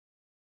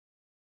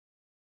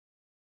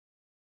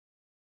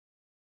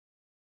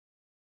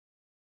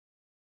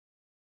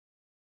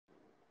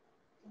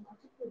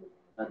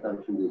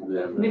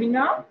Maybe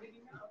now?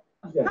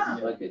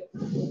 Yes. Okay.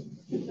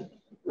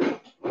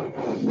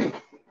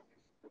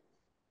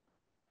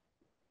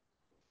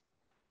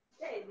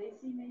 Hey, they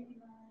see maybe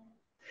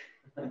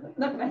my,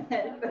 not my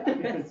head, but the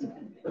rest.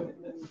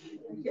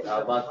 Okay.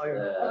 But,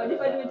 And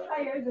if I do it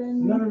higher,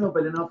 then. No,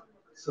 but enough.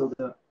 So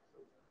the.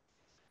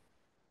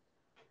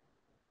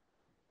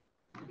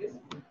 Yes.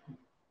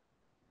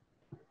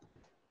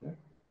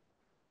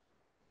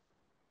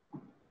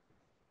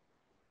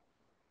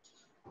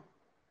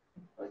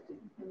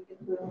 Can we get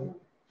the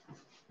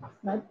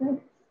slide back?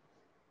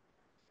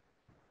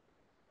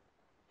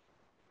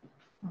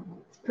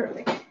 It's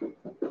perfect.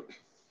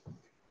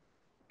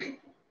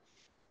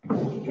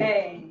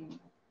 Okay.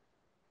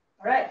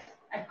 All right.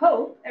 I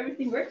hope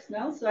everything works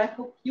now. So I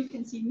hope you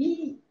can see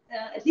me.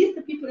 At least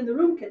the people in the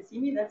room can see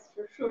me. That's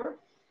for sure.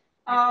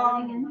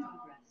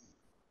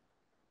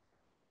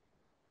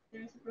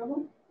 There's a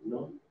problem?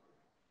 No.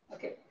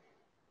 Okay.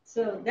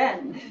 So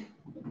then,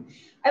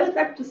 I would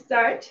like to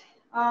start.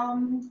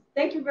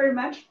 Thank you very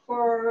much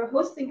for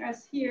hosting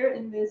us here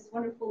in this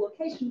wonderful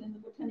location in the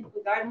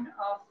Botanical Garden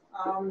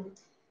of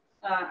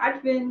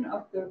Artvin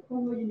of the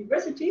Konulu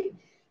University.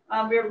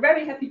 We're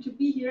very happy to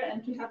be here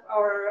and to have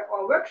our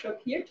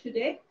workshop here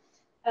today.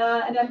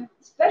 And I'm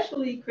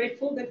especially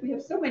grateful that we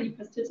have so many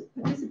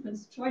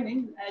participants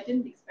joining. I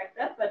didn't expect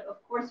that, but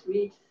of course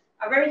we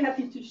are very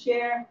happy to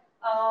share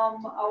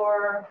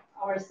our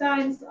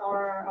science,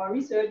 our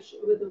research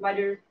with a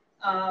wider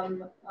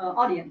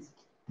audience.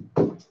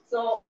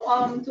 So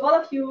to all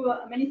of you,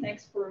 many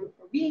thanks for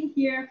being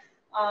here,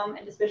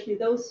 and especially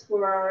those who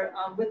are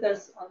with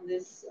us on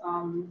this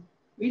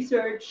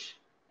research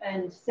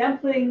and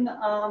sampling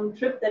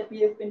trip that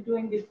we have been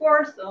doing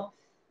before. So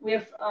we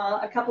have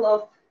a couple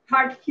of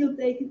hard field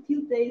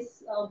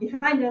days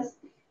behind us,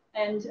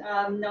 and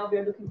now we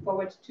are looking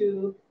forward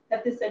to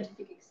have this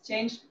scientific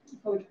exchange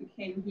for which we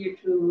came here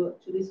to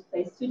this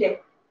place today.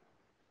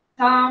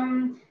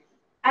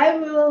 I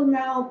will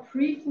now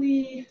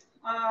briefly,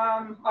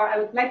 or I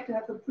would like to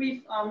have a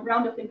brief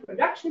round of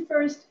introduction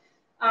first,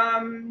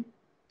 and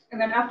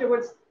then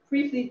afterwards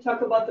briefly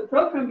talk about the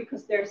program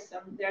because there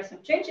are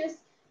some changes,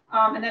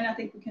 and then I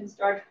think we can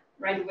start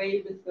right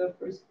away with the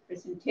first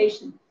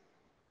presentation.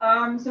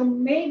 So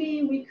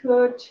maybe we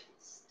could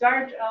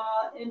start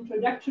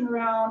introduction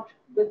round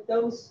with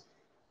those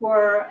who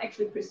are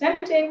actually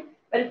presenting,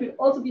 but it would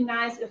also be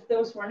nice if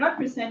those who are not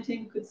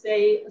presenting could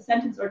say a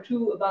sentence or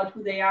two about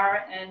who they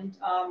are and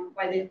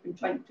why they've been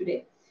joining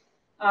today.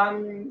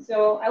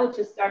 So I will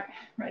just start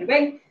right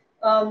away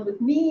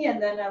with me,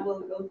 and then I will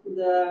go through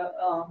the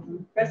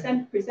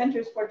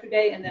presenters for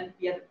today, and then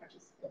the other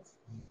participants.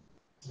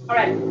 All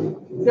right,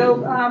 so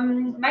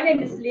my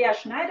name is Lea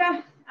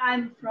Schneider.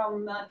 I'm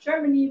from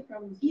Germany,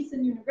 from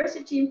Gießen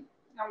University.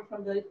 I'm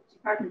from the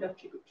Department of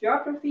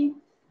Geography.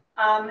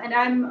 And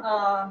I'm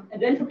a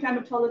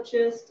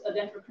dendroclimatologist, a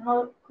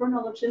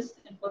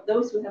dendrochronologist, and for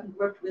those who haven't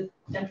worked with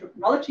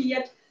dendrochronology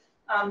yet,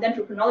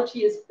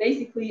 dendrochronology is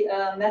basically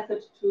a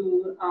method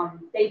to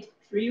date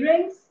tree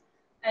rings.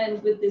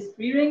 And with these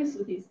tree rings,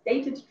 with these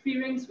dated tree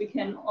rings, we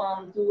can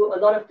do a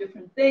lot of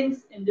different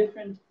things in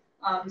different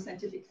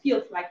scientific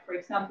fields. Like, for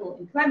example,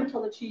 in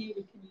climatology,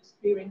 we can use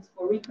tree rings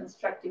for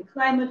reconstructing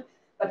climate,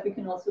 but we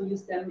can also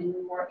use them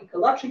in more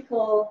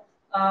ecological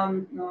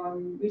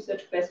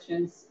research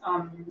questions,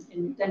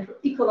 in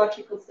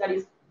dendroecological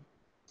studies.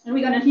 And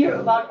we're going to hear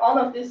about all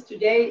of this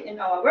today in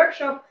our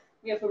workshop.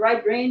 We have a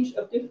wide range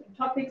of different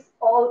topics,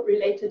 all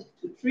related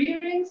to tree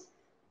rings.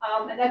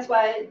 And that's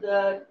why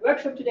the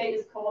workshop today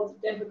is called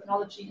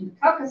Dendrochronology in the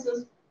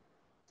Caucasus.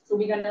 So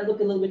we're going to look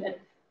a little bit at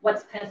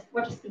what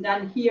has been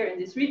done here in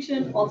this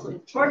region, also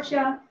in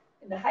Georgia,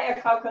 in the higher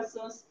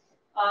Caucasus,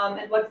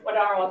 and what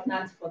are our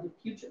plans for the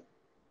future.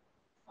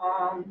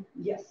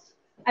 Yes,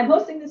 I'm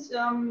hosting this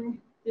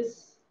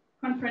this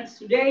conference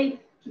today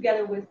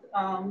together with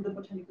the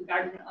Botanical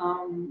Garden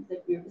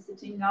that we're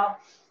visiting now.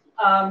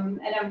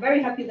 And I'm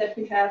very happy that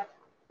we have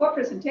 4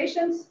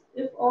 presentations,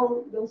 if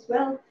all goes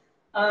well,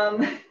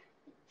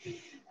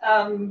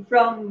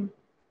 from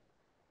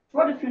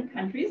 4 different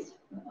countries.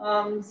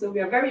 So we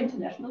are very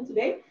international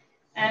today.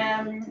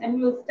 And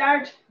we will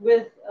start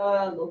with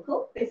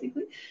local,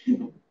 basically.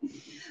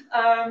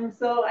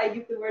 So I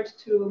give the word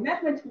to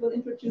Mehmet, who will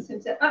introduce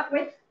himself.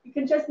 Wait, you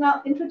can just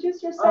now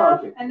introduce yourself,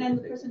 okay, and then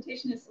the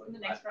presentation is in the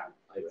next round.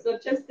 So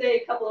just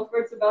say a couple of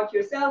words about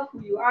yourself,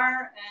 who you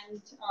are,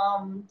 and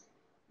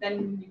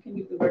then you can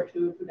give the word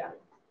to Dario.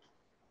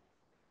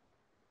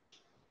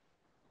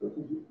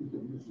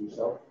 Introduce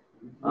yourself.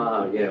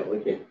 Yeah,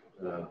 okay.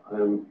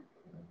 I'm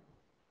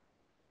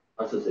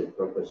associate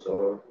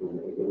professor in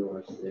Ege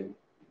Üniversitesi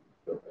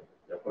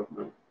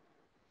department.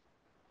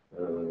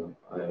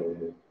 I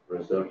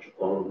research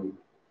on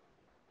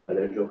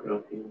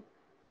paleogeography,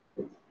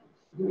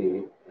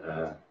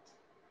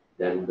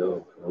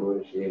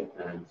 dendrokronology,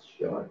 and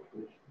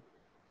geology.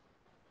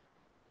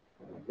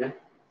 Yeah.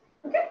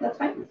 Okay, that's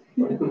fine.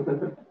 You want to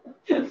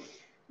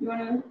go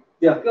on?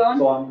 Yeah,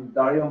 so I'm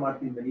Dario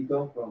Martin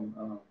Benito from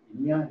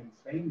ILIA in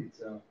Spain.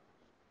 It's a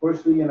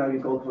forestry and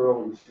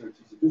agricultural research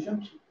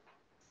institution,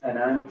 and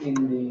I'm in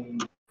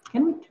the.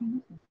 Can we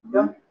turn this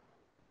Yeah.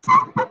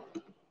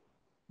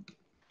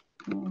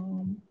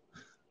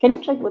 Can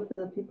you check what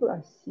the people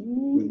are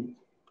seeing?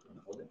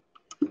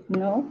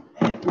 No,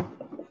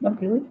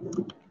 not really.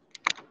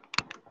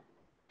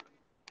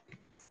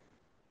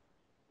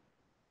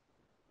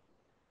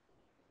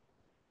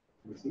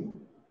 See?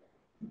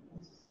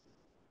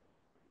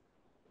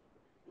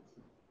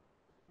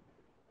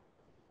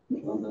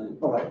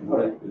 All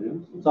right.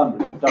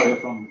 Sorry,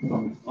 from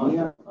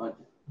Yeah.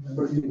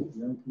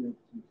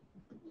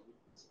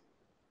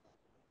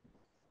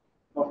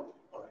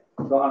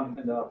 So I'm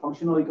in the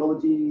functional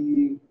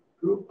ecology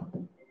group.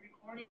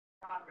 Recording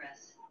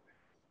progress.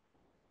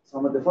 So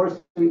I'm at the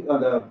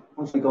the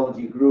functional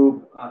ecology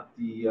group at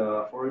the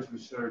Forest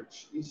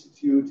Research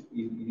Institute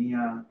in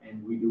ILIA,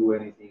 and we do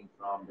anything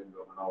from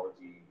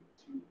dendrokronology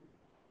to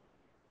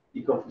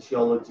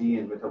ecophysiology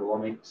and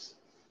metabolomics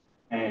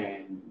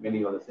and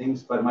many other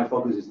things. But my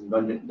focus is in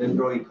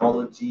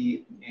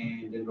dendroecology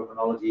and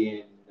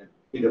dendrochronology and a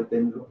bit of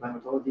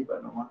dendroclimatology,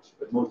 but not much,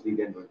 but mostly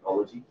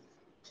dendroecology.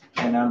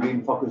 And I've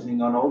been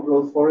focusing on old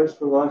growth forests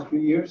for the last few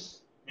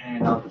years,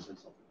 and I'll present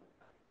something.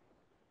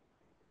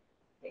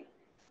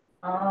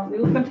 We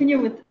will continue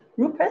with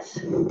Rupes.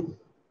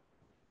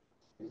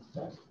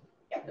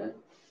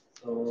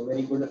 So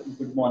very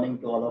good morning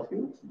to all of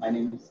you. My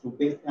name is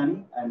Rupesh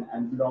Dhani, and I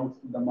belong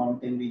to the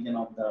mountain region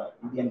of the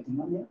Indian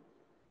Himalaya.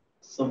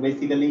 So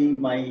basically,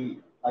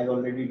 I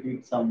already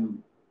did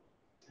some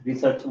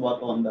research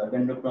work on the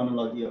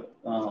dendrochronology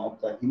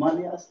of the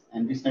Himalayas,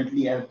 and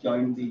recently I have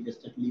joined the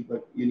Justus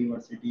Liebig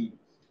University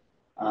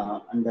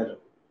under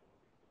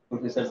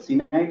Professor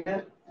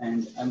Schneider,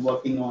 and I'm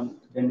working on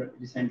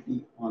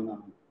recently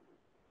on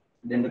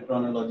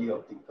dendrochronology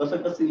of the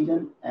Kafkasyada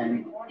region,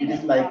 and it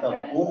is like a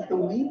home to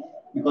me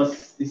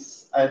because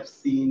I've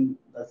seen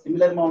the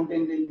similar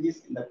mountain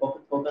ranges in the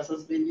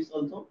Caucasus ranges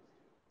also.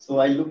 So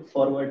I look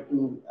forward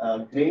to a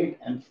great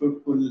and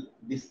fruitful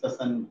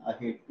discussion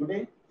ahead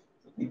today.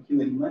 So thank you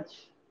very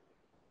much.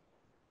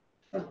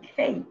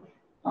 Okay.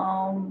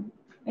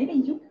 Maybe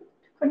you could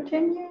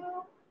continue.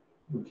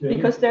 Okay.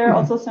 Because there are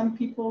also some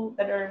people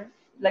that are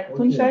like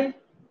Tuncay.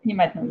 He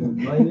might know.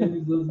 My name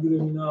is Özgür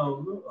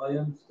Eminağaoğlu. I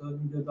am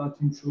studying at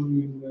Artvin Çoruh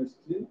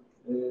University.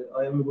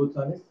 I am a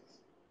botanist.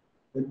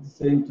 At the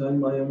same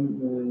time, I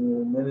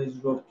am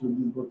manager of the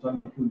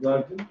botanical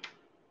garden.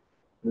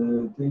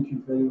 Thank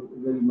you very,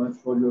 very much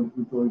for your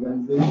good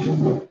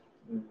organization.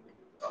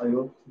 I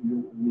hope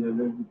you have a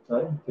very good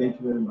time.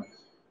 Thank you very much.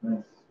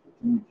 Nice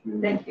to meet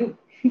you. Thank you.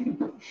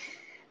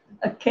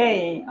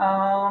 Okay.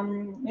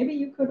 Maybe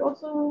you could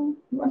also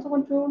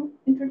want to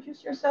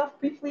introduce yourself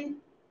briefly.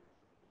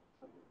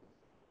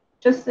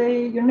 Just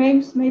say your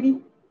names,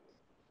 maybe.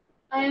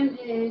 I am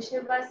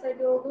Şevval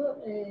Sarıoğlu.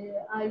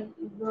 I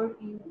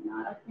work in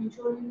Artvin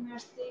Çoruh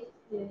University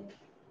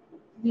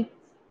with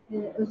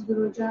Özgür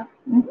Hoca.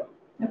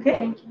 Okay.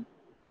 Thank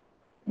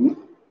you.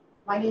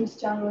 My name is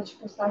Can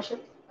Rochko.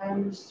 I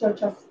am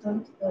research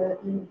assistant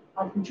in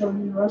Artvin Çoruh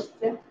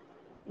University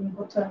in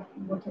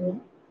Botany.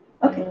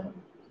 Okay.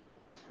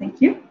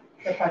 Thank you.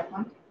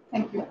 Department.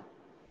 Thank you.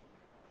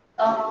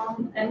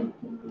 And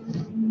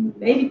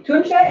maybe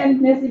Tuncay and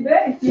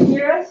Nesibe, if you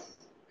hear us,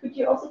 could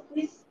you also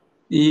please?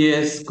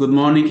 Yes, good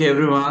morning,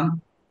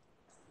 everyone.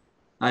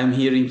 I'm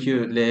hearing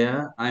you,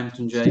 Lea. I'm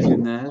Tuncay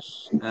Güner,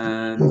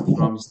 and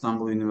from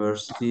Istanbul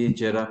University,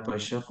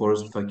 Cerrahpaşa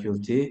Forest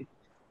Faculty.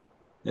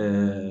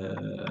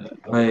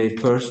 I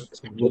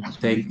first would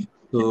thank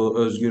to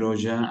Özgür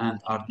Hoca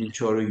and Artvin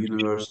Çoruh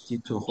University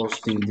to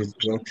hosting this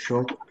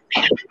workshop,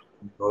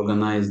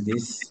 organize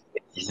this.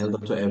 Hello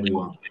to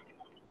everyone.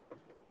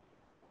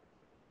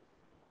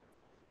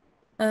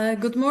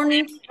 Good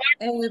morning,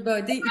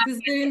 everybody. It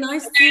is very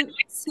nice to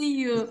see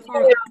you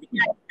for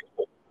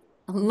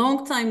a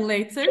long time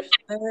later.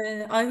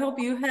 I hope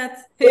you had,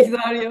 hey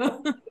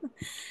Dario.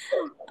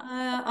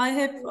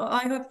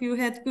 I hope you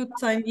had good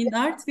time in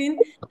Artvin,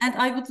 and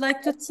I would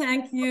like to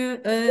thank you,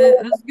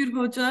 Özgür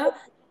Hoca,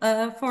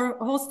 for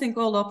hosting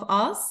all of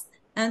us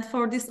and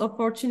for this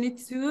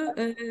opportunity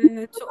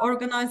to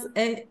organize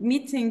a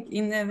meeting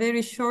in a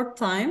very short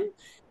time.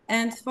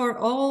 And for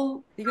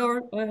all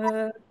your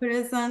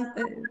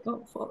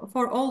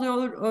for all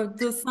your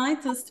the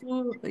scientists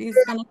who is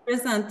gonna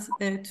present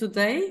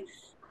today,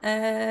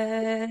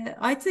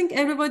 I think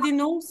everybody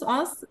knows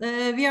us.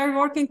 We are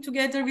working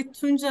together with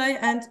Tuncay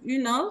and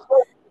Ünal,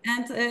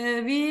 and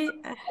we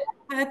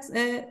had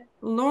a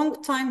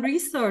long time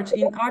research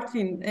in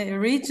Artvin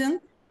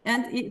region,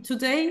 and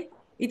today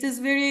it is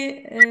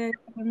very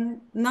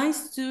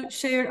nice to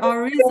share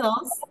our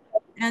results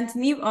and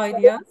new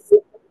ideas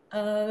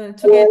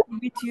together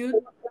with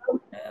you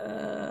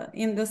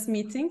in this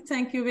meeting.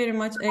 Thank you very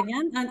much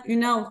again. And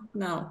Ünal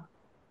now.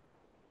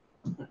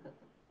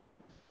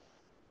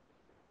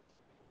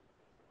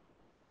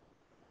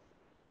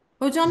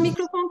 Hocam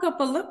mikrofon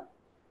kapalı.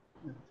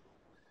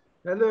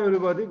 Hello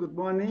everybody, good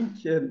morning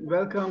and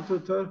welcome to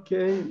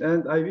Turkey,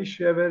 and I wish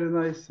you a very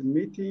nice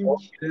meeting,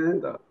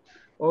 and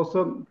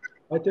also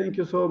I thank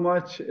you so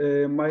much,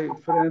 my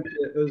friend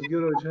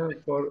Özgür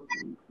Hoca,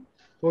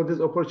 for this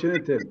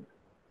opportunity.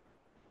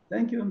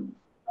 Thank you.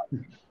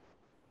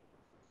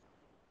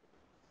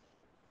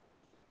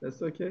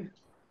 That's okay.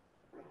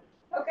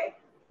 Okay.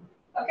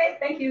 Okay,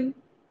 thank you.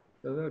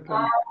 You're welcome.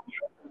 All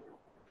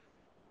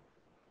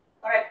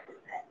right.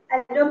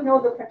 I don't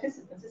know the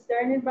participants. Is there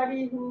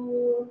anybody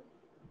who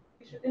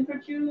we should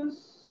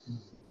introduce?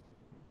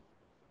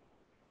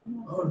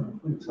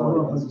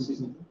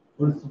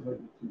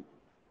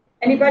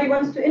 Anybody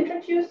wants to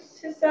introduce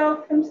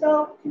himself,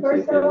 herself?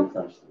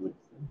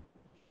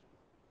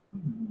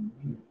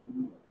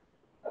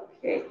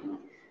 Okay.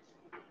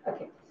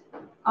 Okay.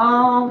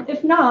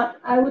 If not,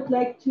 I would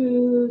like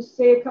to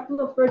say a couple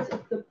of words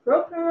of the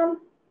program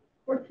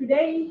for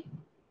today.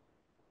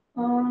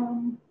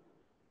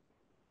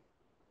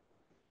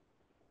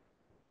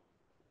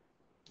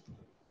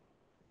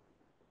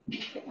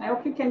 Okay, I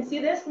hope you can see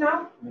this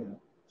now.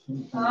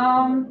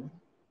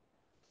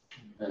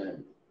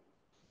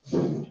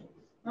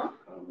 No?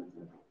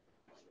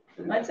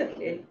 That's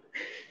okay.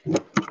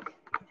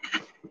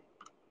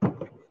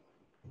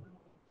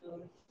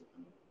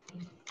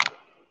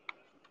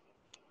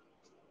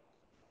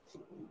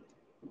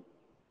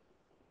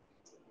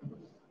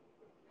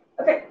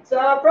 Okay, so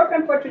our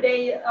program for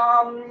today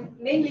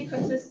mainly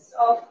consists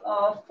of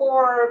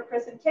 4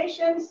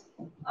 presentations.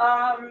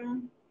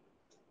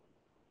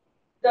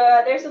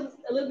 There's a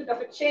little bit of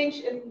a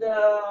change in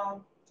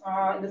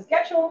the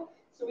schedule.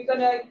 So we're going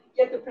to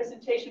get the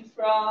presentation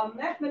from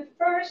Mehmet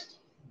first,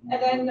 and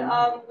then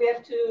we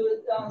have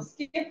to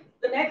skip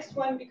the next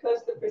one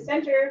because the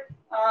presenter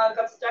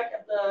got stuck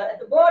at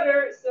the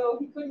border, so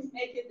he couldn't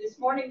make it this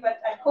morning,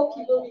 but I hope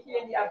he will be here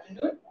in the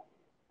afternoon.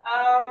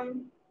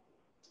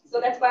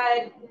 So that's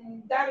why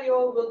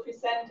Dario will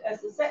present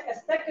as a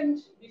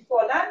second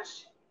before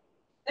lunch.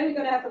 Then we're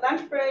going to have a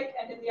lunch break,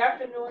 and in the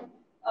afternoon,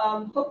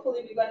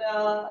 hopefully we're going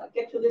to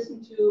get to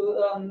listen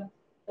to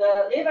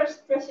the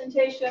Revaz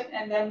presentation,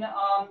 and then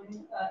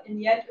in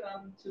the end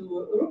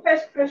to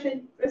Rupe's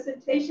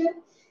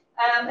presentation.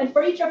 And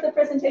for each of the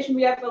presentation,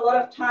 we have a lot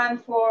of time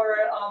for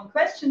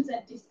questions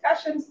and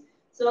discussions.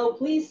 So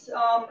please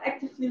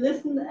actively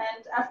listen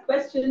and ask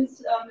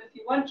questions if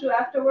you want to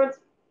afterwards.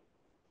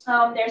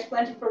 There's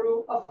plenty of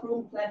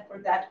room planned for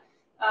that.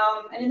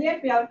 And in the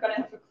end, we are going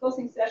to have a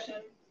closing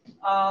session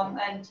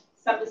and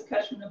some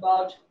discussion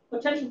about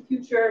potential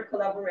future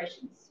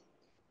collaborations.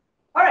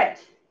 All right.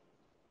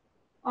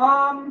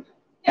 Yeah,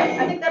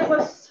 I think that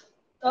was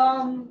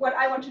what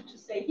I wanted to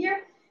say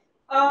here.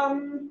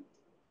 And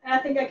I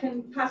think I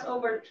can pass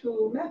over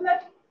to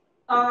Mehmet.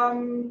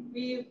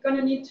 We're going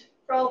to need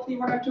probably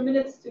 1 or 2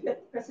 minutes to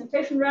get the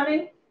presentation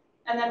running,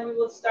 and then we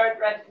will start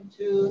right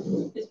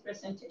into this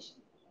presentation.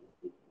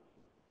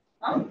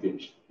 I'm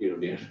finished here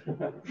and there.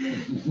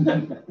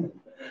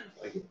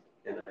 Okay.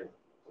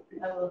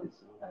 I will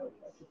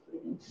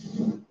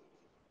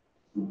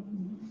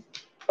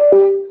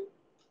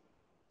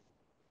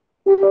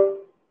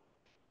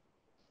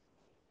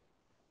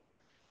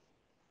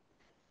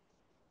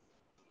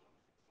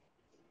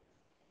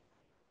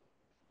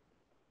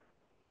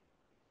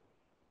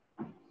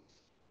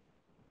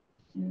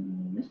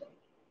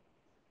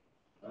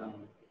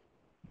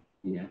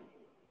yeah.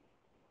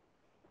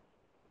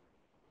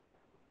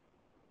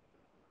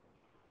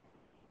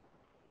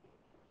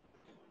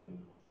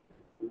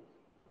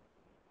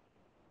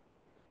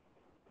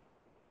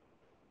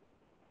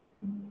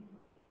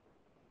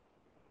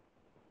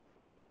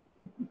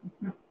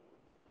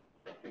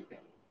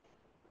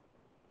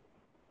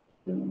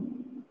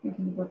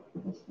 Thinking about the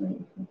best way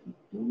if I could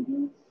do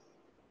this.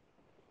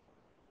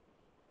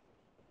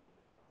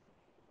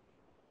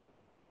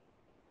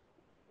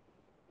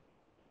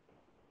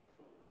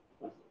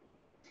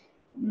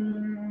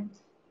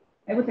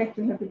 I would like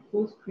to have it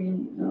full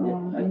screen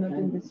and not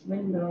in this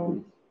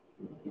window.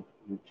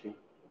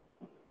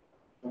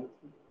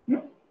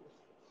 Yeah.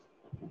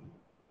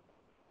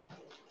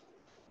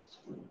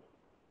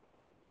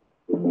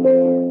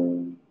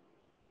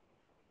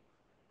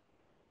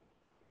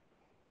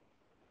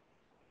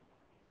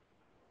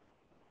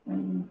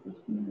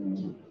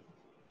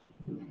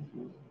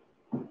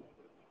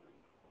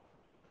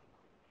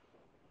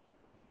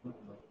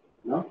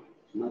 No,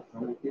 not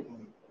like it.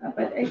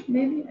 But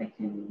maybe I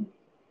can,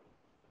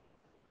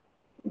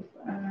 if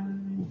I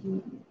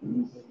do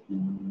this.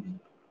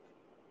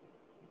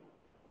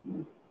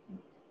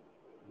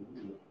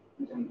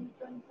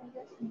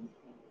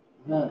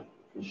 Ha,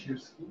 share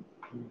screen.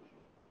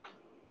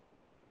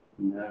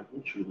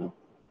 Nerede? Şurada.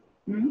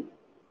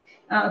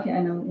 Okay,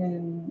 I know. Yeah.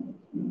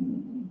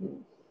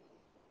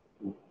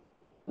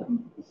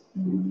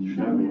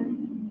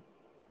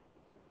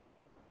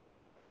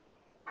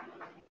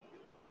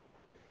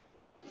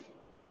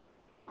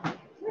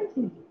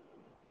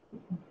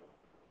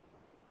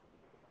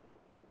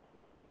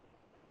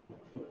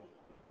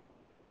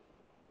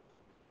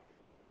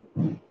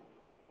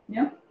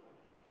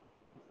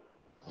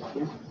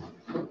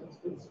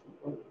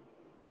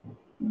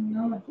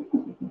 No, I think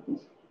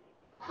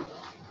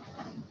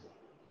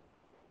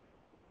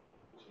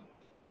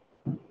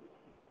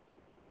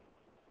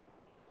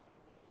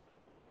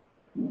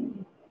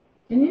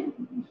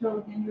show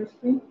again your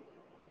screen?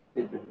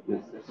 If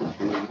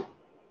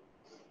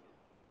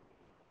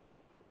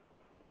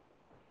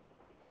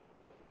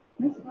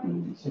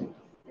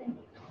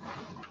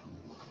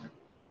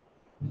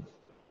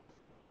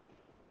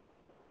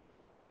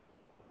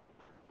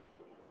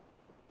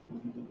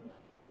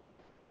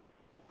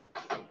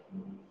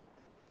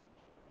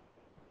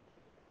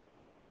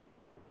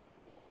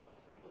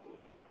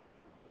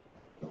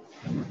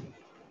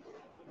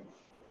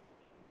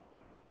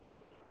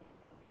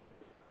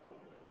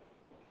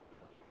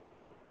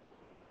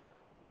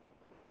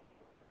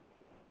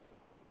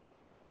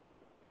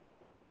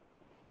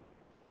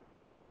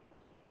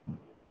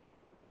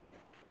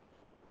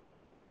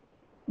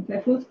I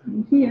full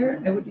screen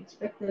here, I would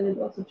expect that it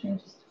also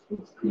changes to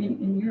full screen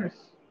in yours.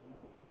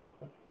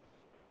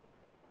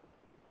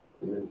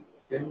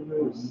 Can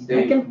you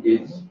say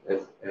it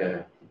as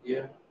a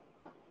here?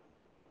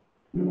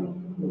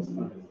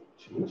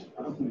 Change.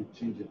 I don't think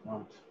change it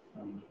much.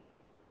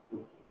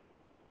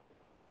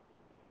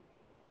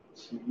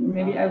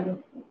 Maybe I will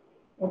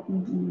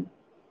open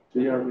So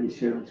you already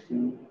shared the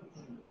screen?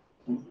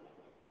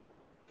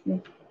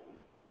 the.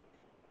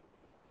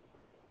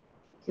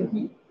 So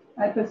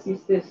I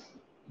perceive this,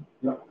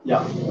 Yeah.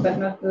 Yeah. but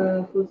not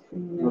the full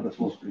screen. Not the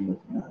full screen.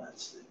 Yeah,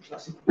 that's the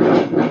classic.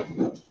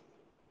 Please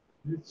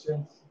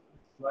change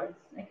slides.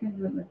 I can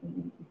do it like I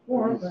did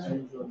before, Please but.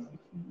 change your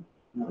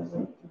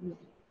No,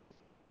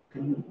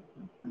 can you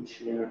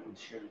share and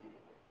share?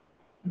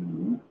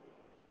 Mhm.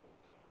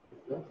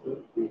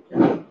 We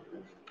can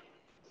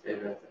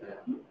save as a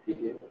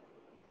PDF.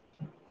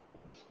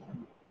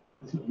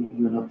 Does it give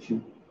you an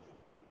option?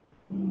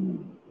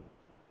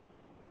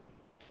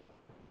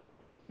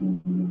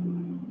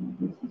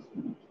 This is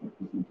the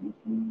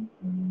representation.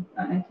 I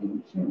can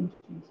share it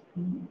on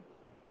screen.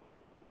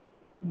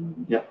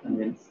 Yeah, and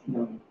then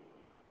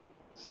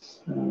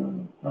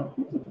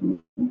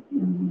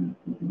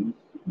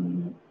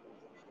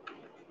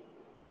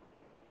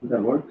would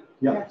that work?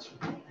 Yeah.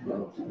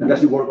 And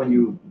does it work when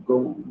you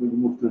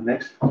move to the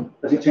next?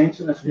 Does it change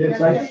the next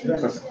slide?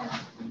 Yes.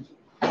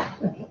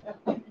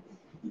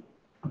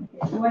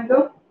 You want to go?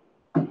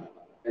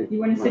 You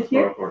want to sit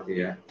here?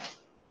 Yeah.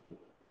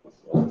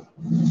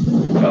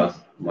 Because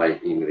my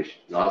English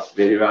not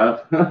very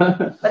well.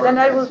 But then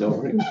I will.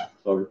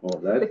 Sorry for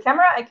The that.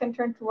 camera I can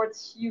turn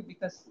towards you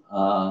because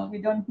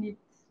we don't need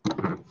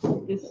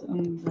this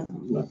on the.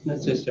 Not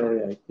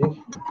necessary, I think.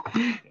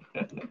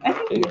 I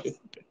think yes.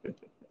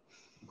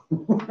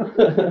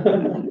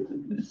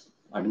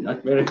 I'm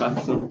not very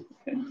handsome.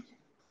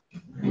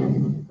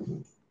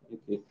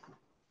 Okay.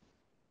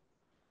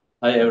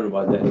 Hi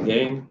everybody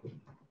again.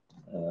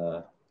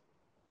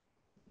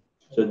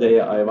 Today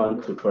I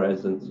want to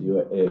present you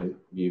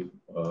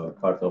a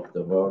part of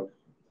the work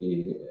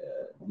we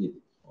did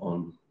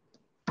on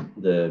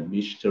the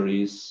beech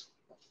trees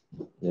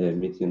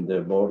within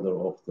the border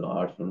of the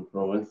Artvin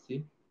province.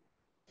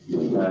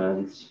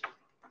 And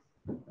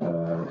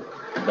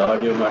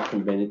Dario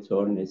Martin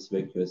Benito,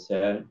 Nesve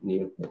Köser,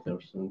 Neil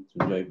Peterson,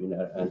 Tuncay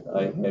Güner, and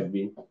I have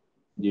been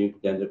doing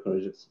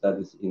dendrokronological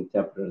studies in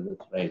temperate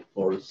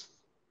rainforests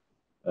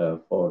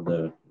for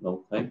the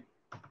long time.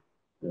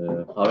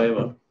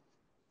 However,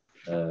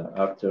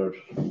 after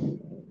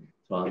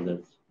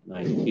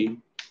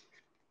 2019,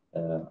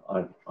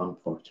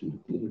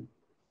 unfortunately,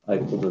 I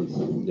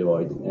couldn't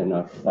devote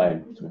enough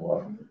time to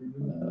work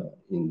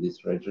in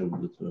this region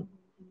due to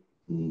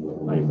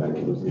I'm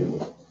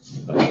inclusive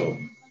kind of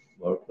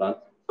work plan.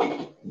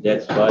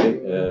 That's why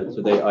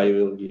today I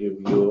will give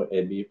you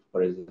a brief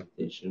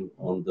presentation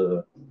on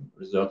the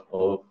result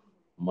of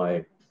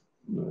my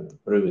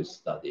previous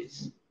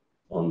studies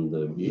on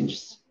the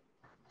beaches.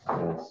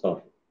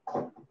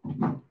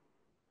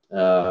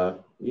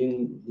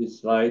 In this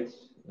slide,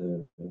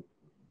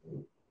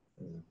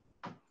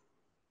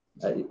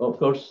 of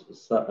course,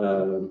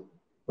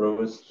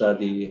 previous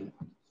study,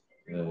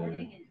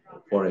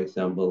 for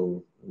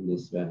example,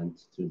 this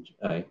went to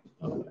and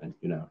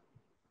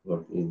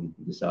work in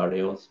this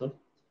area also.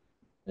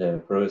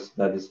 Previous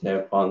studies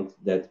have found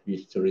that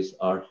beech trees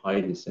are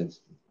highly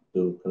sensitive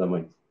to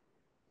climate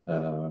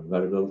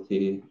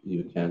variability.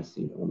 You can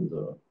see on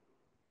the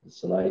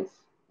slide.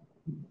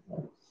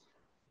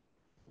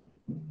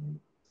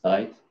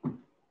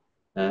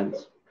 And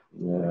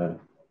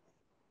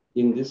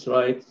in this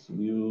slide,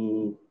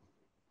 you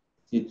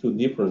see two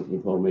different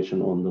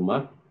information on the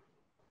map.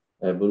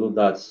 Blue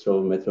dots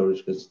show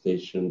meteorological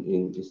station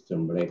in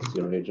Eastern Black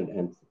Sea region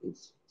and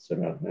its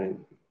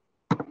surrounding.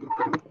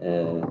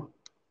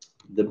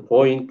 The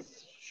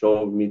points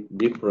show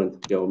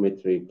different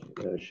geometric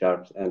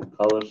shapes, and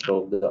colors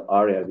show the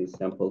area we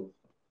sampled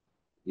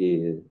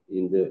in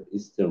the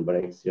Eastern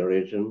Black Sea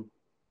region,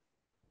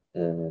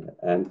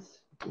 and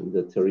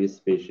the tree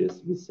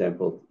species we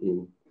sampled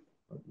in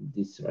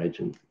this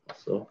region.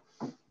 So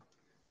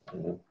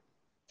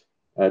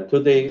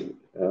today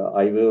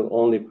I will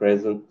only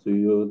present to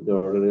you the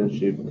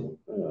relationship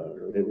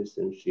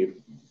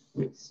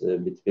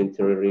between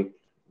tree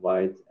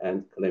height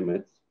and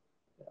climate,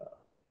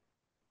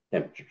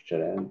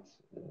 temperature, and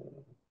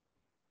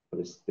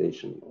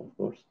precipitation, of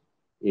course,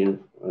 in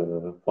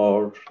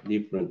 4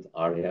 different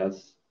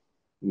areas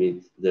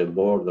meet the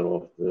border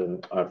of the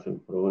Artvin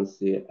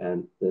province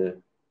and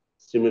the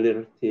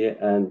similarity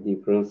and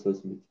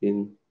differences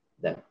between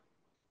them.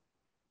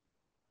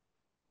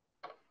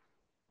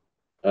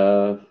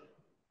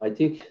 I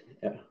think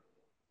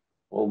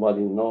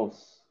everybody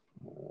knows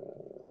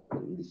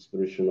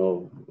distribution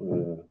of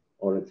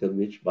Oriental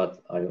Beach,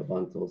 but I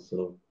want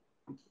also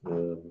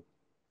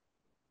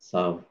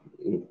some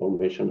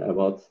information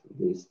about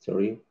this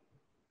theory.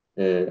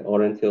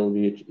 Oriental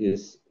Beach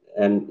is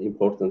an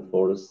important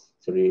forest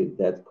tree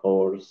that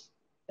covers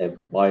a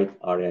wide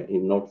area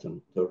in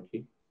northern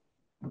Turkey.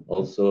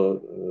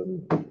 Also,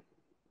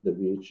 the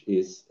beach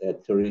is a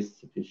tourist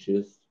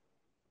species.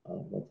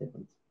 What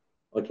happened?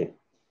 Okay,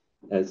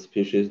 a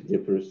species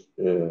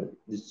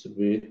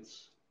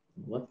distributes.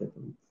 What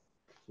happened?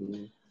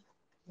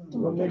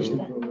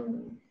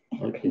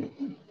 Okay.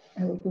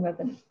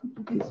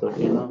 It's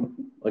okay now.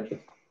 Okay.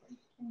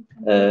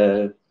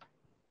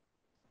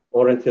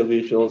 Oriental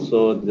Beach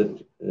also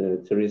the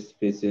tourist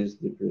species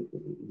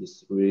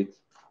distribute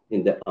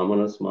in the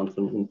Amanus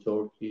Mountain in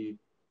Turkey.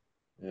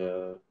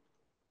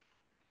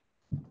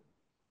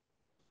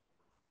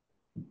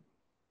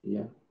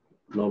 Yeah,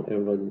 no,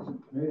 everybody.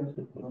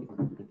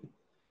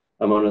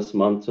 Amanus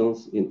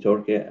Mountains in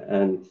Turkey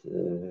and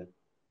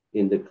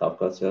in the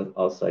Kafkasya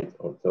outside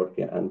of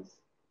Turkey and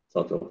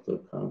south of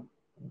the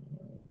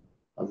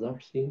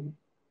Hazar Sea,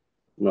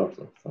 north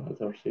of the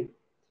Hazar Sea.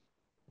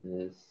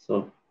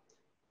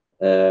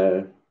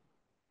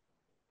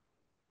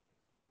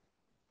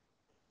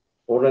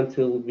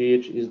 Oriental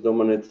Beach is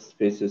dominant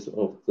species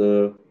of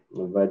the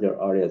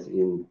weather areas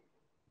in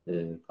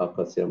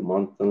Kafkasya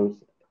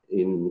Mountains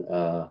in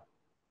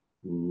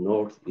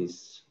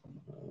northeast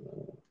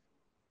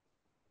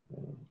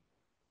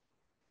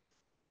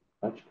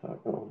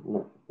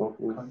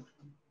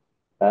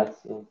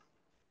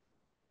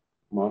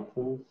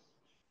mountains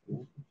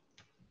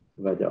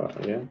weather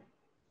area.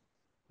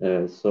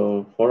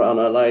 So for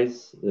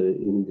analyze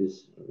in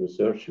this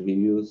research, we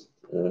used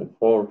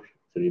 4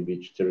 tree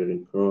beach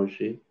tree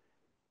chronology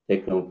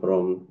taken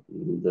from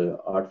the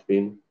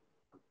Artvin,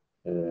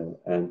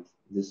 and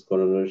these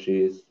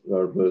chronologies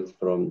were built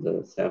from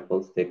the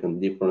samples taken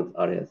different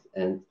areas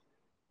and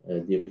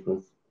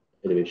different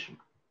elevation.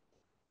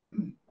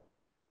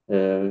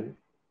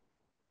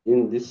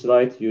 In this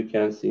slide, you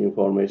can see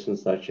information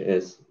such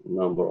as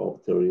number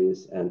of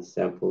trees and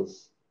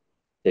samples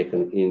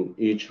taken in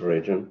each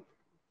region,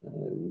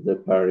 the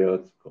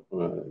period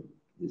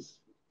this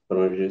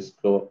chronologies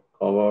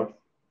covered,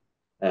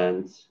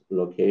 and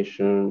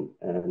location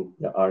and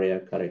the area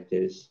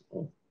characteristics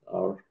of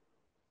our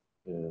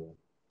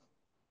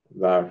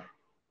where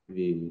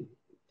we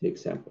take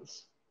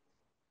samples.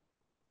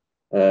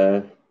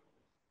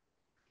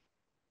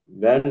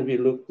 When we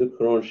look the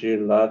chronology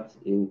lot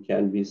in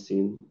can be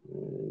seen,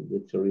 the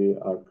tree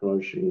are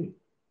chronology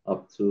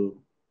up to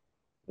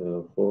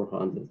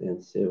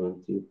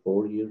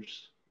 474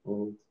 years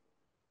old.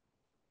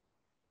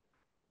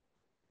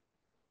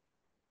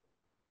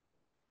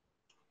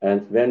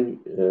 And when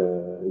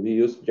we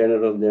use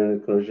general linear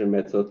chronology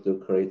method to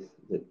create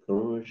the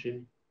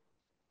chronology,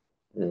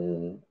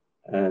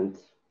 and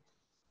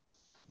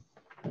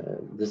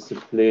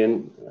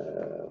discipline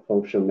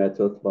function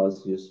method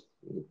was used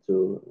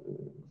to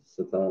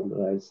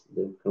standardize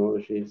the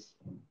chronologies.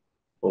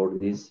 For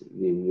this,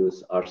 we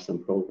use ARSEN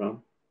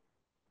program.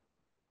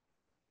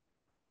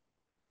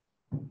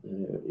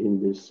 In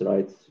this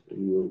slide,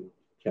 you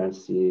can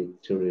see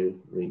tree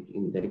ring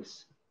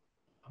index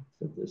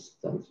after the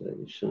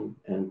standardization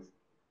and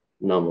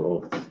number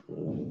of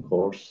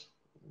cores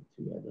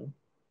together.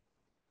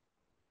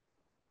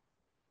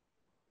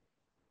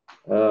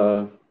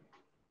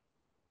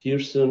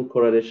 Pearson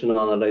correlation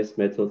analysis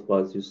method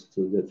was used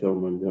to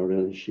determine the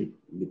relationship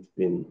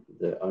between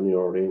the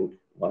annual ring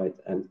height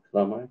and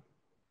climate.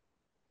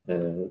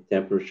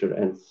 Temperature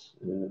and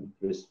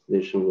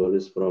precipitation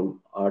values from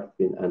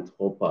Artvin and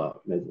Hopa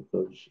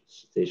medical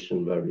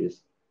station were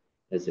used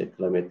as a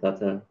climate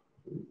data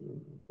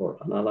for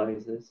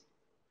analysis.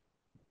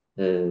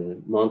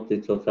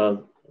 Monthly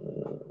total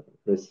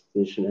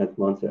precipitation and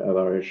monthly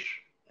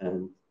average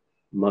and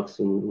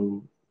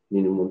maximum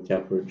minimum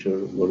temperature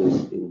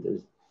values in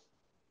the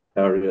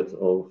period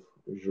of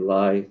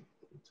July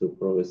to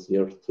previous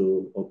year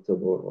to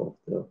October of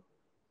the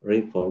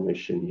ring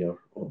formation year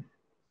of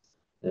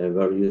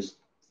were used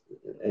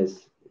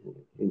as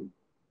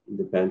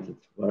independent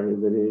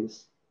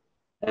variables,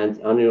 and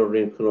annual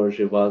ring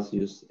chronology was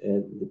used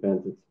as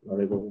independent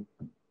variable.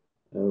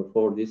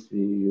 For this, we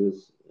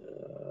use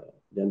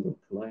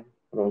Dendrokronology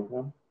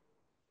program.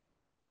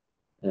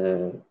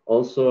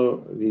 Also,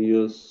 we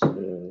use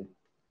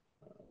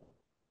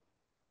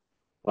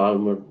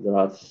Palmer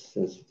drought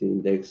sensitivity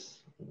index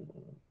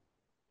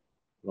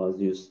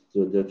was used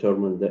to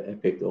determine the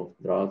effect of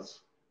droughts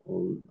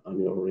on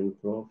annual ring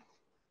growth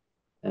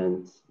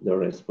and the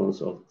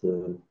response of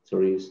the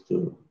trees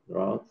to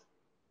drought.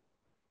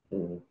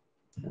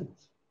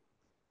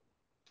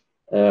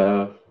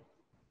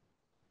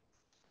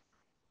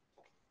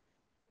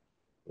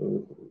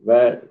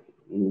 where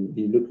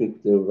we look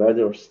at the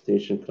weather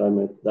station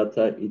climate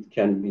data, it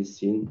can be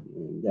seen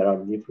there are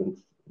different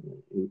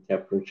in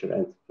temperature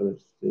and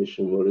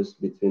precipitation values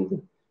between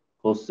the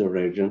coastal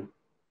region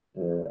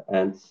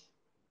and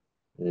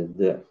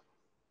the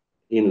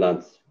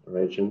inland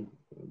region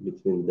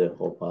between the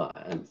Hopa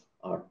and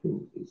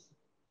Artvin is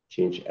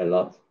changed a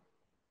lot.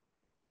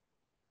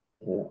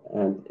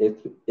 And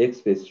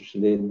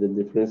especially the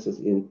differences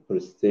in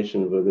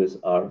precipitation values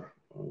are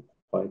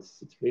quite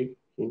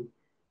striking.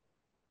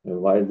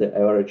 While the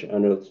average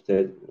annual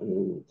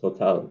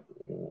total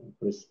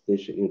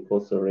precipitation in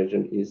coastal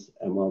region is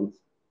amount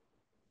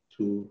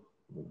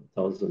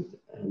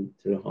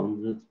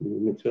 2,300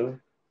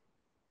 millimeter,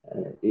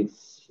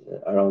 it's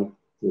around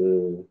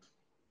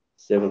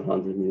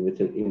 700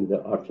 millimeter in the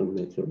Artvin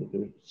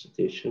meteorological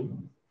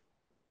station.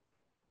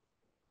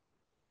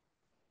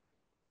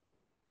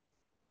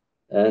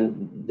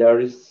 And there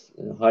is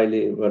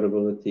highly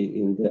variability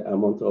in the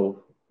amount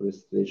of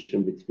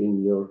precipitation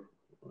between years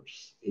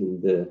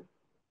in the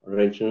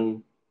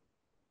region.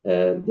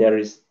 There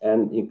is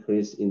an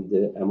increase in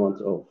the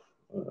amount of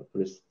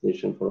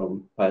precipitation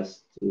from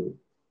past to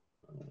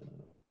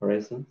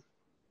present.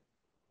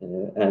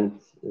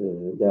 And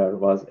there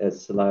was a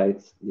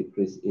slight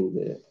decrease in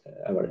the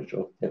average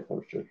of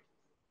temperature.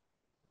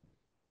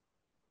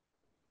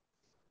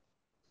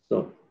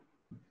 So,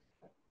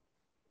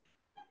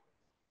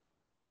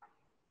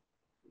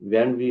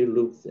 when we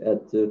looked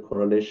at the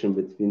correlation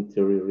between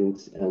theory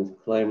rings and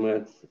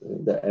climate,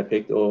 the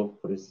effect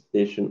of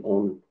precipitation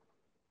on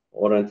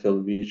Oriental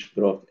beach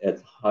growth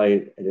at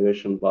high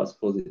elevation was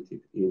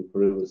positive in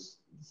previous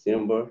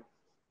December,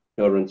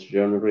 current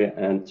January,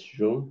 and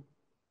June.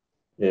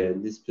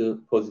 This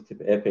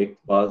positive effect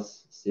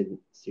was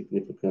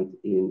significant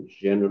in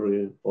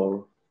January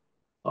for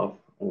half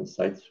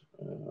site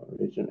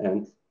region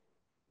and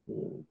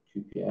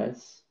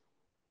QPS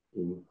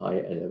in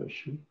high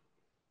elevation.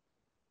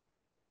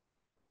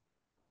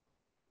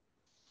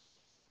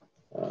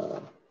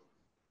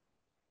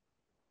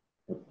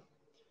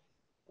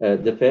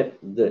 The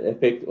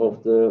effect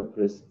of the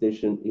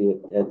precipitation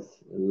at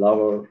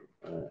lower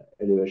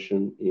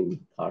elevation in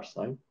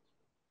Karsai.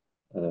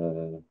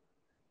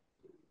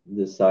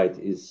 The site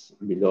is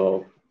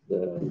below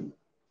the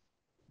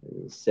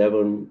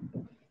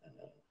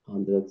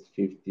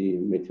 750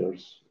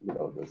 meters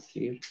below the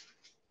sea.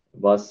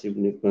 Was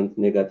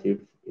significantly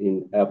negative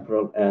in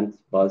April and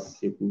was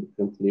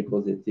significantly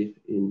positive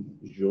in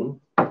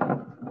June.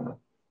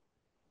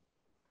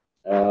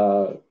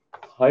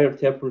 Higher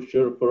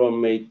temperature from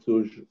May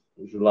to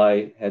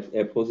July had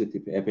a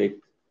positive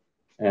effect,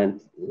 and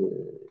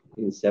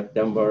in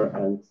September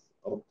and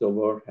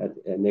October had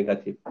a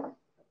negative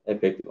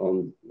effect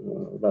on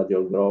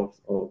radial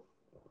growth of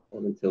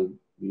Oriental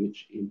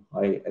beach in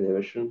high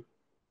elevation,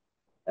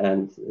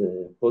 and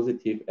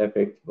positive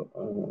effect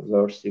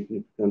were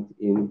significant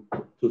in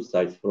two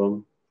sites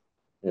from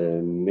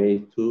May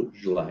to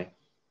July.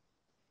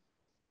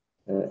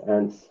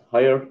 And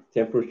higher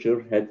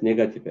temperature had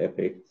negative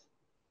effect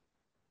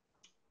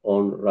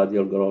on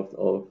radial growth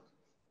of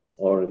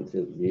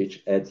Oriental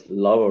beach at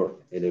lower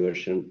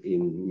elevation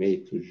in May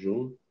to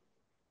June.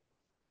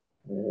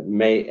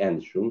 May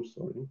and June,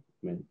 sorry,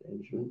 May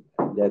and June.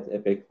 And that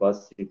effect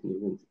was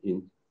significant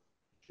in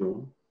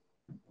June.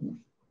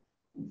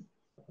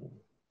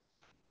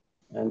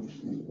 And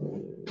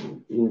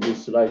in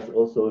this slide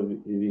also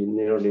we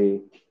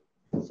nearly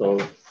saw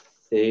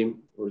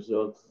same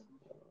results.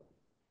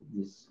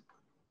 This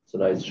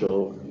slide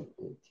show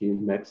T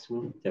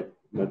maximum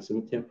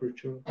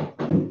temperature,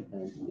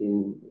 and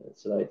in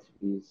slide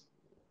is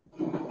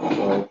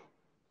show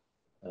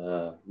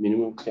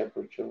minimum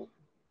temperature.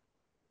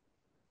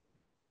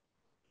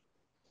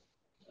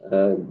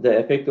 The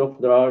effect of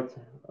drought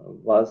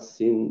was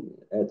seen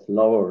at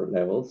lower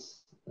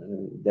levels.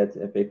 That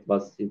effect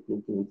was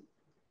significant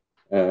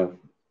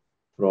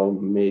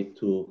from May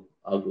to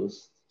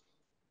August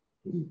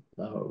in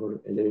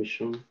lower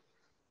elevation.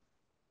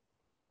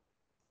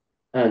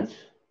 And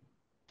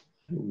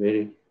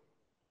very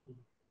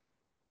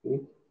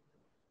good.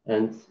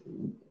 And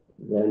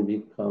when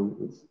we come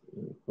with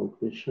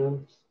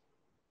conclusions,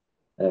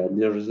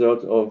 the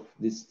result of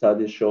this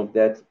study showed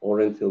that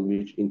Oriental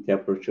beach in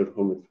temperature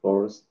humid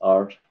forests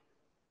are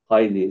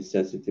highly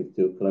sensitive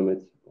to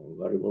climate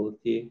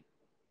variability.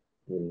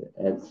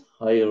 At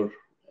higher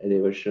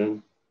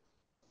elevation,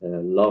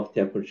 low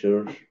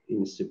temperature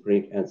in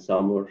spring and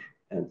summer,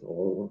 and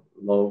or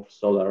low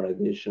solar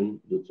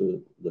radiation due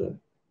to the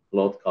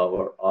cloud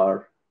cover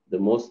are the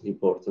most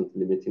important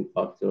limiting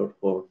factor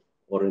for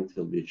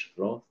Oriental beach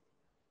growth.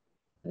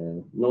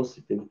 No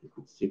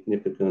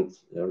significant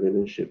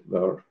relationship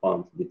were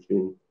found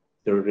between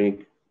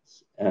theory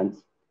and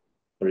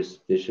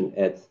precipitation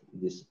at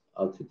this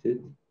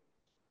altitude.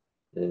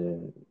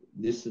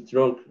 This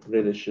strong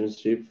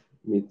relationship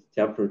with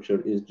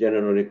temperature is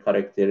generally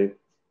characteristic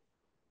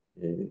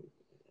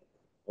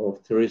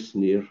of trees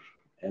near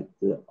at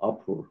the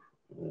upper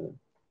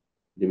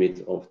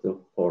limit of the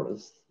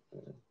forest.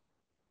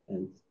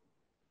 And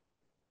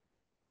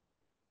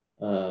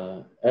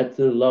At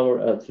the lower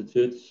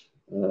altitude,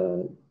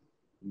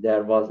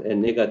 there was a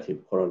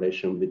negative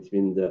correlation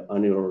between the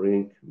annual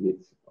ring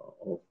width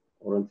of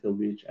Oriental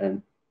Beach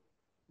and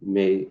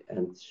May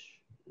and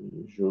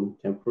June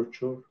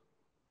temperature.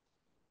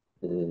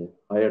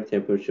 Higher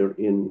temperature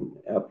in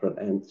April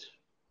and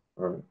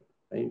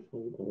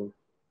rainfall or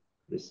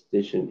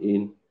precipitation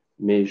in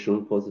May,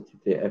 June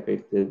positively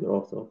affected the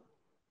growth of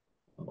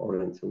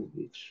Oriental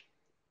Beach.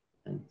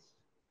 And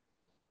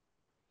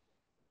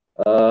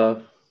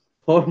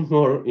for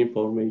more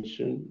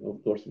information,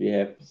 of course, we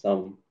have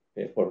some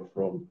paper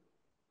from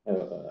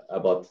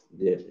about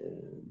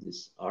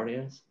these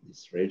areas,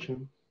 this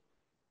region,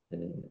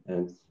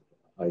 and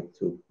I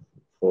took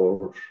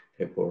 4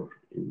 papers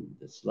in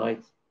the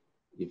slide.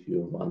 If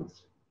you want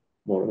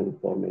more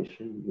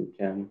information, you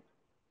can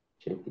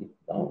check it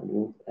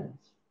download and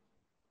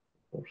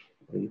of course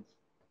read.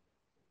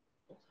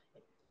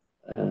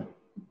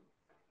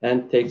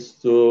 And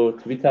text to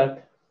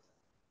Twitter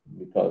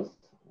because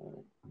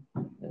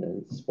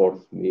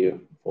sport me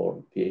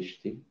for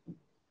PhD,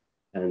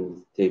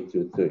 and take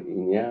to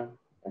ILIA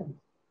and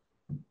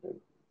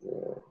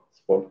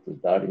sport to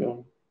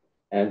Dario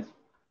and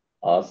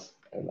us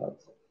a lot.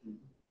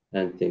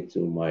 And take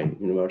to my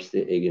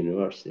university, Ege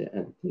Üniversitesi,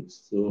 and takes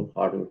to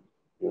Harvard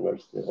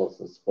University,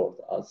 also support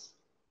us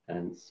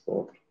and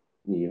support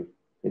near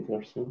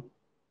Peterson.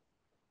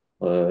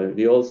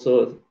 We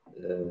also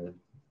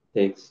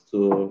takes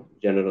to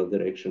General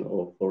Direction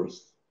of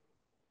Forest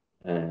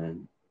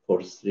and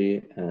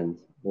Forestry and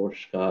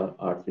Borshka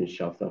Artvin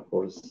Shafta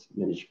Forest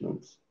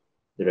Management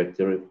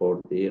Directory for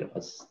their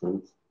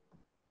assistance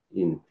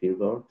in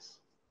fieldworks.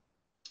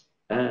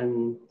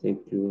 And thank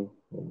you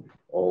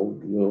all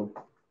you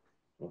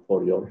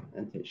for your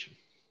attention.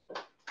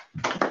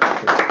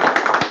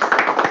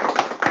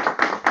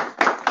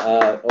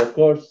 Of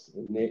course,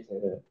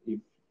 if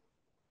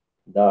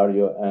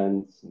Dario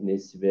and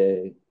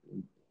Nesibe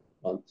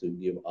want to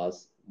give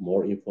us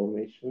more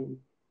information,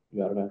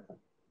 you are welcome.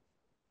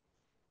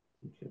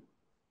 Thank you.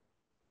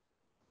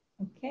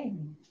 Okay.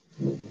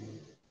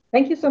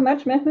 Thank you so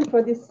much, Mehmet,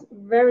 for this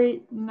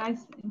very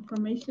nice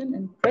information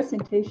and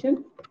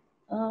presentation.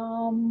 I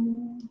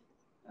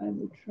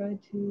will try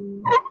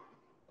to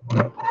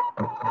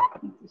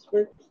make this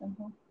work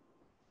somehow.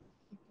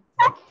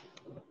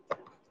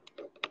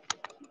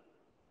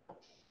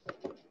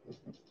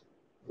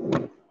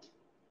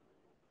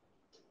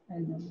 I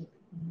don't know.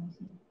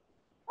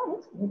 Oh,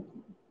 that's good.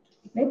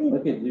 Maybe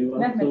Okay, do you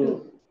want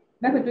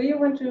Mehmet, do you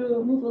want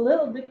to move a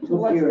little bit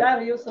towards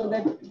Dario so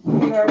that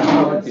you are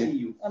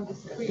on the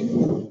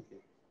screen?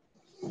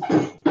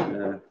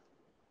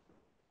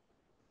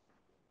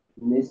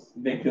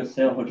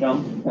 Bekliyorsa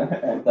hocam,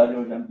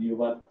 Dario hocam, do you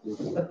want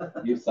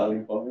to give some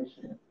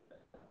information?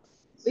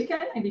 We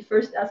can maybe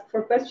first ask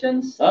for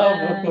questions,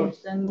 of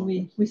course. Then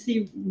we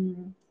see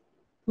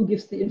who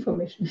gives the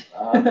information.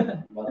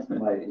 But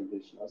my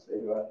English not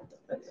very well.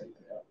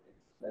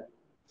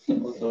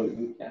 Also,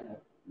 you can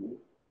have me.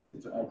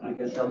 I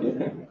can tell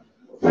you.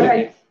 All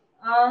right.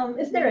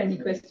 Is there any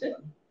question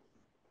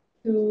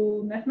to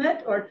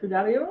Mehmet or to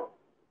Dario?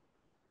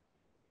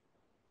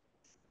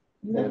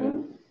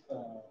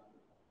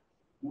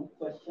 No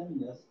question,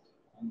 just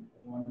I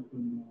want to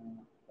know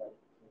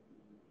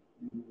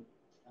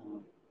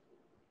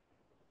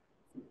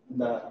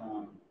that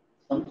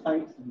some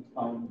sites we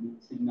found the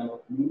signal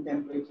of mean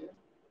temperature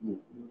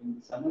during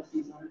the summer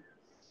season.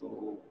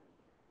 So,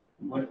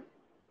 what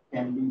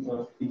can be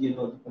the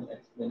physiological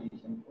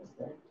explanation for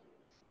that?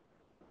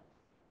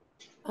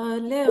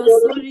 Lea,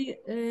 sorry,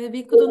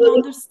 we couldn't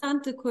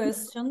understand the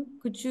question.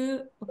 Could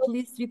you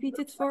please repeat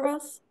it for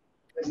us?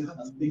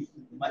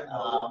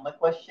 My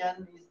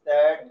question is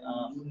that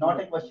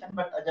not a question,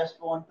 but I just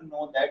want to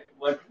know that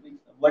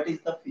what is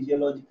the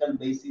physiological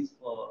basis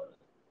for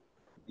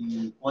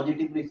the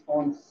positive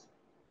response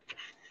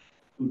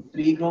to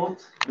tree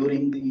growth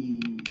during the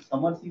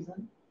summer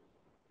season?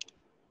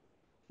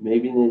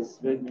 Maybe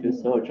Nesbek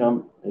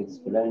hocam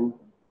explain.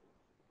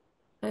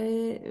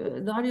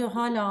 Dario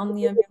hala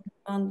anlayamıyor.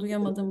 Ben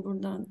duyamadım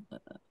buradan.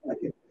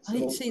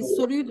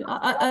 Soruyu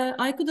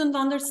I couldn't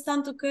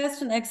understand the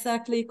question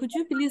exactly. Could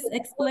you please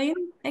explain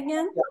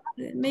again?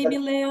 Maybe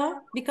Lea,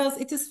 because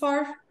it is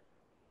far.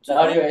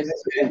 Dario,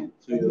 explain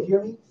to you. Can you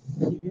hear me?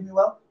 Can you hear me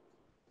well?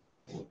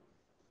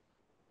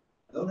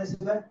 Hello,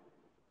 Nesbek?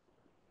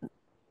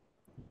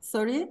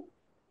 Sorry?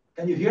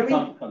 Can you hear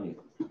me?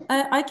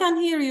 I can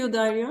hear you,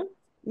 Dario.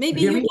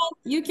 Maybe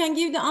you can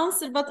give the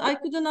answer, but I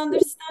couldn't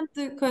understand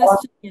the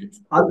question yet.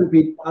 I'll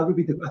repeat. I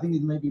think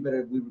it may be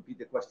better if we repeat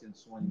the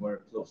questions when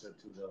we're closer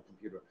to the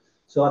computer.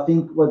 So I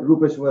think what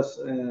Rupesh was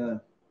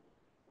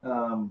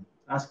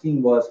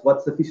asking was,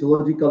 what's the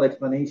physiological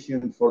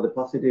explanation for the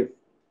positive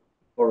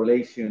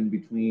correlation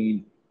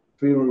between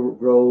tree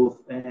growth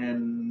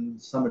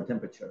and summer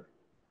temperature?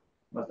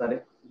 Was that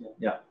it?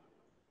 Yeah.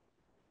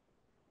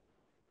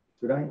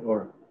 Should I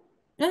or?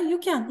 Yeah, you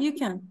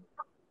can.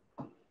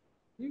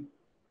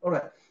 All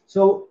right.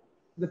 So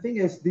the thing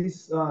is,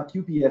 this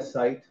QPS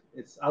site,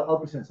 I'll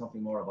present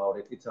something more about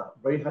it. It's a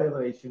very high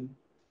elevation.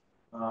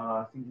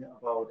 I think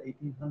about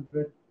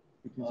 1800,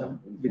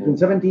 between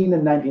 17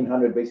 and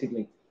 1900,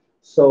 basically.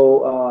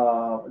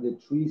 So the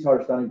trees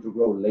are starting to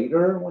grow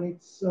later when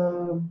it's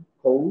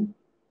cold,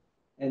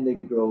 and they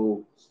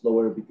grow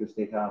slower because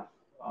they have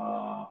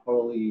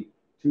probably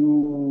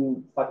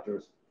two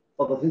factors.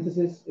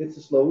 Photosynthesis is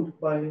slowed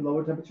by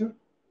lower temperature,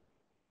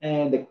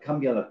 and the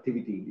cambial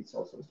activity is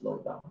also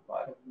slowed down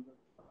by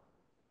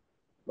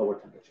lower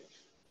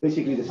temperatures.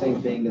 Basically the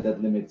same thing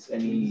that limits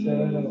any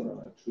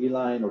tree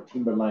line or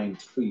timberline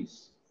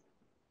trees.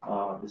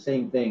 The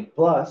same thing.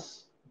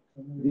 Plus,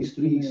 these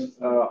trees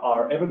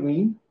are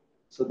evergreen,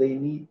 so they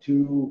need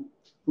to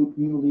put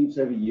new leaves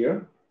every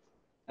year.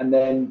 And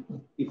then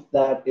if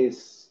that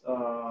is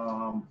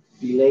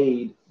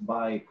delayed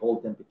by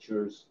cold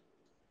temperatures,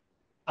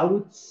 I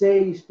would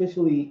say,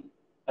 especially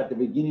at the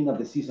beginning of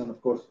the season,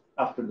 of course,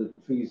 after the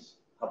trees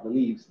have the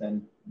leaves,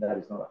 then that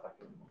is not a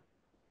factor anymore.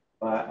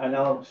 And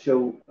I'll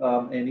show,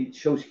 and it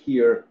shows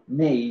here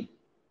May.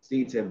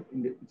 See, it's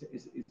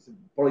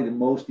probably the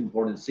most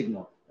important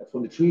signal. That's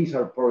when the trees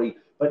are probably,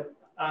 but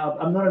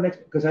I'm not an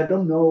expert because I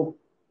don't know.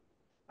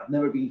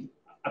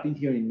 I've been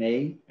here in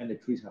May and the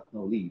trees have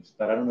no leaves,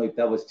 but I don't know if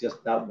that was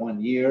just that 1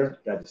 year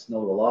that it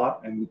snowed a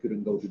lot and we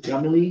couldn't go to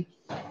Jamili.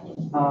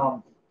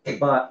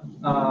 But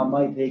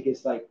my take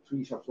is like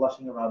trees are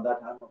flushing around that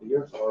time of the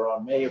year, so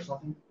around May or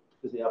something,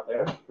 because they're up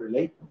there pretty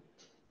late.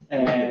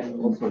 And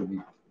also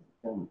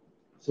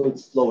so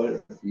it's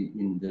slower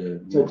in the.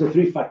 So it's the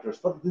three factors.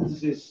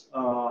 Photosynthesis,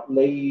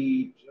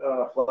 late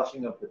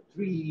flushing of the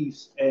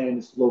trees,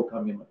 and slow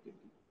cambium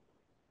activity.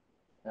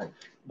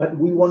 But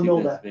we won't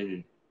know that.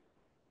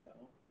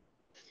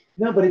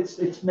 No, but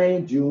it's May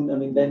and June. I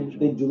mean,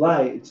 then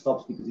July it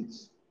stops because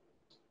it's,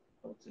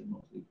 I would say,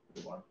 mostly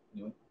the one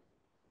anyway.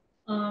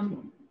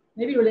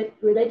 Maybe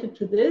related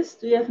to this,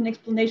 do you have an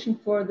explanation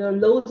for the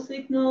low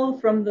signal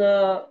from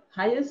the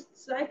highest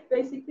site,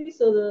 basically?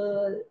 So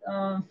the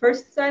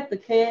first site, the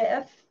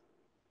KAF,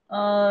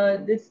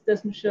 this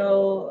doesn't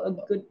show a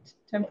good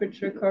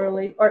temperature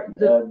correlate, or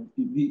the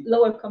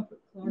lower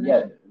correlation.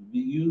 Yeah, we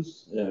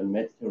use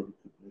meteorological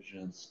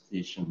precision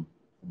station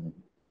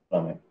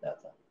climate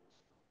data.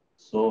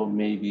 So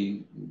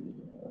maybe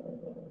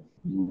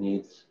we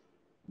need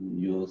to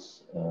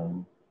use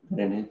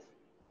granite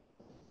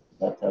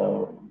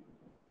data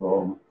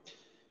from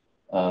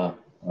crew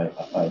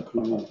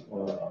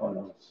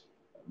or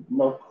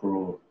not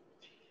crew,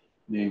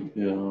 the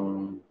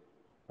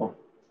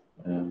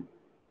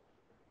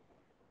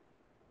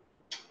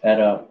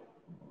era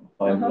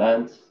five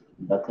land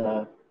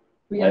data.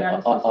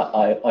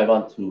 I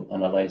want to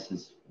analyze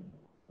this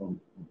from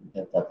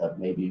that data.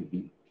 Maybe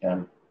we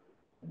can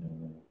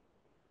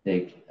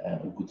take a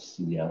good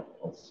signal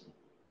also.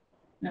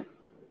 Yeah.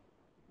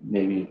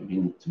 Maybe we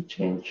need to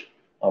change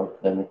our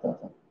climate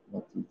data.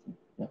 What do you think?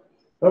 Yeah.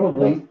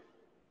 Probably.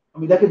 I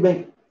mean, that could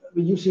make. I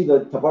mean, you see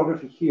the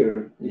topography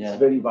here. It's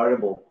very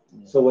variable.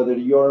 Yeah. So whether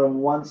you're on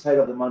one side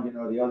of the mountain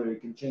or the other,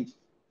 it can change.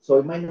 So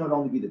it might not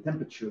only be the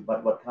temperature,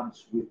 but what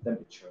comes with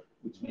temperature,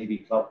 which may be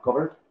cloud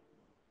covered.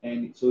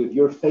 And so if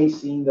you're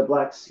facing the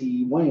Black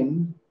Sea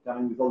wind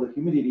coming with all the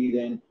humidity,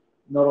 then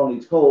not only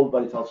it's cold,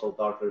 but it's also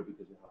darker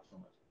because you have so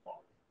much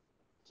fog.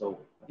 So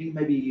I think it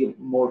may be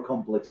more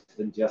complex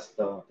than just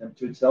the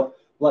temperature itself.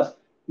 Plus,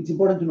 it's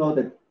important to know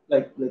that,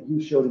 like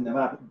you showed in the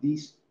map,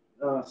 these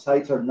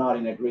sites are not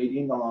in a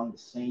gradient along the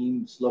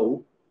same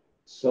slope.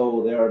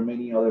 So there are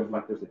many other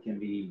factors that can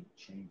be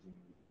changing.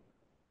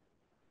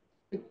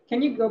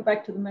 Can you go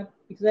back to the map?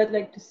 Because I'd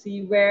like to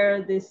see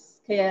where this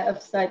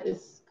KIF site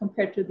is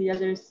compared to the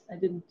others. I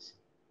didn't,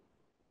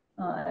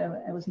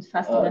 I wasn't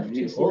fast enough to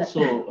see that. We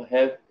also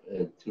have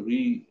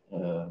three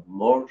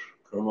more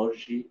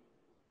chronology.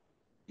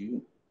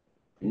 You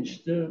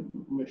finish the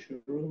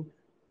measuring?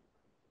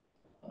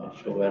 I'll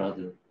show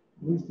another.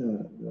 Where's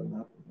the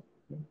map?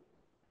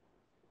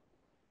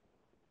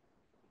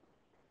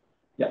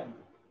 Yeah.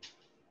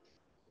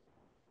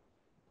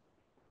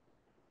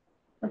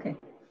 Okay.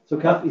 So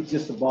CAF is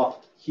just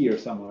above here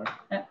somewhere.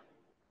 Yeah.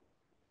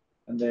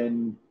 And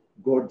then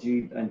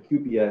Gürcistan and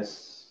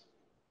QPS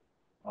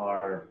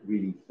are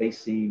really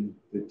facing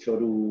the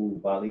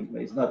Çoruh Valley.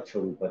 It's not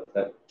Çoruh, but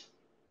that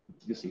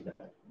you see that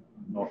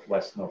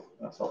northwest,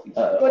 southeast.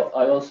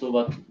 I also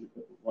want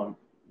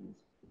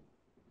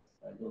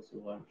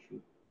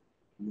to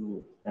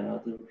do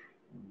another.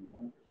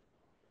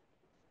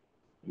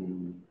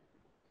 In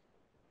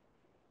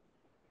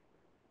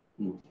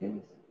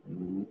case we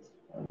need,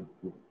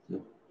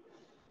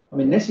 I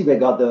mean, Nesibe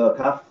got the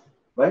CAF,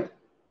 right?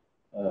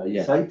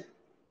 Yeah. Site.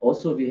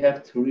 Also, we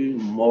have three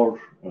more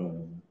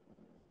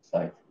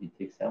sites. We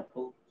take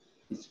sample.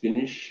 It's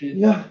finished.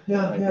 Yeah.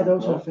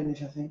 Those are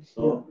finished, I think.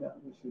 So yeah,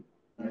 we should.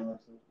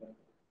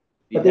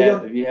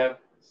 We have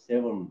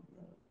 7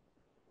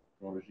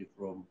 chronology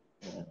from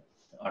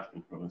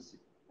Artvin province.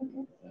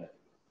 Okay.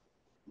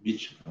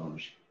 Beach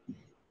chronology.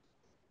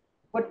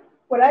 What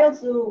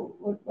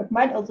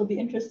might also be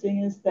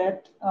interesting is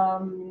that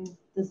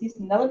the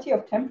seasonality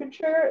of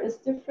temperature is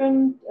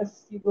different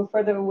as you go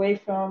further away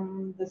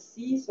from the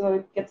sea, so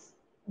it gets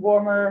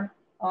warmer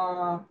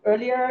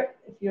earlier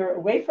if you're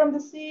away from the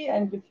sea,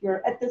 and if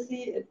you're at the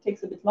sea, it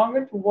takes a bit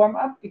longer to warm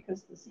up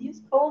because the sea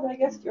is cold, I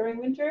guess, during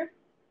winter.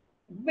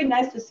 It would be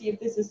nice to see if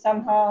this is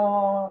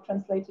somehow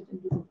translated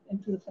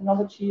into the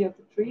phenology of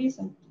the trees,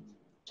 and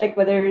check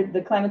whether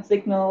the climate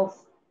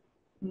signals,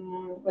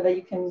 whether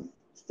you can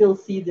still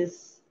see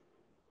this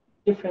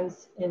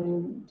difference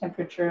in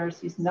temperature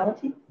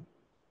seasonality.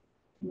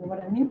 You know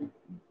what I mean?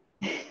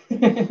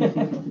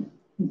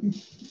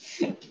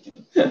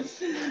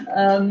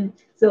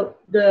 So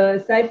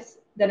the sites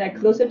that are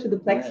closer to the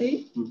Black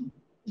Sea,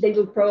 they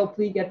will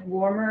probably get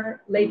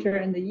warmer later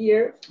in the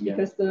year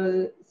because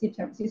the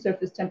sea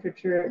surface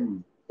temperature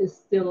is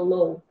still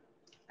low.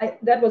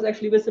 That was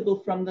actually visible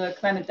from the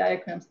climate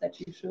diagrams that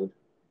you showed.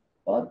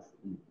 But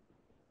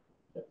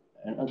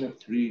another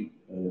three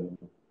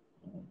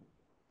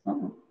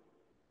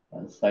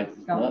sites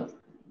is not.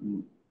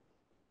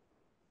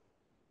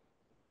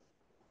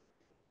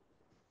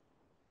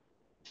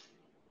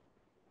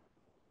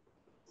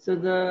 So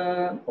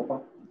the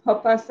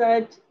Hopa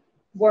site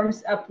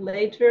warms up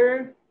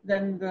later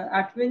than the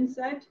Artvin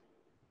site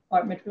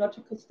or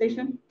meteorological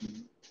station.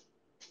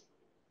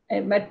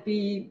 It might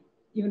be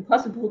even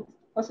possible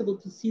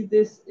to see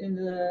this in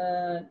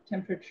the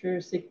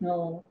temperature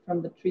signal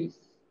from the trees,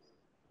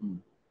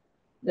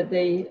 that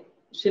they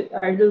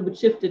are a little bit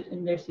shifted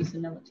in their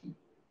seasonality.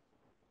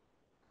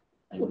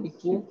 That would be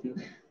cool. I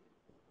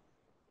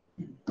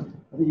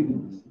think you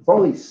can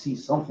probably see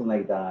something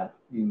like that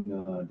in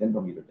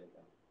dendrometer data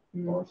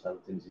or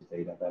salinity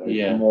data that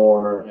are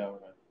more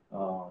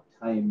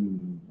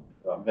time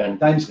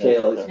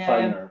scale is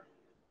finer.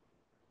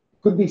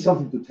 Could be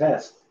something to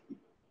test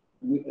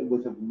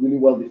with a really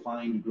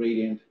well-defined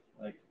gradient,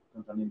 like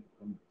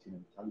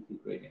continentality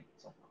gradient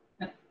somehow.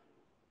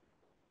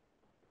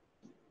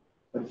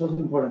 But it's also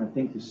important, I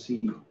think, to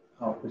see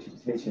how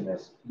precipitation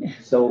is.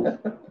 So,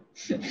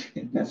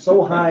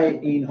 so high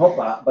in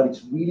Hopa, but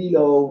it's really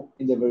low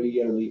in the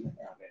very early,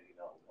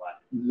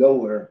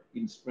 lower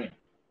in spring.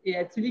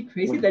 Yeah, it's really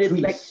crazy that it's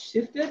like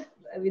shifted.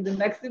 I mean, the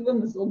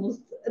maximum is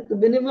almost at the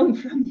minimum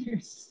from your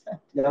side.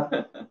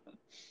 Yeah.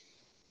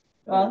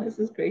 Well, this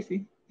is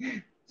crazy.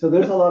 So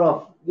there's a lot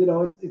of,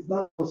 it's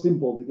not so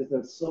simple because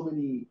there's so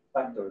many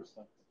factors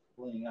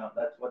playing out.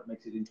 That's what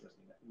makes it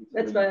interesting.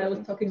 That's why I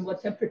was talking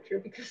about temperature,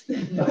 because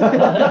let's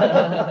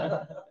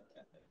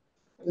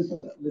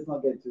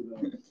not get too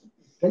long.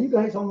 Can you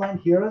guys online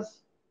hear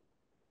us?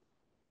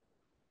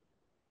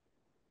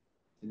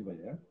 Anybody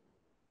there?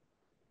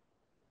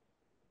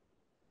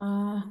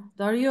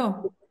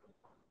 Dario.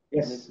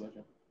 Yes.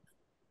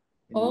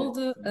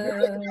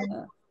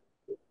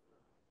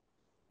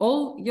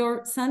 All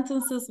your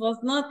sentences was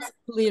not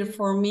clear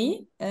for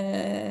me,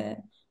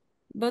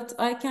 but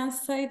I can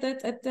say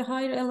that at the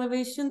higher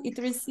elevation, it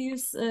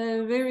receives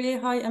a very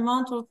high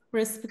amount of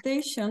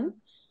precipitation.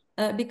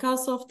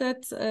 Because of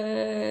that,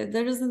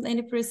 there isn't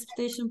any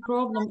precipitation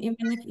problem,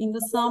 even if in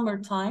the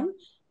summertime.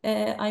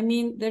 I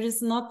mean, there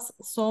is not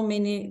so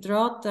many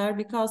drought there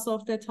because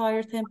of that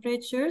higher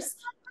temperatures,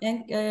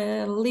 and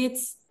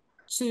leads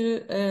to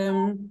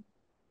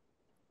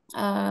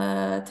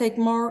take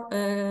more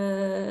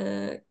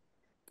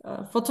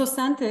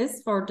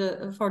photosynthesis for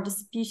the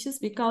species.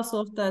 Because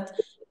of that,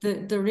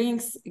 the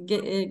rings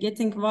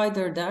getting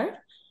wider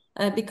there,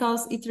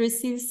 because it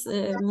receives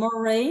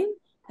more rain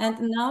and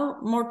now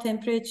more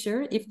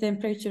temperature. If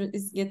temperature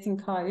is getting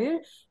higher,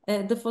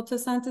 the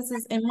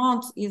photosynthesis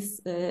amount is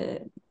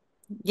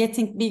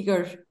getting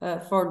bigger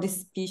for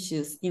this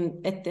species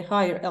at the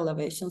higher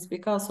elevations.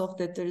 Because of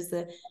that, there is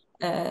a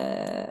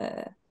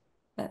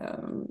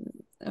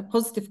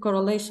positive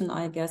correlation,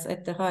 I guess,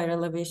 at the higher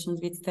elevations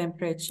with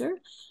temperature.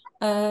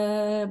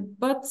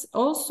 But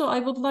also I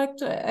would like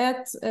to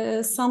add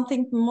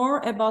something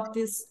more about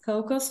this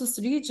Caucasus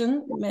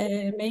region.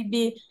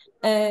 Maybe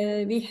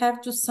we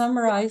have to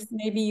summarize.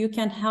 Maybe you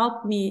can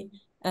help me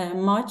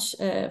much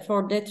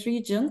for that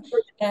region.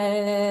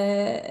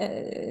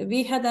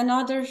 We had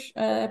another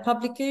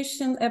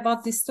publication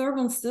about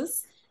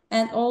disturbances,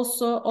 and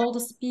also all the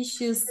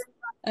species,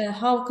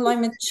 how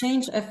climate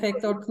change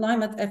affect or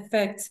climate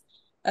affect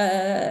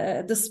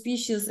the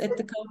species at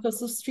the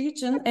Caucasus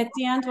region. At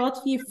the end,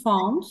 what we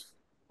found,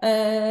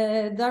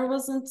 there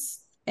wasn't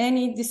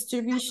any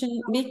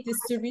distribution, big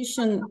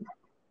distribution,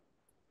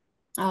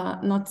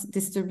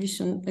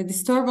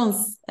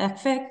 disturbance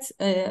effect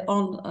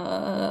on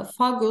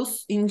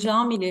Fagus in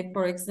Camili,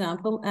 for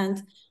example,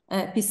 and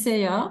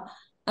Pisea.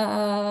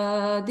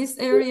 This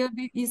area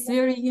is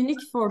very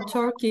unique for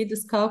Turkey,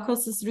 this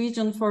Caucasus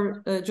region,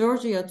 for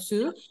Georgia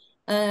too,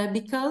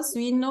 because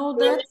we know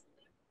that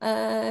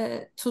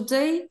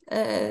today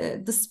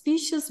the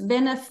species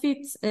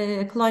benefit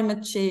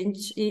climate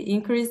change,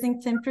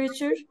 increasing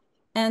temperature,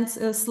 and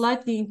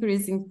slightly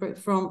increasing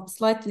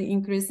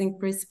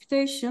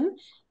precipitation.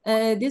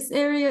 This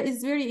area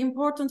is very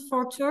important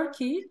for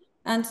Turkey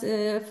and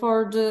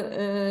for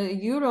the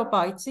Europe,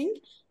 I think,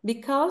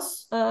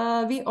 because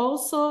we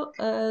also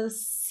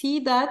see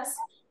that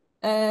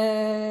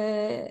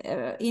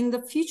in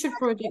the future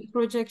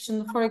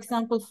projection, for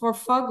example, for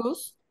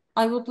Fagus,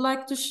 I would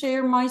like to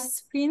share my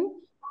screen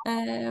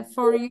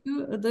for you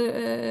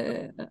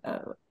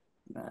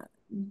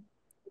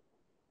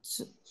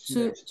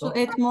to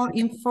add more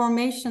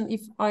information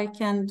if I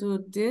can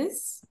do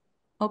this.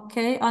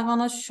 Okay, I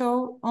want to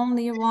show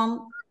only one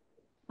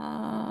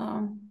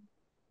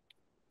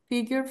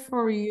figure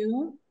for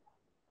you.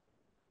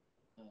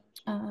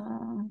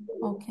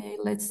 Okay,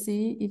 let's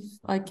see if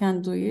I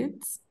can do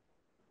it.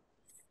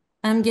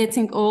 I'm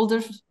getting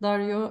older,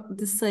 Dario,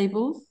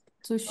 disabled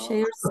to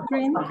share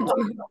screen. Could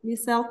you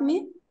please help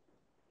me?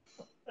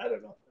 I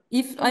don't know.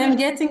 If I am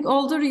getting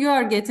older, you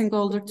are getting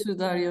older too,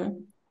 Dario.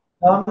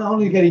 I'm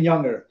only getting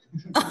younger.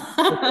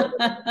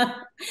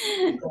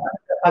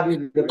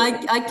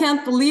 I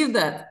can't believe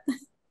that.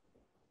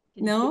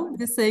 No,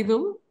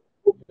 disabled.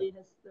 He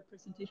has the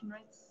presentation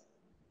rights.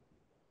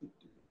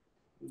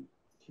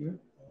 Here?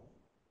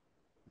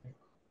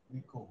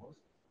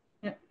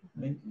 Yeah.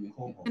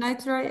 Can I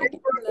try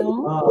again?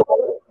 No.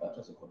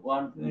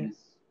 One, please.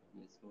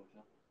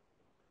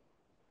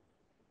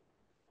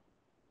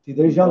 See,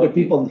 there's younger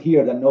people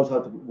here that knows how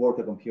to work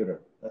a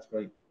computer. That's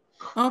great.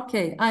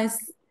 Okay,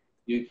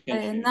 You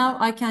can now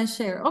I can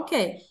share.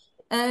 Okay,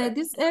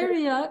 this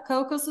area,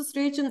 Caucasus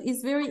region,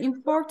 is very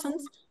important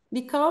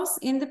because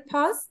in the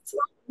past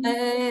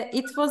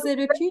it was a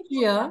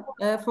refuge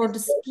for the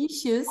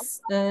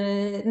species.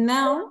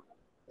 Now,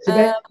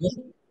 wait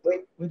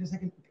a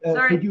second.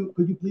 Sorry.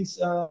 Could you please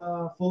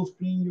full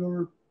screen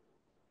your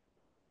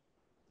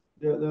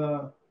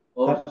the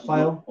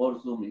file or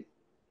zoom it?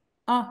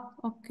 Ah,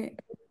 okay.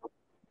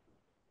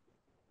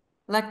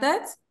 Like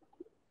that?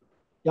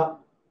 Yeah.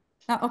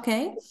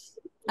 Okay.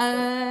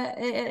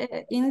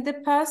 In the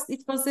past,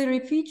 it was a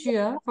refuge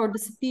for the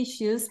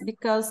species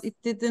because it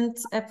didn't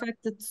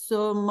affect it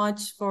so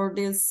much for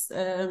this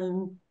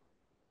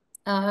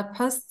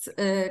past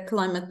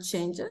climate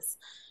changes.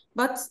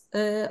 But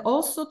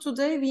also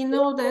today we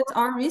know that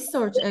our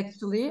research,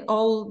 actually,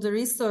 all the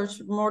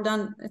research more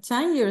than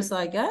 10 years,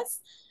 I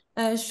guess,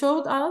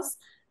 showed us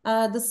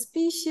the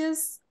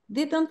species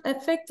didn't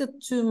affect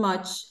it too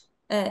much,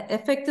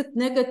 affected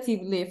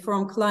negatively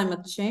from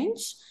climate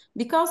change,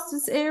 because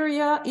this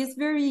area is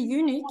very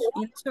unique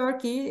in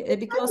Turkey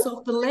because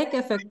of the lake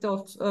effect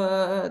of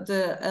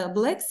the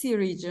Black Sea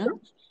region.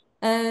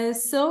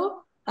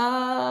 So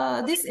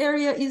this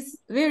area is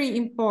very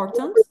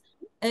important.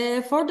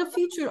 For the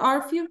future,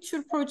 our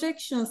future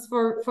projections,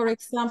 for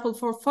example,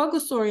 for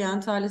Fagus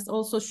orientalis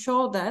also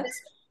show that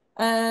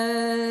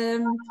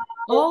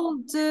all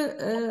the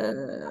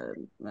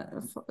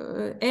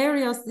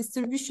areas,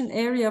 distribution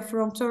area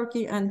from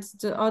Turkey and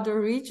the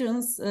other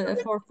regions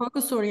for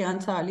Fagus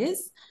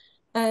orientalis,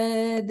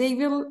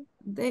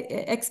 they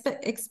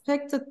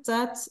expected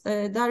that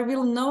there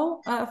will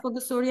no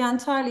Fagus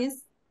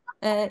orientalis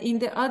in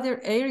the other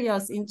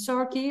areas in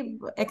Turkey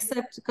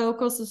except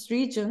Caucasus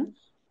region.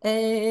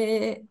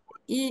 It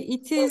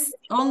is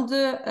on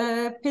the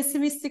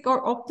pessimistic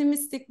or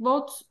optimistic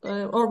both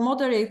or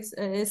moderate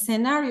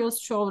scenarios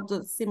show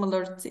the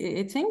similar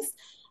things.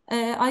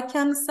 I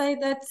can say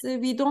that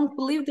we don't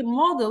believe the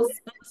models,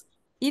 but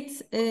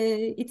it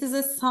is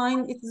a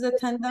sign, it is a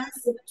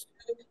tendency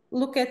to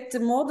look at the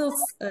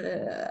models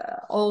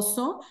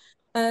also.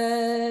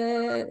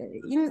 To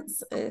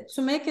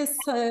make a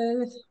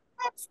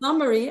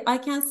summary, I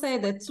can say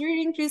that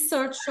tree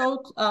research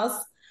showed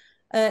us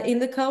in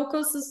the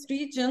Caucasus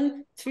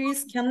region,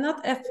 trees cannot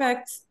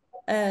affect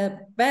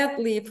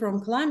badly from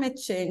climate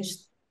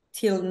change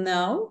till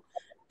now.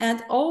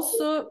 And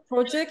also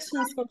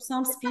projections for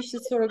some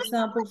species, for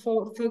example,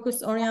 for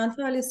Fagus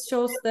orientalis,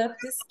 shows that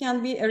this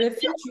can be a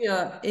refuge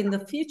in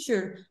the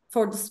future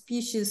for the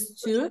species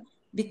too.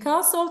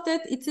 Because of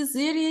that, it is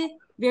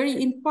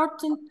very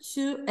important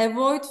to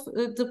avoid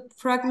the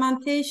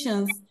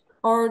fragmentations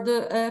or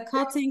the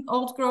cutting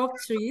old growth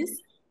trees.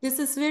 This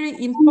is very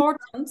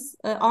important.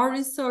 Our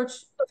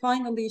research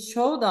finally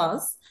showed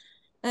us.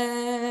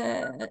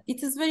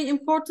 It is very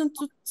important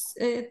to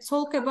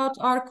talk about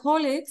our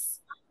colleagues.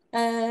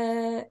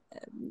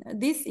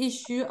 This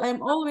issue,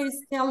 I'm always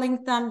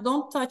telling them,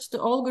 don't touch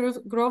the old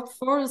growth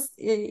forest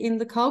in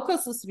the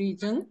Caucasus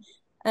region.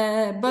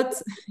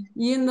 But,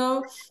 you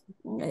know,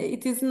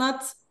 it is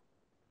not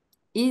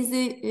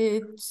easy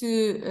to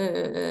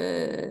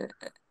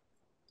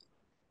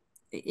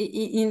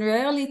in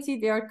reality,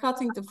 they are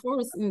cutting the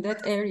forest in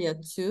that area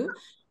too.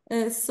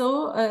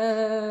 So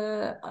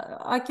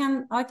I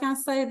can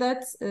say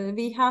that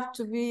we have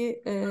to be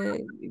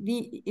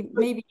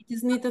maybe it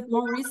is needed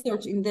more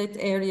research in that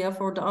area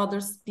for the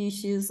other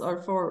species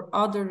or for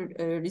other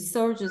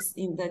researchers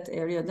in that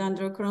area,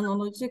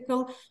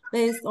 dendrochronological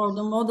based or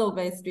the model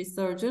based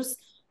researchers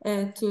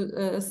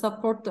to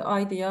support the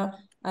idea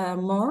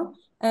more.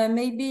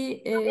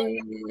 Maybe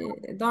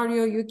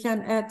Dario, you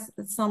can add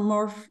some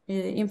more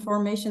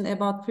information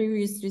about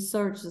previous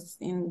researches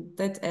in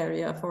that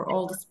area for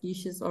all the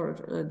species or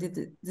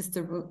the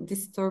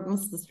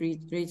disturbances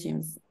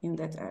regimes in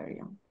that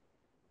area.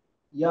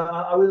 Yeah,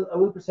 I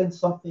will present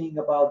something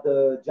about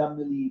the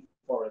Jamili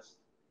forest,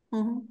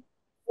 the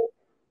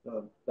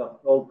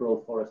old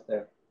growth forest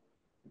there.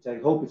 which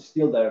I hope is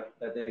still there,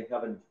 that they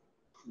haven't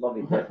logged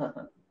it yet. I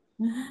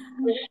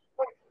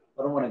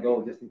don't want to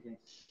go just in case.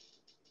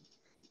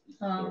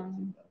 I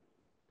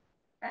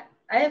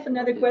have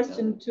another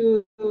question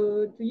to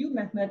you,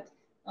 Mehmet.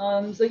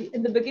 So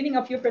in the beginning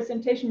of your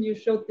presentation, you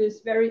showed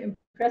this very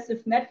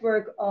impressive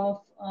network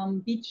of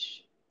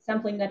beach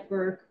sampling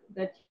network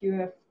that you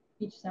have,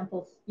 beach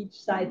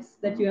sites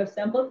that you have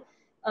sampled.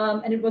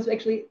 And it was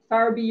actually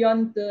far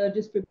beyond the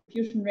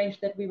distribution range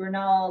that we were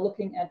now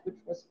looking at, which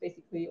was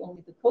basically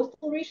only the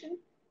coastal region.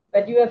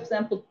 But you have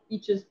sampled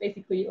beaches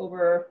basically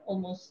over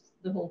almost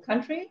the whole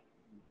country.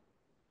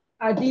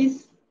 Are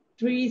these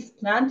trees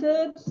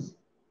planted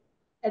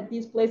at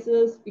these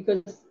places?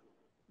 Because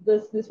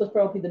this was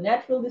probably the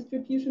natural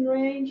distribution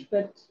range,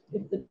 but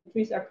if the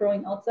trees are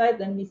growing outside,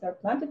 then these are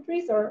planted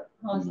trees, or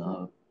how is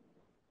No.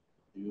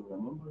 Do you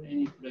remember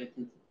any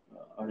places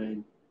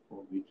arranged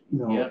for which?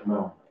 No, here?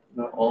 no.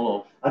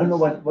 All of. I don't know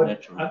what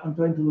natural. I'm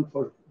trying to look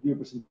for your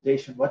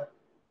presentation. What?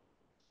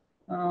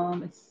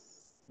 Which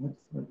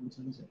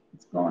one is it?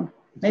 It's gone.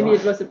 It's Maybe gone.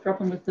 it was a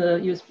problem with the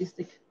USB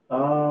stick.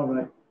 Oh,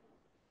 right.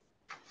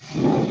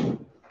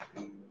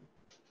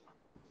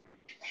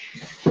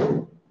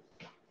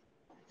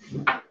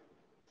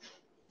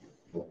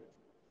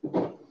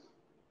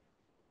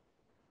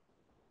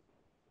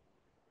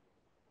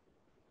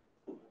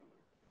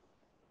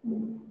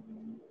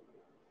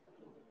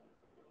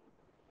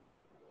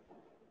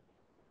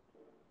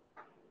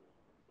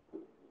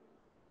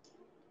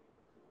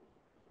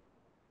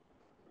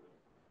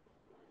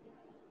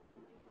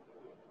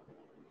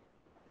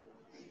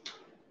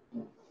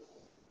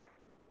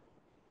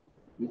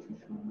 Which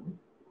one?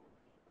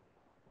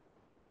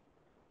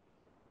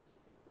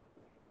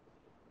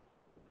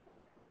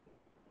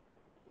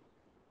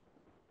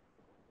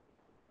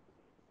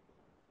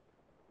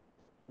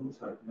 Those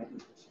are metro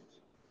stations.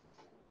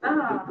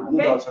 Ah, The blue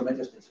okay. dots are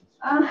metro stations.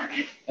 Ah,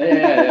 okay.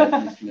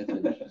 Yeah. It's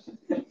methods.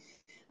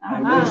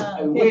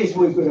 I wish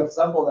we could have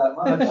sampled that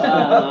much.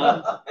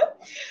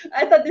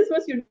 I thought this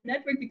was your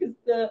network because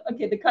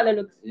the color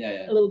looks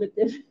Yeah. a little bit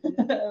different.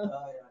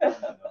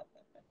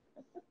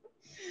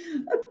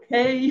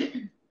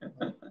 Okay.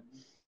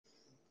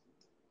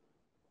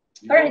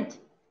 All right.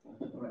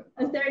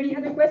 Is there any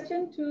other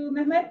question to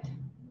Mehmet?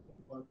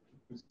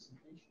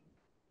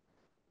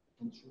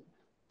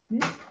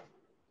 Yes.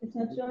 It's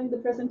not showing the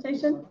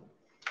presentation.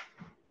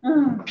 I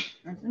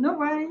don't know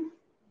why.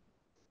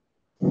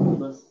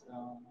 Because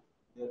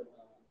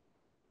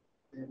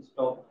they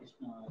stop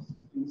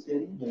screen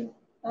sharing.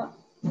 Oh,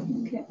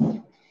 okay.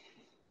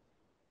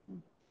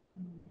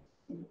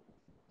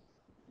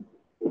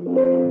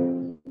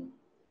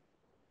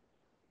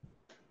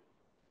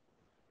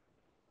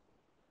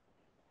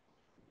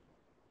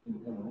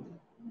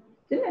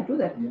 Didn't I do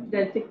that? Did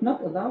I tick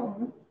not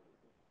allow?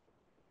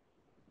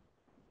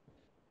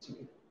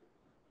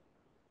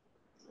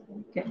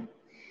 Okay.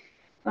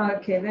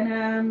 Okay,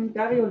 then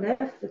Dario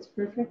left. That's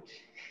perfect.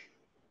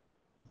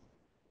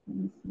 Let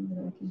me see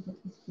whether I can get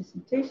his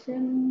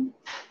presentation.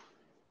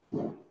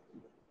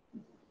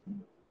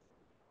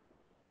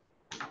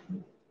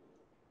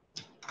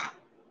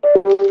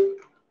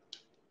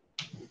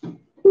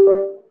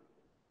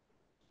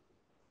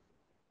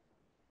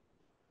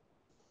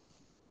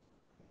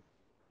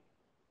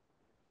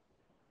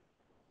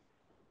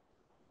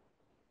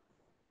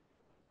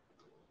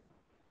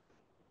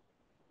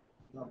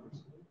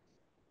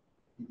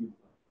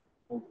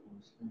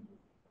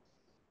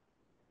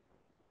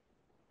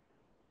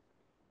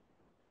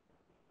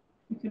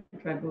 You can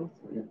try both.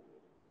 Yeah.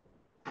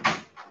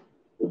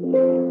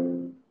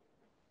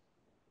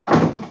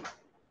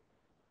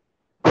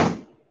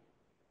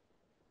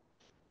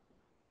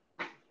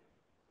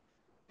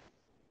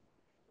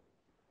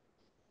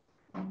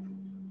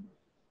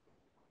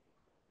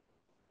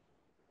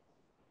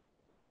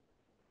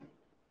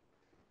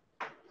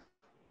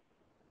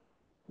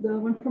 The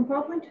one from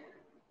PowerPoint?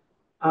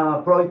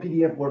 Probably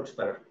PDF works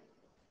better.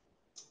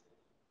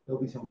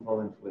 There'll be some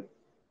problems with.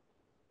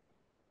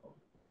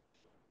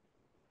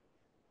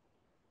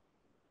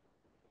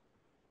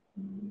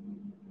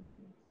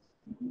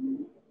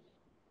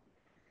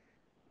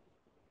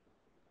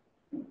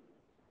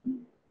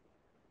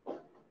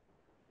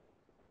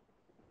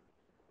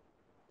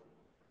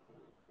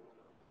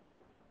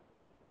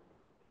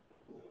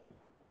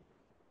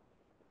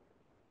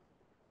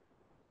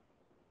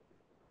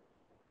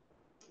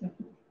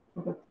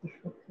 Forgot the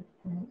shortcut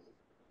for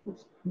full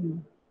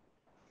screen.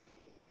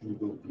 You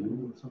go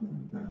view or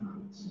something like that.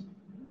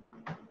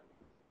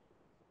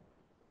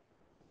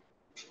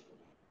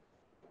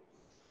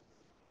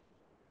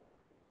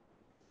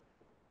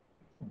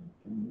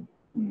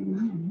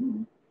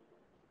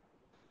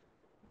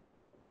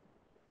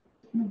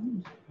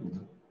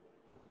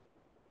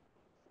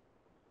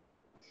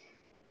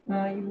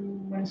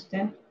 You want to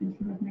stand in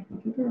front of my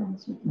computer or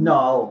something?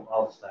 No,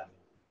 I'll stand.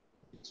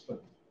 Can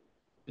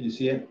you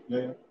see it?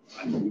 Yeah.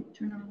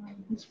 Turn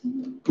on this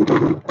one.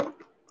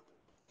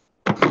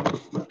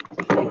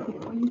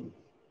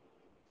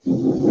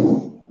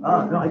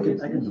 No, I can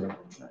do it.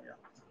 Yeah.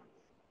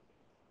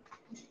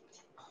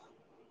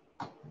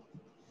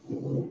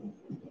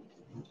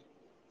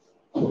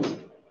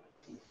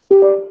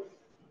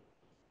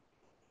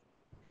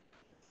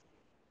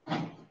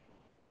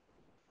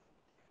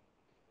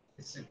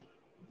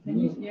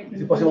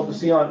 Is it possible to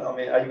see on, I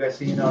mean, are you guys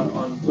seeing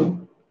on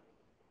Zoom?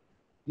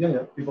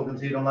 Yeah. People can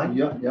see it online?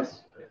 Yeah,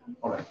 yes.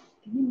 All right.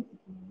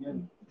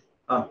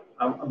 Yeah.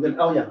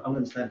 I'm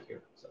gonna stand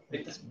here. So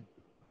take this.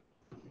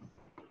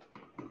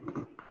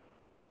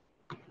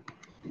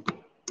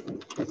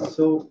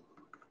 So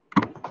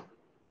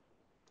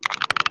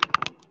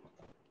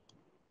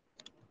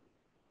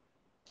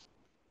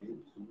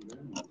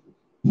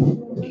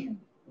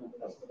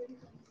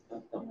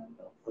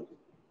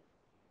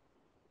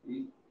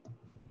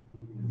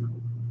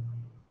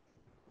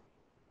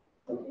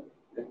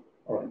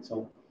all right,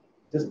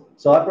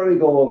 so I probably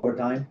go over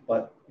time,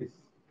 but it's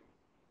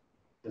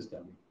just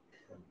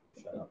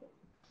shut up.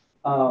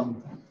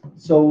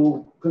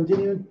 So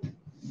continuing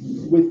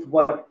with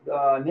what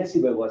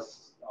Nesibe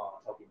was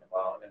talking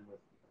about and with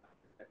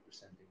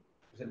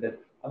presented,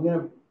 I'm going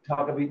to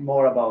talk a bit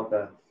more about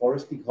the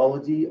forest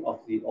ecology of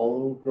the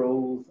old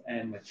growth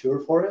and mature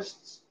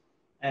forests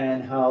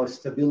and how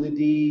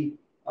stability,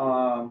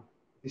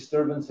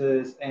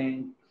 disturbances,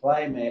 and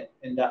climate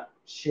end up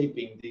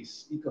shaping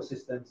these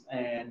ecosystems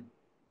and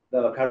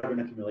the carbon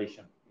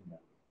accumulation in them.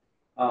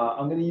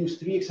 I'm going to use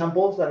 3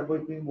 examples that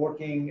we've been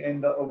working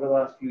in over the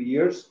last few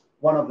years.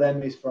 One of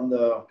them is from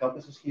the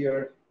Caucasus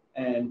here,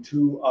 and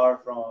 2 are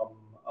from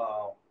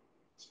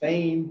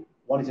Spain.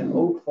 One is an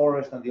oak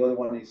forest, and the other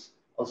one is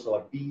also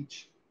a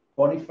beech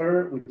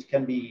conifer, which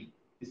can be,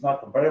 it's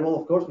not comparable,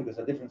 of course, because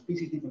a different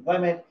species, different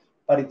climate,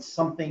 but it's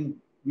something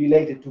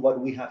related to what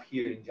we have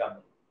here in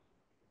Germany.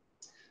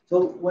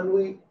 So when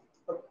we,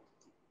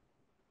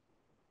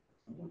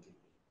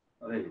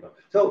 there you go.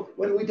 So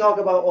when we talk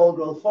about old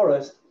growth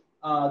forest,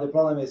 the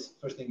problem is,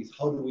 first thing is,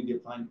 how do we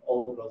define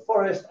old growth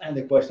forest? And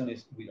the question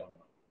is, we don't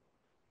know.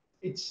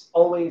 It's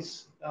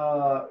always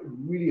a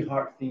really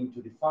hard thing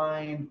to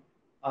define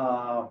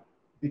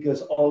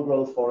because old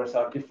growth forests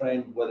are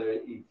different, whether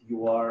if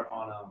you are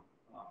on a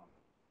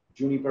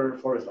juniper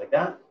forest like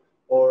that,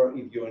 or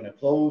if you're in a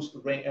closed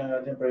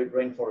temperate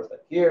rainforest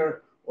like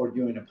here, or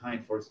you're in a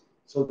pine forest.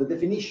 So the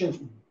definitions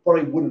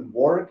probably wouldn't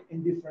work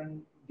in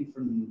different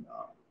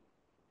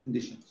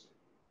conditions.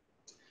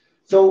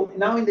 So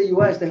now in the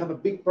US, they have a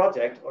big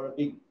project or a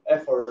big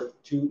effort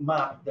to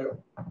map their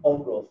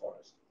old growth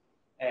forest.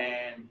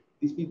 And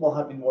these people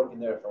have been working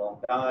there for a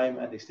long time,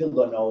 and they still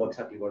don't know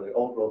exactly where the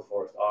old growth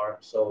forests are.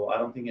 So I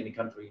don't think any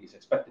country is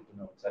expected to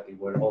know exactly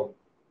where old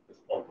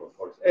growth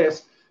forest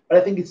is. But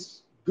I think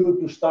it's good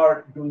to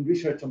start doing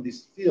research on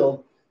this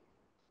field.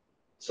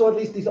 So at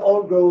least these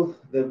old growth,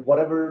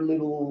 whatever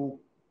little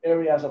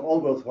areas of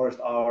old growth forest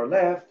are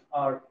left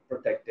are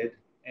protected,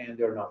 and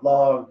they're not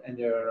logged, and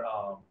they're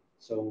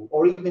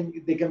or even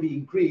they can be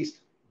increased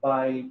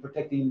by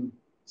protecting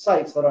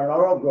sites that are not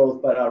old growth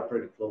but are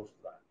pretty close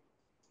to that.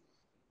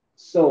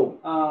 So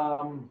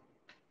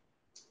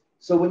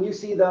so when you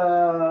see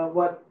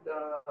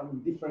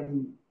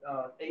different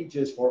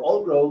ages for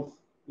old growth,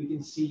 we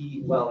can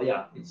see, well,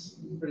 yeah, it's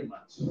pretty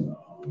much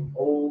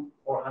old,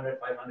 400,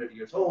 500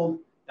 years old.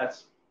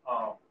 That's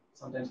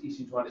sometimes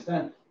easy to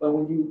understand. But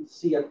when you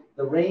see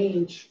the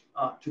range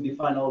to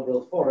define old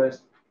growth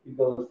forest, it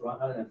goes to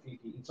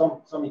 150, in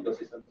some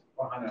ecosystems,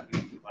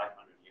 150 to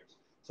 500 years.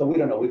 So we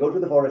don't know. We go to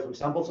the forest, we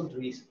sample some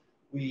trees,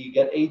 we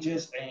get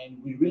ages, and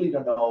we really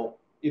don't know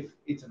if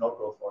it's an old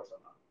growth forest or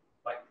not.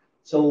 Right?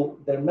 So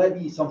there may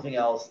be something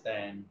else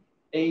than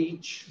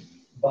age,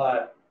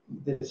 but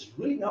there's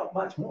really not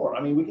much more.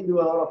 I mean, we can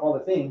do a lot of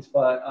other things,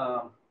 but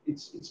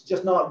it's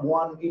just not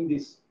one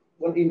index.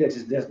 One index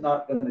is just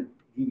not going to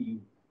give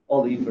you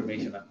all the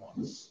information at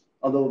once.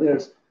 Although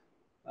there's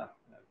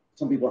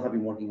some people have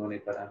been working on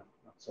it, but not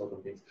so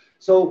convinced.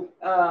 So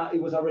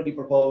it was already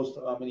proposed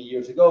many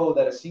years ago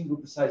that a single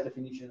precise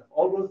definition of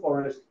old growth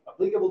forest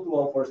applicable to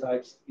all forest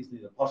types is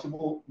neither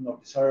possible nor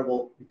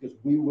desirable, because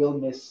we will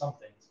miss some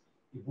things.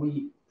 If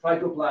we try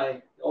to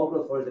apply the old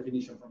growth forest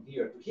definition from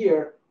here to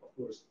here, of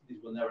course,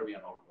 this will never be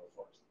an old growth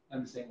forest.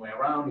 And the same way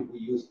around, if we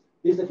use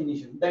this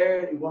definition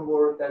there, it won't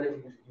work. That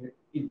definition here,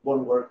 it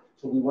won't work.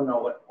 So we won't know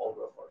what old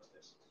growth forest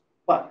is.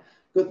 But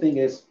good thing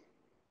is,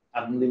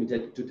 I'm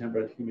limited to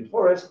temperate humid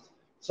forests.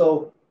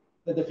 So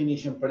the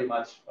definition pretty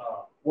much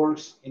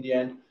works in the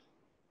end.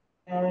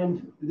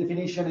 And the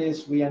definition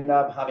is we end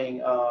up having,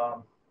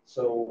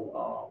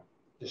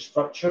 the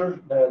structure,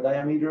 the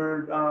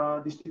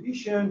diameter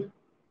distribution.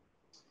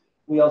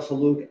 We also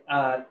look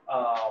at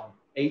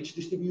age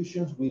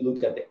distributions. We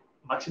look at the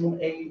maximum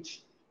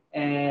age,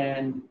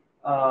 and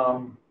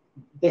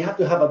they have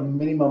to have a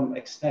minimum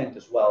extent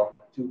as well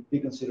to be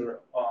considered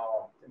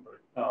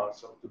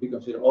to be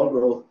considered old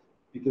growth,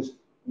 because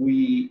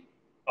we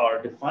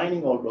are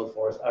defining old growth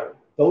forests are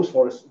those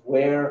forests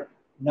where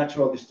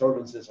natural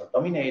disturbances are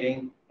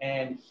dominating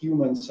and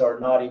humans are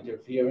not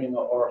interfering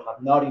or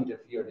have not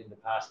interfered in the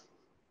past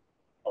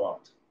a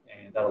lot.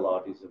 And that a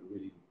lot is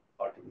really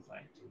hard to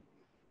define too,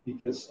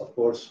 because of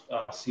course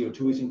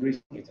CO2 is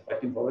increasing, it's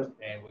affecting forests,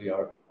 and we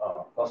are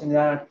causing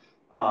that.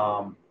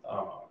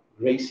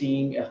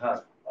 Grazing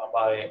has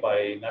by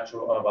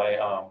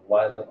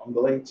wild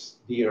ungulates,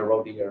 deer,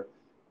 roe deer,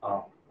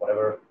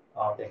 whatever.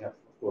 They have,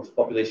 of course,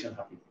 population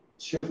have been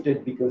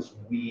shifted because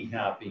we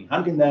have been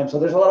hunting them. So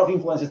there's a lot of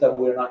influences that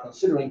we're not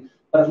considering,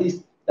 but at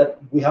least that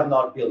we have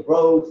not built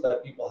roads,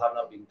 that people have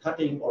not been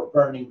cutting or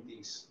burning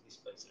these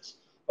places.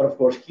 But of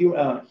course,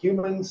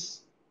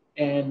 humans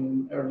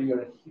and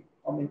earlier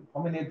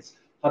hominids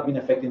have been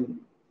affecting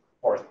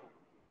forest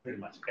pretty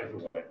much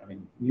everywhere. I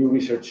mean, new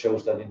research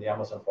shows that in the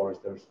Amazon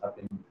forest, there's have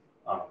been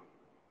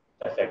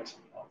effects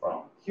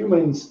from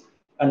humans,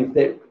 and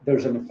if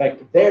there's an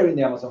effect there in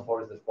the Amazon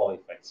forest, there's probably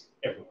effects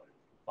everywhere.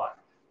 But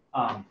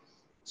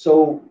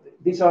so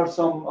these are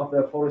some of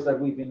the forests that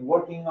we've been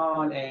working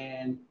on,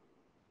 and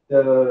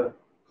the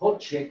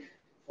Kolchak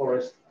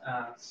forest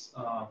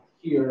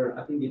here,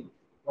 I think it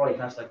probably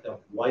has like the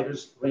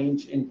widest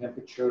range in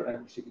temperature and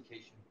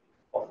precipitation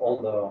of all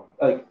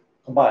the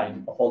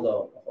combined of all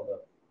the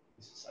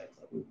sites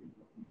that we've been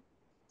working.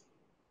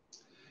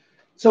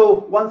 So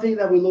one thing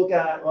that we look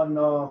at on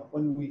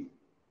when we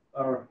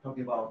are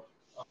talking about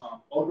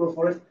old growth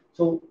forest,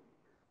 so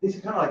this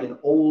is kind of like an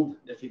old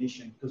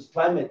definition because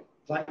climate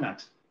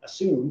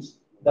assumes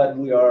that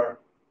we are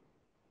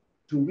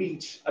to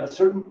reach at a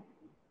certain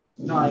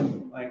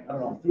time, like, I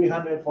don't know,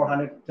 300,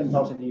 400,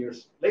 10,000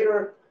 years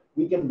later,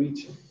 we can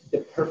reach the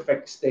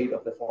perfect state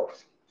of the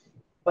forest.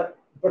 But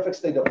the perfect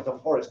state of the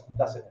forest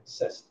doesn't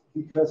exist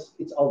because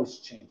it's always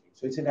changing.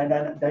 So it's a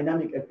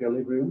dynamic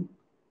equilibrium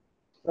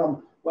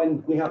from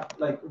when we have,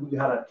 like, we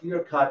had a clear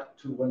cut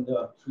to when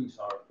the trees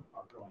are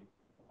growing.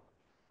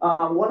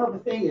 One of the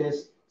things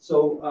is,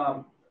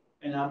 so,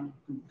 and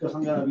because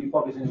I'm going to be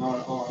focusing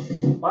on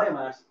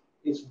biomass,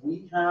 is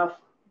we have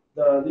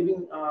the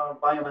living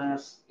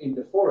biomass in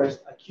the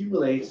forest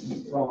accumulates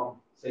from,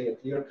 say, a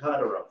clear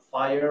cut or a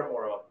fire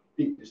or a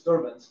big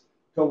disturbance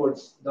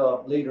towards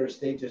the later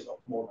stages of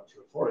more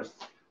mature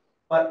forests.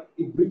 But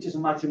it reaches a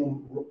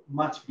maximum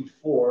much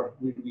before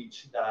we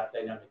reach that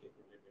dynamic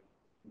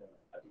equilibrium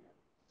at the end.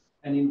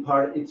 And in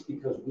part, it's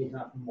because we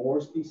have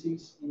more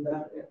species in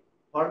that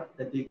part,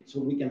 so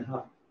we can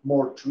have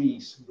more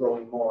trees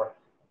growing more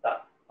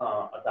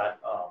at that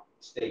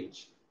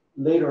stage.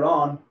 Later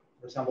on,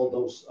 for example,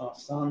 those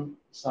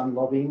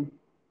sun-loving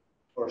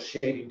or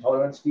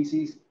shade-intolerant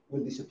species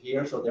will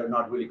disappear, so they're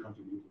not really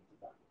contributing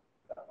to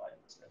that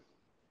biomass.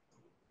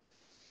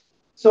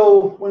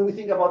 So when we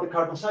think about the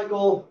carbon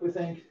cycle, we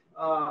think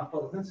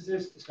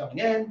photosynthesis is coming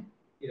in,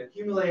 it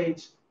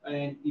accumulates,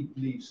 and it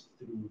leads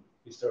through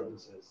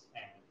disturbances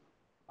and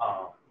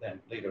then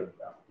later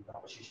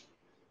decomposition.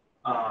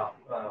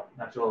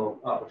 Natural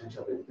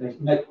potential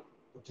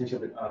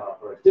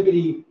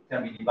productivity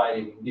can be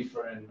divided in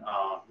different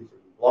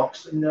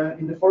blocks in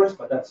the forest,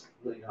 but that's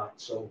really not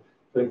so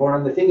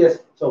important. The thing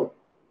is, so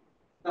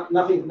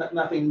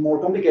nothing more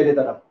complicated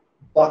than a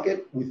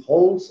bucket with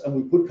holes, and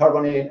we put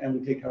carbon in and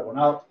we take carbon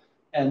out,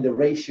 and the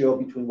ratio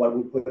between what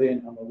we put in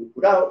and what we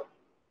put out,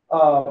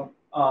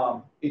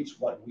 it's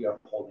what we are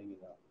holding in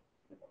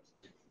the forest.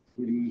 It's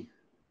really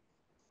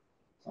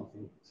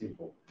something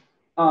simple.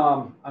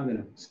 I'm going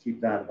to skip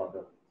that about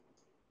the.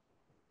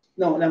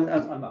 No,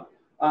 I'm not.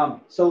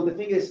 So the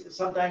thing is,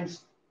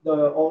 sometimes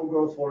the old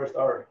growth forests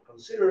are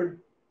considered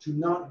to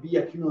not be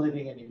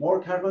accumulating any more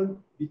carbon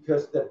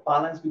because the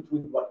balance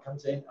between what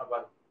comes in and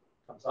what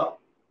comes up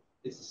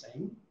is the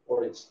same,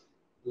 or it's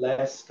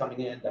less coming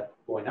in than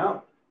going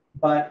out.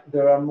 But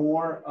there are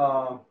more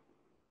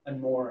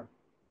and more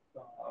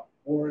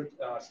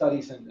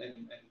studies and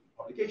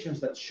publications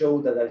that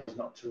show that that is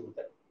not true,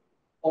 that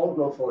old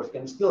growth forests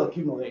can still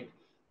accumulate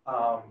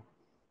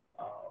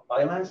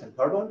biomass and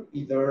carbon,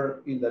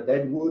 either in the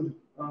dead wood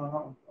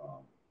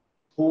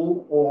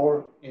pool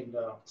or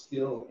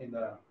still in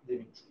the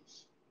living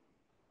trees.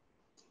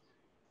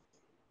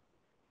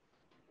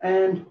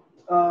 And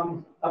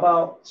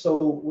so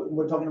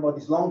we're talking about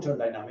these long-term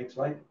dynamics,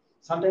 right?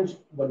 Sometimes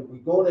when we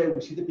go there,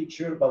 we see the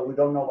picture, but we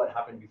don't know what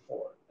happened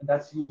before. And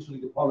that's usually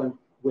the problem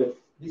with,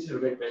 this is a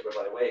great paper,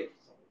 by the way.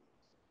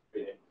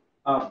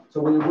 So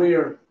when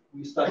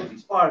we study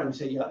this part and we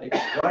say, yeah,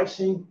 it's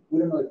rising, we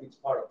don't know if it's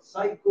part of the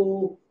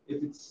cycle,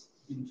 if it's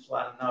been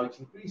flat and now it's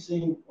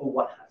increasing, or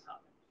what has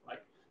happened, right?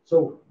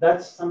 So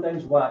that's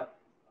sometimes what,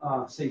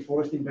 say,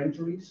 forest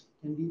inventories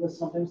can give us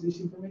sometimes this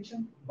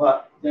information,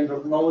 but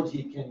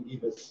dendrochronology can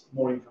give us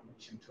more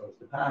information towards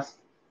the past,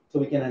 so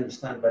we can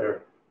understand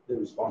better the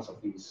response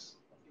of these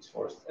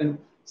forests. And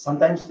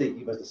sometimes they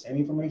give us the same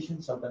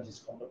information, sometimes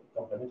it's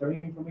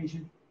complementary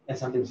information, and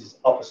sometimes it's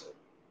opposite.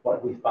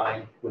 What we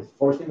find with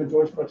forest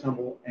inventories, for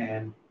example,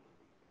 and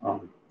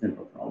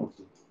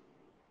dendrochronology.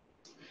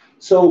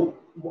 So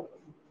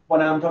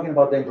when I'm talking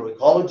about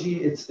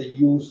dendroecology, it's the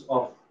use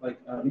of, like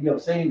Lydia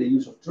was saying, the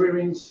use of tree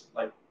rings,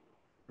 like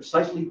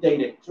precisely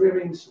dated tree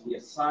rings. We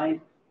assign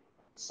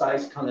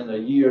size calendar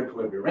year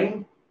to every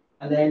ring,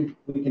 and then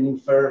we can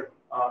infer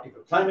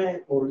either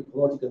climate or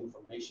ecological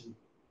information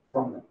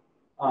from them.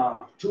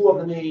 Two of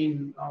the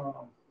main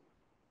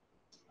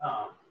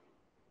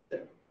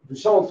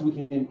results we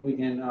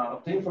can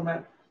obtain from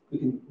that. We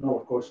can know,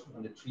 of course,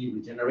 when the tree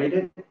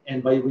regenerated,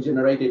 and by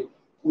regenerated,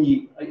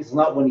 it's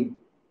not when it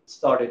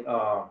started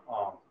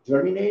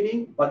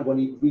germinating, but when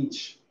it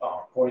reached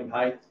coring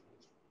height,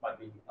 might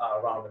be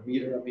around a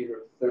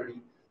meter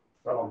 30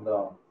 from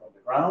the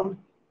ground.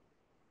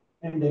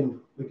 And then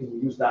we can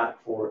use that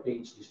for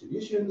age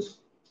distributions,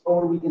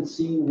 or we can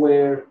see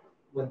where,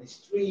 when this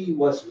tree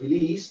was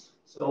released,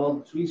 so all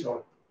the trees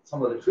or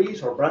some of the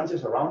trees or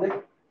branches around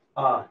it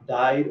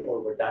died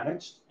or were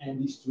damaged,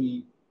 and this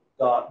tree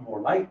got more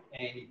light,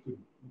 and it could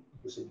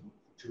use it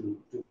to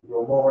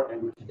grow more,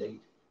 and we can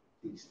date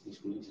these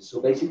releases.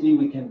 So basically,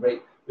 we can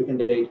date when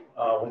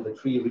the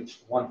tree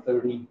reached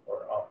 130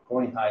 or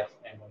growing height,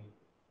 and when it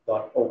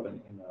got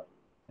open in the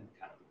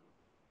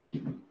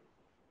canopy.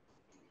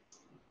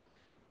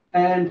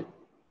 And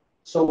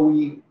so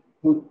we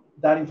put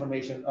that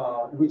information,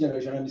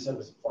 regeneration and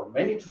service for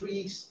many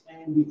trees,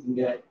 and we can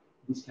get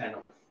this kind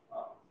of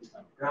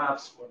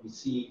graphs where we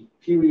see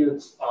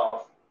periods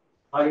of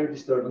higher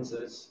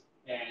disturbances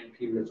and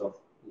periods of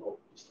low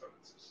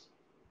disturbances.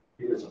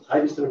 Periods of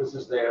high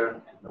disturbances there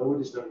and lower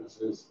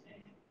disturbances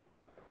and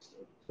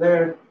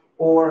there.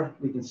 Or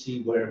we can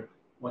see where,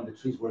 when the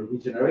trees were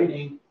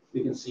regenerating,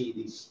 we can see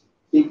these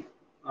big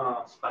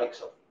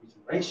spikes of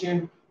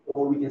regeneration,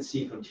 or we can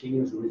see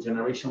continuous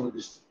regeneration, which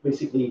is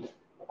basically,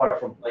 apart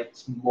from like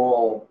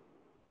small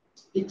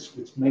peaks,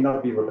 which may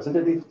not be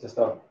representative, just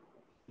 3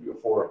 or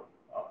 4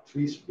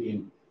 trees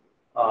being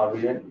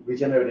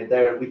regenerated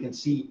there, we can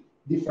see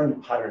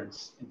different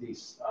patterns in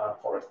these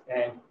forests.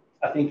 And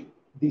I think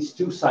these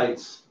 2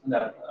 sites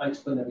that I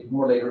explain a bit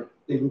more later,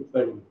 they look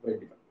very, very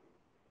different.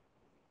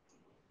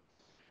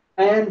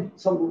 And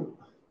that's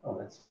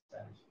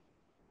Spanish.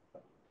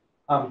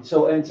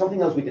 And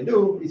something else we can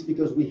do is,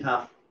 because we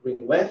have ring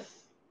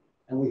width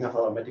and we have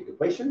allometric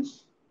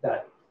equations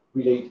that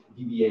relate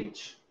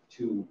DBH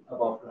to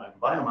above ground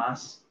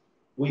biomass,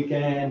 we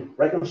can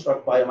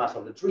reconstruct biomass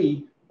of the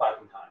tree back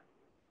in time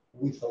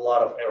with a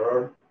lot of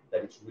error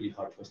that it's really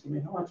hard to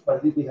estimate how much, but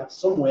at least we have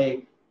some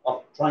way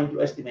of trying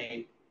to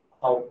estimate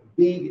how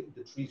big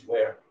the trees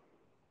were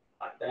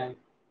back then,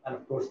 and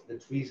of course the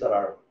trees that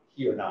are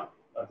here now.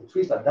 The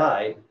trees that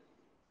died,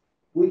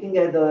 we can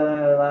get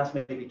the last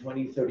maybe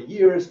 20, 30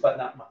 years, but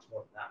not much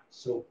more than that.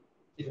 So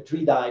if a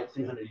tree died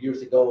 300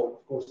 years ago,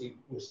 of course it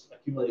was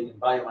accumulating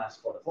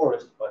biomass for the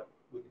forest, but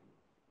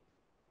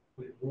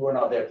we were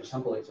not there to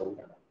sample it, so we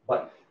cannot.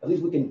 But at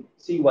least we can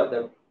see what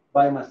the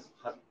biomass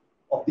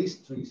of these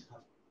trees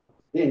has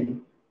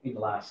been in the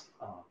last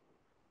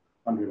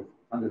hundreds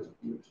of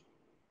years.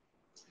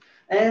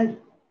 And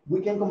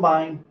we can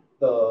combine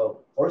the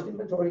forest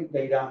inventory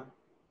data,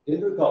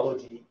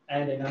 dendroecology,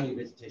 and dynamic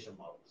vegetation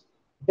models.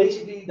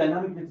 Basically,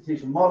 dynamic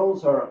vegetation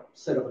models are a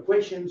set of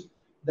equations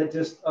that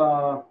just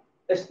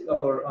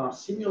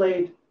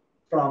simulate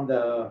from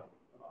the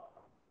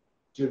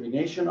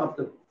germination of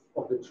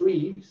the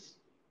trees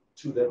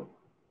to the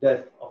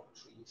death of the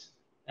trees.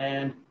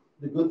 And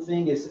the good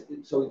thing is,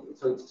 so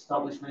it's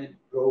establishment,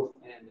 growth,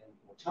 and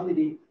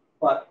mortality,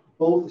 but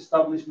both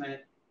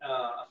establishment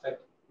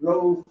affect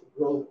growth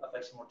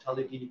affects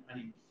mortality,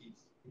 and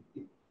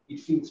it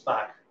feeds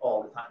back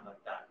all the time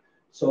like that.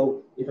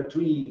 So if a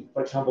tree,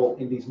 for example,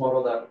 in this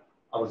model that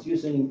I was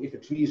using, if a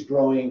tree is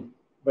growing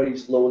very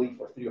slowly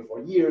for 3 or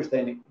 4 years,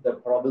 then the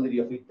probability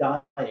of it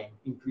dying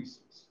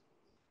increases.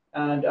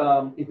 And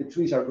if the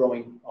trees are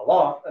growing a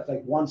lot, if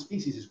like one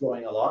species is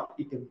growing a lot,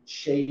 it can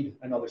shade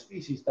another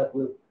species that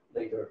will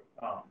later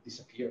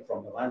disappear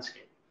from the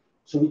landscape.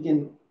 So we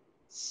can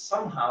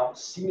somehow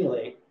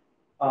simulate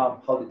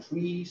how the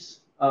trees,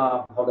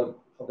 how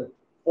the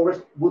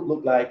forest would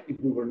look like if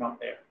we were not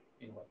there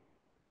in a way.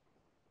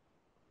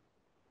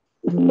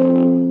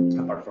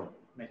 Apart from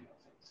many other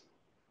things.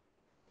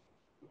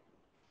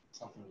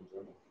 Something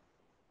enjoyable.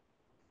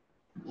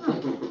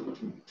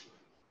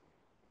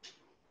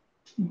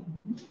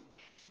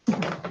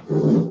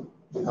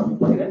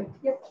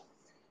 Yes.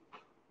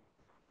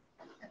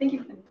 I think you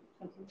can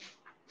continue.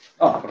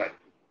 Oh, right.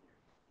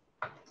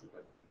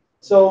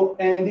 So,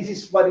 and this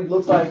is what it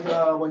looks like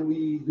when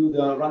we do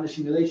run the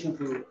simulation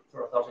for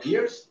 1,000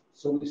 years.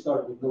 So we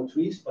start with no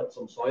trees, but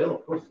some soil,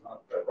 of course,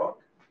 not red rock.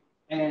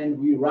 And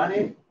we run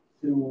it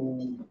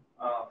through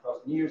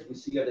 1,000 years. We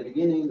see at the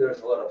beginning,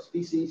 there's a lot of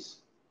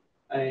species,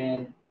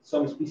 and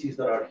some species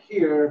that are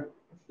here,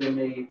 they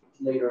may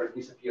later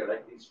disappear,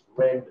 like this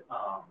red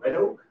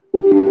oak.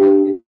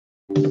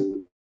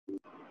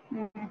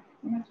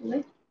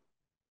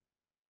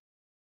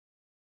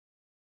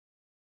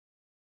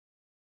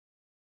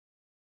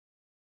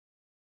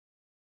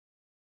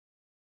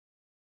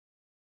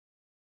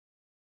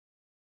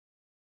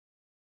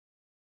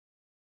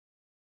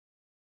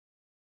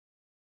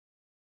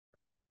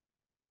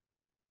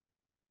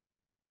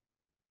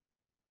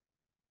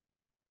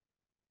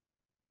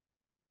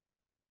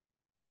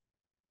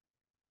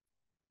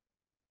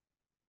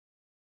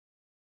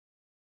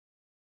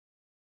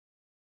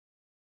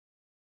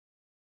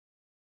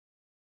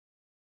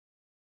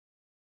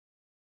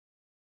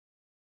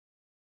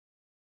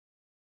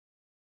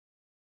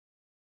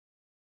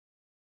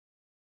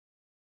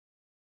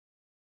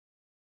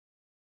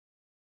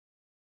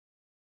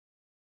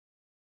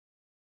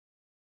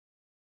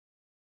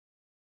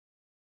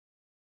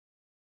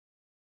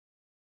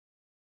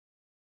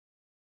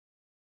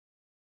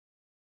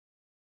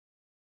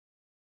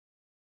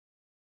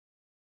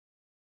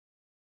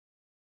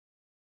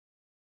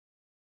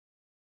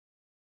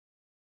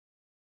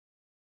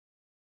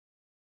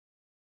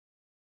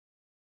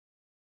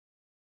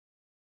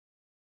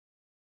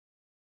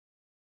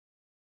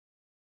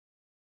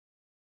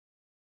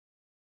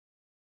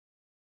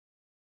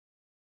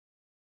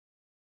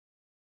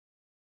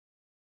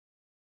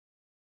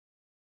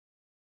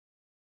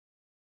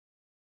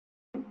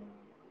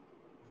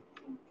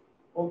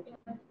 Okay.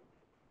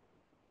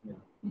 Yeah.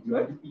 You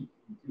are the P.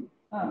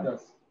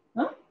 Yes.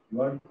 Huh?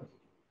 You are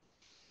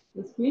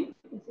The screen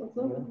is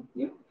also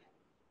you.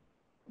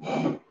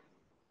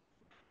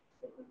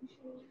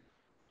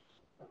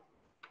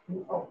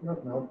 Oh,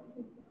 not now.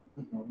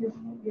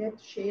 You have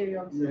to share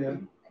your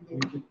screen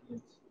again. Yes.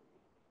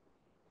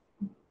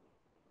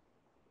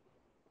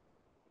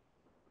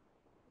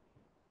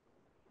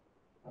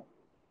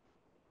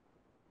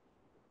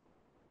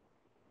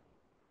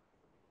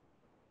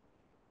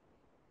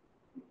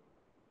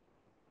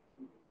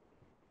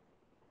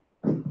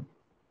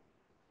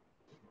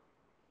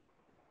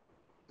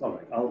 All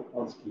right,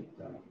 I'll skip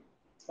that.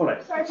 All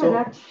right. Sorry for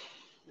that.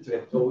 It's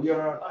okay. So we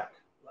are back.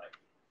 Right.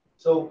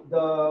 So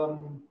the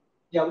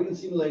yeah, we can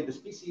simulate the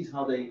species,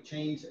 how they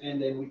change,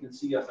 and then we can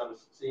see, as I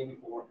was saying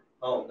before,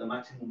 how the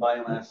maximum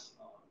biomass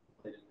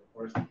in the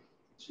forest.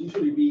 It's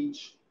usually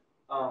reached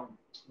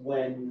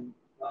when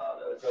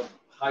there's a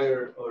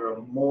higher or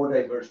a more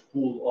diverse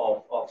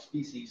pool of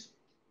species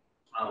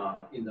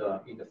in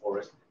the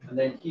forest. And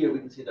then here we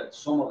can see that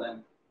some of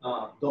them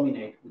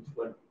dominate, which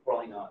were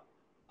probably not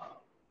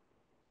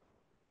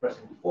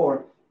present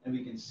before, and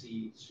we can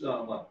see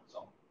well,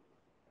 some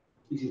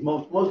species.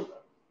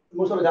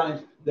 Most of the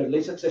time, they're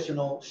late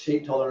successional,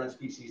 shade-tolerant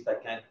species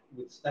that can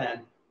withstand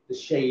the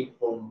shade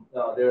from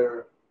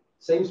their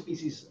same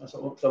species.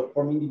 So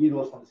from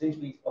individuals from the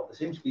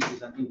same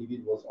species and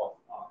individuals of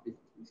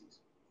different species.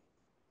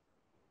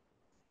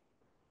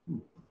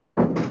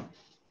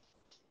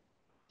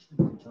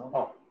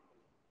 Oh.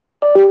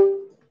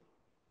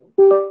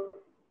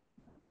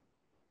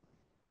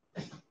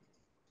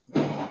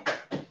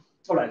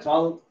 All right, so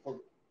I'll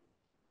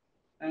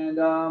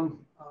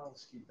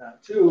skip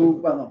that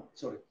too. Well, no,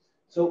 sorry.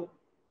 So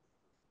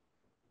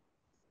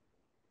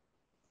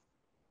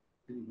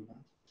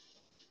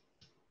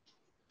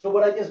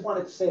what I just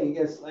wanted to say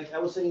is, like I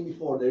was saying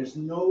before, there's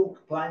no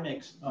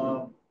climax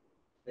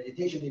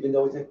vegetation, even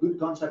though it's a good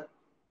concept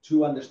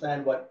to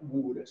understand what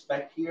we would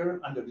expect here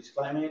under this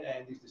climate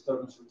and this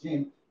disturbance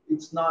regime.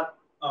 It's not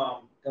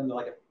kind of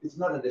like it's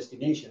not a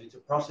destination. It's a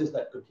process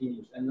that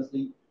continues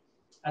endlessly,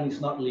 and it's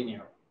not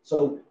linear.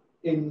 So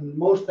in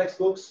most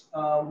textbooks,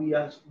 we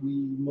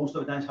most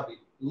of the times have it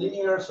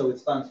linear, so it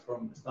starts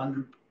from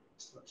standard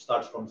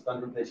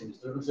placing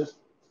disturbances.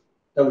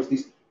 There was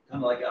this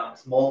kind of like a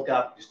small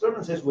gap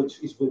disturbances, which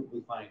is what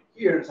we find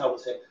here, as I would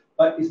say.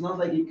 But it's not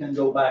like it can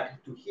go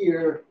back to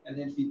here and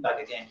then feed back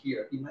again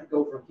here. It might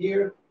go from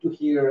here to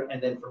here,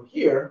 and then from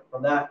here,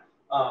 from that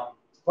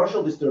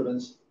partial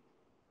disturbance,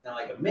 and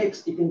like a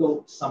mix, it can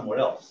go somewhere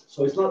else.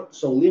 So it's not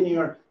so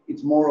linear.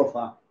 It's more of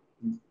a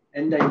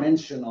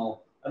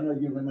n-dimensional. I don't know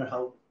if you remember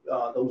how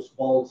those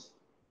balls,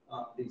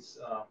 these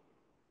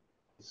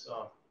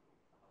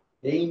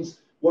games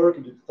work.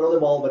 You throw the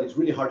ball, but it's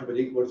really hard to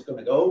predict where it's going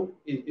to go,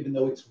 even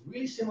though it's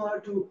really similar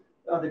to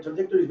the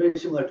trajectory is very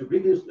similar to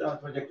previous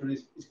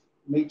trajectories. It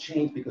may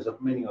change because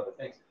of many other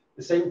things.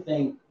 The same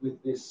thing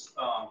with this,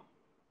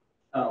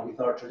 with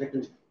our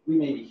trajectories. We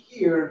may be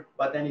here,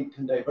 but then it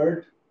can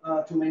divert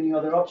to many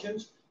other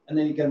options, and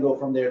then it can go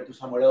from there to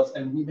somewhere else,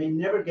 and we may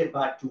never get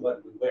back to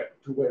what we were,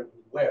 to where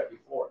we were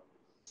before.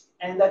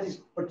 And that is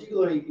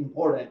particularly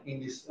important in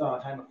this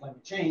time of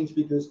climate change,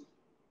 because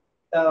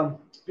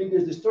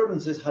previous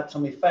disturbances had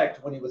some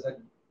effect when it was a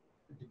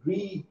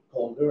degree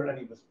colder and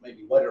it was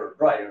maybe wetter or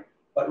drier.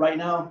 But right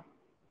now,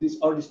 these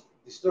are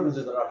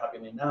disturbances that are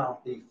happening now.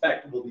 The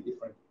effect will be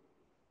different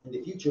in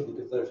the future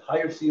because there's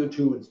higher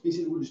CO2 and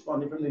species will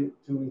respond differently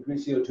to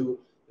increased CO2.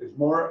 There's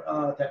more,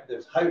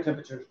 there's higher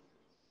temperatures.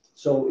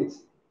 So it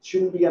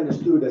shouldn't be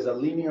understood as a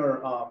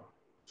linear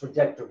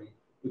trajectory,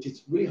 which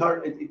is really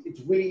hard.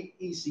 It's really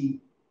easy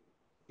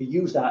to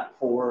use that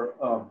for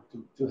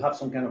to have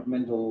some kind of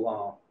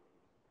mental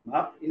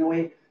map in a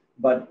way,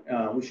 but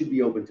we should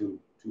be open to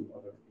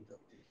other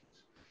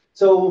interpretations.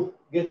 So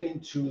getting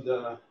to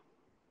the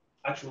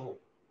actual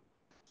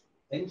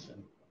things.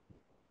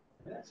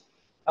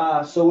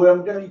 So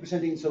I'm going to be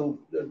presenting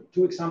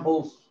two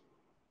examples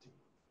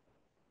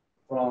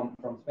from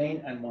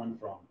Spain and one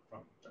from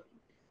Turkey.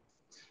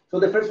 So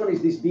the first one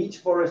is this beech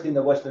forest in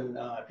the Western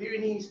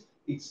Pyrenees.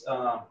 It's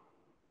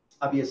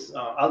Abies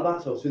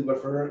alba, so silver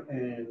fir,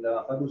 and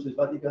Fagus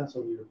sylvatica,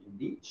 so European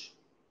beech.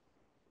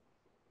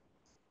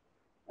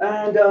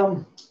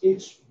 And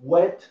it's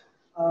wet.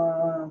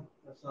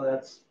 So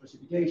that's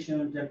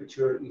precipitation.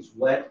 Temperature is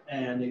wet,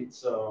 and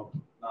it's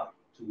not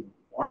too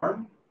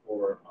warm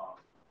for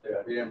the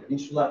Iberian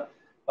Peninsula.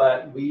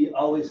 But we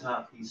always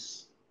have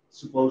this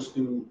supposed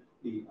to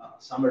be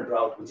summer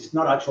drought, which is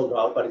not actual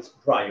drought, but it's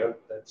drier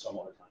than some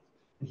other times.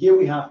 And here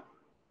we have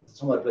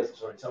some other places.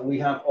 Sorry. So we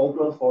have old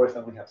growth forest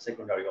and we have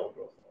secondary old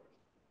growth forest.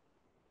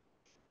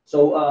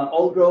 So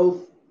old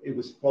growth, it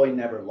was probably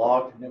never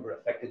logged, never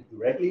affected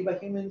directly by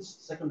humans.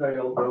 Secondary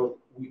old growth,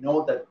 we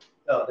know that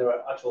there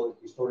are actual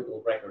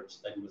historical records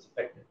that it was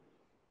affected.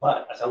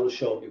 But as I will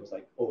show, it was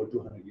like over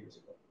 200 years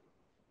ago.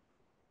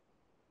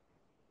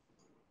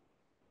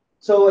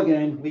 So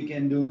again, we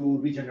can do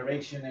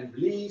regeneration and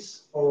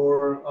release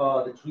for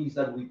the trees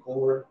that we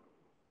core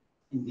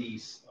in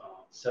these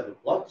 7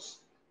 plots.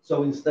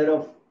 So instead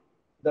of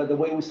the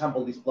way we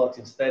sample these plots,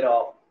 instead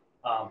of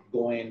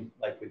going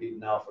like we did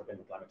now for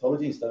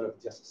dendroclimatology, instead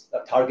of just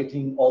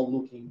targeting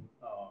old-looking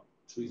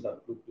trees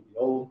that look to be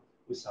old,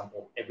 we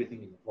sample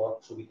everything in the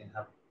plot so we can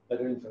have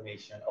better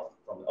information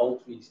from the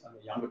old trees and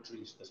the younger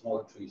trees, the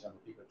smaller trees and the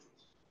bigger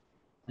trees.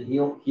 And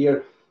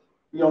here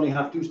we only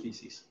have 2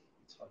 species.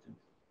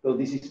 So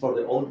this is for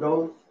the old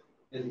growth,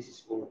 and this is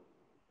for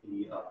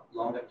the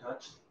long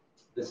untouched.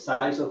 The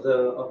size of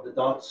the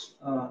dots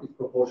is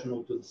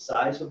proportional to the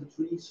size of the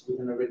trees. We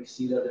can already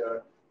see that there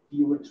are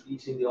fewer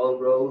trees in the old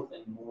growth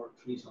and more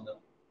trees on the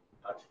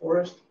untouched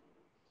forest,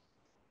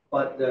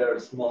 but they're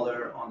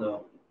smaller on the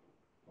old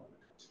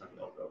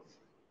growth.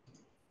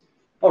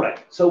 All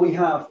right, so we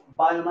have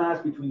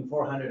biomass between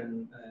 400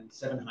 and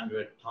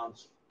 700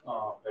 tons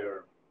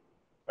per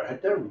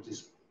hectare, which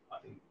is, I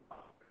think,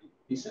 pretty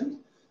decent.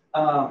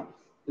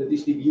 The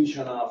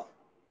distribution of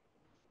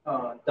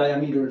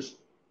diameters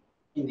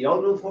in the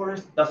old growth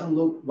forest doesn't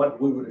look what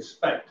we would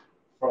expect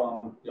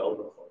from the old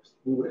growth forest.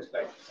 We would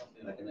expect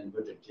something like an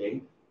inverted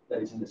J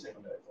that is in the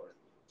secondary forest.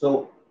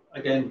 So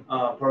again,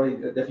 probably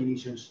the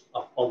definitions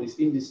of all these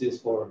indices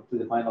to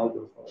define old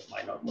growth forest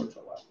might not work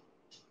so well.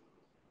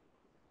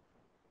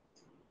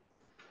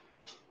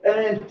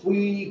 And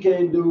we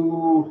can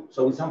do,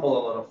 so we sample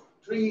a lot of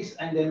trees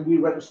and then we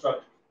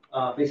reconstruct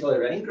basal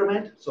area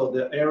increment. So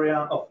the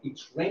area of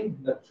each ring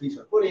that the trees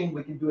are putting,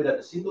 we can do it at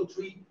a single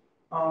tree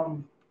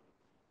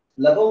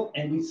level,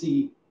 and we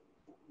see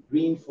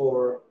green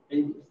for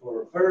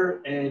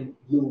fir and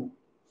blue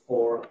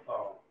for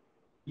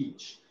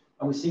beech.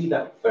 And we see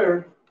that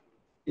fir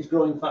is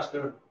growing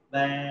faster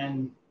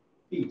than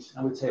beech.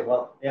 I would say,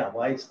 well, yeah,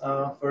 why is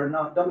fir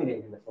not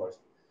dominating the forest?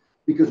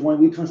 Because when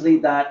we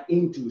translate that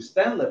into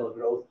stem level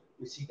growth,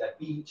 we see that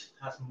beech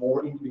has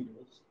more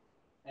individuals.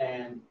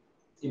 And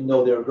even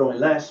though they're growing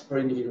less per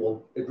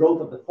individual, the growth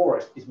of the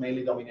forest is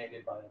mainly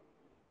dominated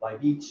by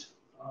beech.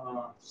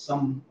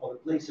 Some other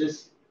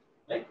places,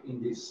 like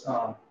in this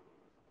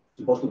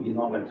supposed to be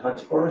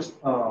non-untouched forest,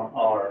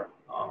 are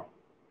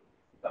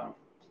down.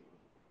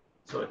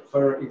 So at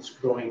fir, it's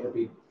growing a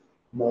bit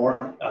more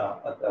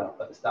at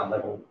the stem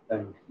level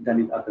than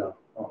it at the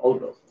old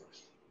growth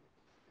forest.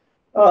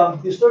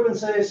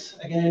 Disturbances,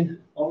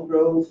 again, old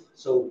growth,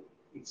 so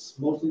it's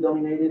mostly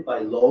dominated by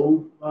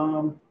low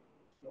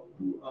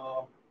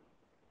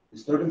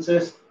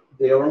disturbances.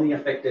 They are only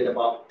affected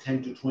about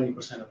 10 to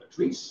 20% of the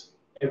trees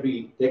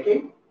every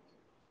decade,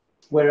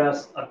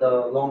 whereas at the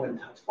long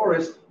untouched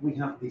forest, we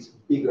have these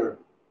bigger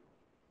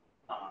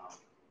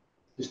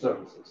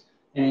disturbances.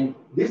 And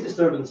these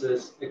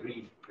disturbances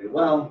agree very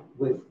well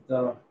with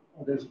the,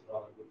 there's a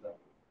problem with the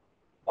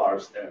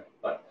bars there,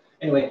 but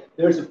anyway,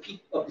 there's a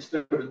peak of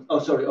disturbance,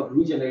 of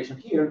regeneration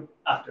here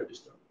after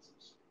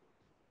disturbances.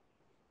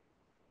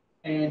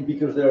 And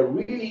because there are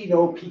really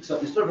no peaks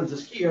of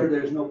disturbances here,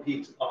 there's no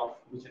peaks of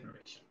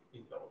regeneration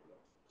in the old growth.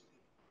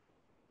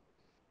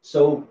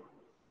 So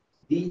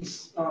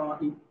these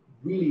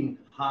really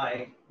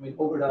high, I mean,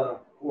 over the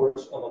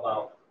course of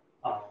about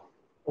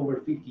over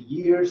 50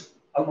 years,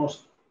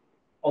 almost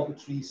all the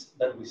trees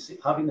that we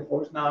have in the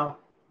forest now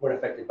were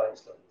affected by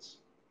disturbance.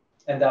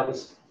 And that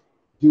was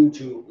due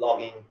to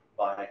logging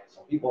by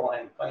some people,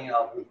 and funny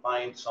enough, we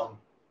find some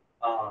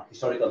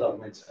historical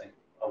documents.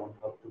 I won't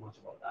talk too much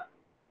about that.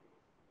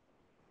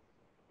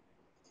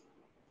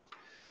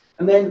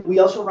 And then we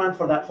also ran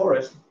for that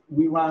forest.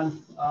 We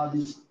ran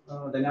these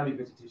dynamic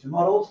vegetation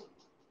models.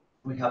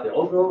 We have the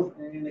old growth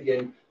and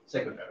again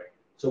secondary.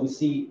 So we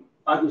see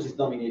Ficus is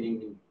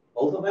dominating in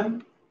both of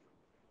them,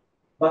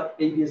 but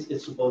Apius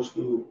is supposed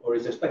to, or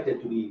is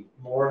expected to be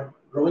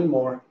growing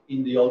more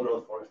in the old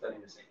growth forest than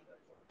in the secondary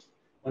forest.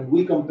 When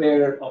we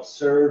compare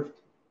observed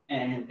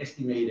and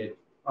estimated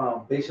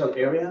basal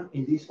area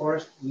in these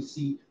forests, we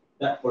see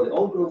that for the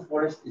old growth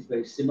forest is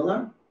very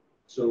similar.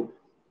 So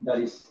that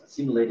is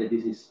simulated,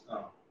 this is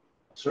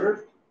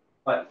observed.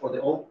 But for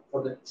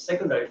the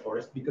secondary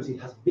forest, because it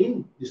has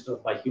been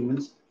disturbed by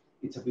humans,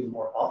 it's a bit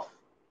more off.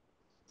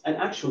 And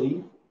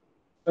actually,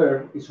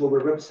 fir is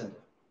overrepresented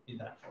in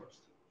that forest.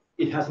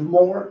 It has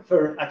more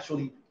fir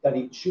actually than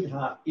it should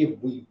have if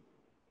we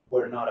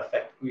were not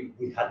affected.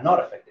 We had not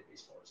affected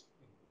this forest.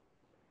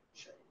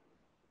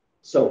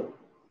 So,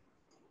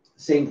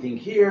 same thing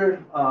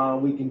here.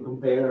 We can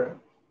compare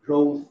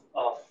growth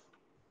of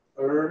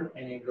fir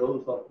and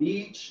growth of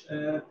beech.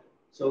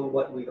 So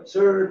what we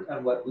observe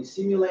and what we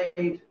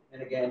simulate,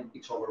 and again,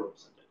 it's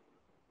overrepresented.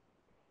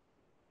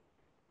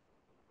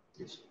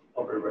 It's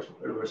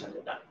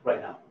overrepresented right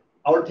now.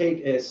 Our take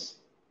is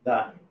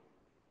that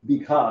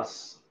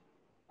because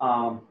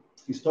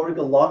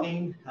historical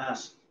logging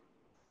has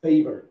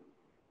favored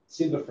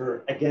silver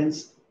fir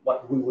against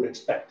what we would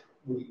expect.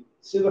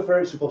 Silver fir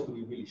is supposed to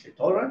be really shade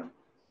tolerant,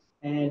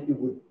 and it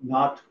would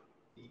not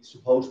be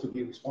supposed to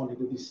be responding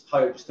to these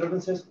higher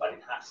disturbances, but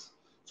it has.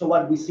 So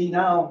what we see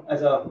now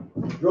as a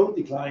growth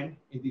decline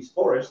in these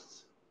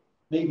forests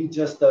may be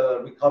just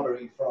a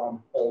recovery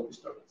from all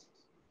disturbances.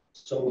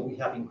 So we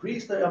have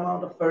increased the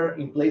amount of fir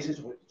in places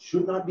where it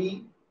should not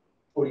be,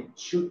 or it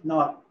should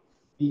not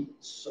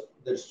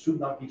there should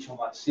not be so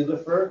much silver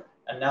fir,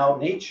 and now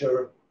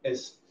nature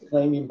is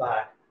claiming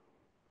back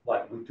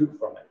what we took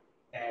from it.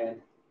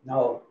 And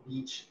now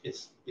beech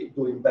is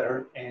doing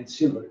better and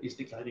silver is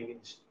declining in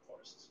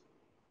forests.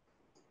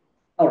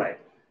 All right,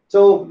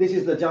 so this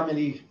is the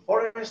Jameli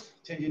forest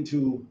changing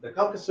to the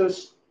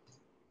Caucasus.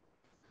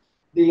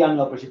 The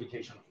annual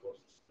precipitation, of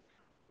course,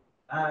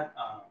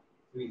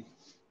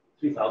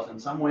 3,000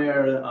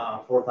 somewhere,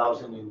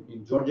 4,000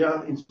 in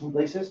Georgia in some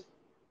places.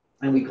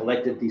 And we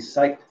collected this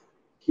site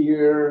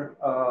here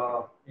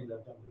in the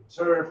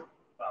reserve,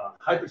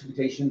 high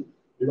precipitation,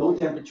 low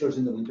temperatures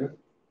in the winter.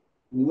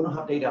 We don't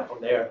have data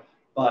from there,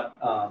 but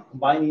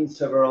combining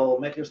several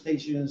meteo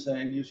stations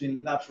and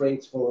using lapse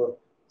rates for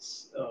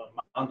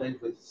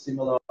mountains with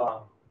similar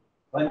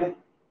climate,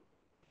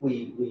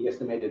 we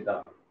estimated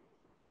the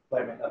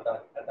climate at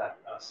that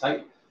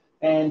site.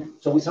 And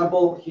so we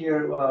sample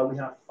here, we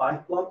have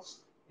 5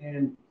 plots,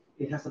 and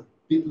it has a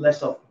bit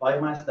less of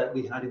biomass that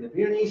we had in the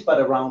Pyrenees, but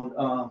around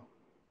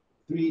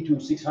 300 to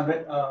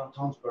 600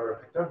 tons per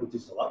hectare, which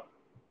is a lot.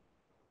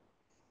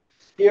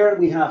 Here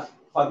we have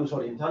Fagus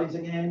orientalis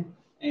again,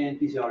 and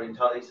PC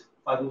orientalis.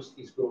 Fagus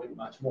is growing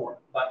much more,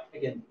 but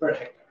again, per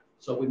hectare.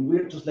 So when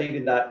we're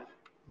translating that,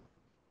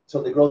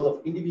 so the growth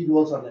of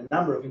individuals and the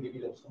number of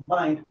individuals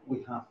combined,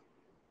 we have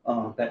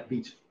that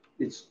beech.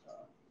 It's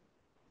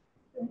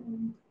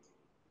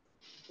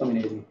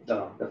dominating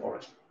the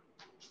forest.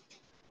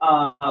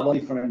 About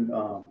different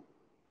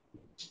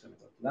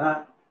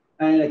that,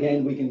 and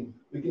again we can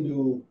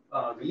do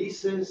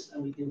releases,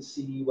 and we can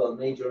see, well,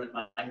 major and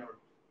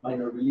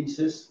minor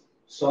releases.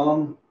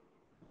 Some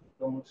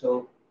don't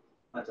so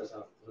much as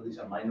so these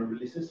are minor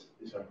releases.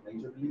 These are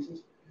major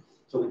releases.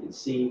 So we can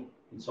see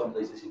in some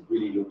places it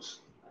really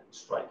looks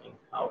striking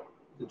how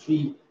the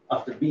tree,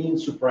 after being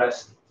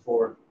suppressed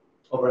for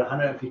over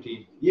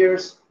 150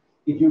 years,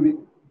 if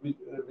you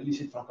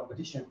release it from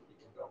competition, it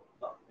can go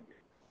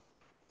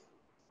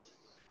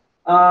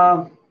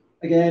up.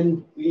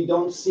 Again, we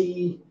don't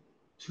see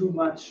too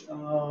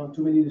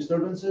many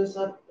disturbances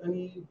at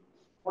any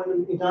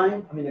point in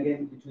time. I mean,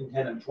 again, between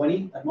 10 and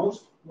 20 at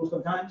most of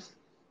the times.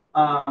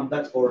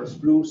 That's for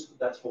spruce.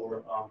 That's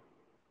for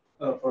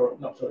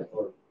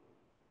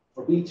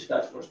beech.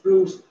 That's for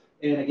spruce.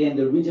 And again,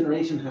 the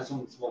regeneration has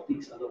some small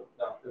peaks. Although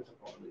there's a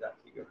problem with that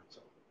figure.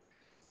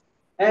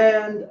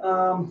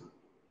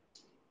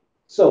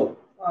 So,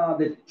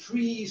 the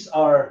trees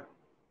are.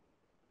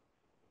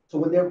 So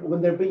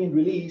when they're being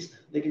released,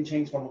 they can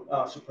change from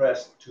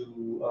suppressed to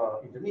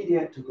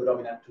intermediate to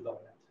codominant to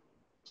dominant.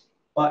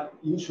 But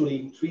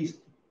usually trees,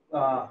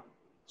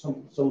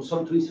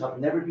 some trees have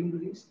never been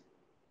released,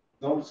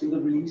 no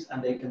single release,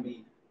 and they can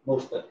be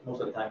most of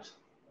the times,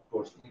 of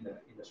course, in the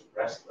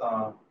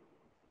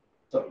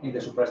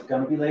suppressed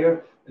canopy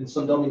layer. And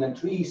some dominant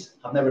trees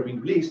have never been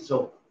released,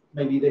 so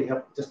maybe they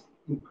have just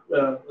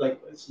like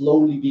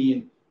slowly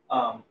been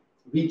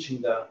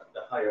reaching the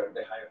higher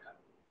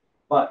canopy.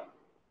 But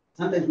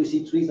sometimes we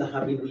see trees that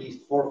have been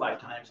released 4 or 5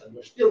 times and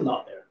they're still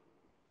not there.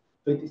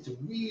 So it's a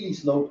really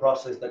slow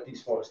process that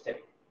these forests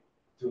take,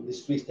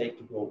 these trees take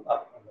to go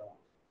up on the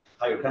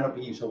higher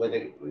canopy, so where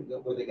they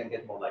can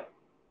get more light.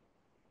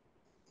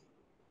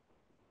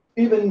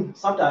 Even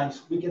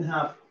sometimes we can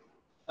have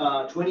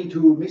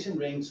 22 missing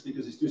rings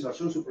because these trees are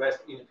so suppressed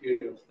in a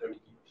period of 30 years.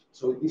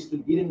 So these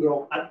trees didn't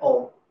grow at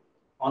all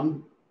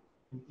in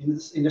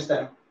the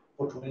stem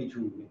for 22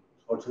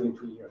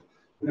 years.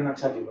 We don't know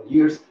exactly what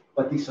years,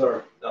 but these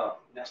are the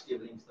nasty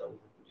rings that we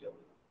have to deal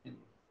with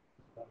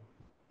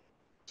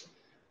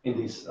in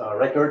this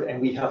record. And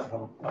we have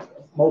from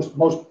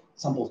most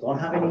samples don't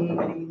have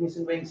any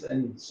missing rings,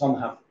 and some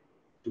have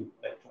 2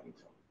 like 20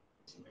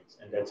 missing rings,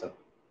 and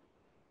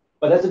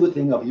but that's a good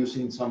thing of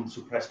using some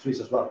suppressed trees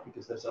as well,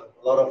 because there's a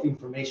lot of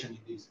information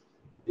in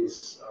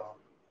this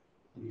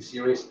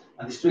series.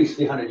 And this tree is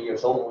 300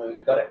 years old when we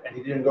got it, and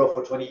it didn't grow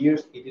for 20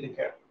 years. It didn't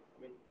care.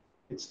 I mean,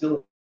 it's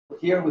still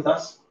here with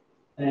us.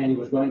 And it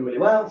was growing really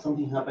well.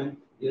 Something happened.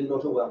 It didn't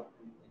go so well.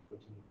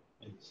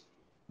 And it's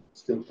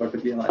still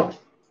perfectly alive.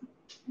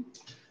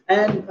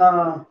 And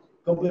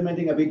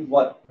complementing a bit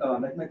what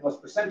Mehmet was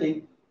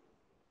presenting,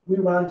 we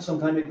ran some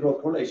climate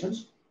growth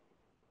correlations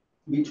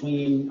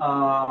between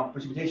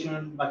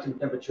precipitation, maximum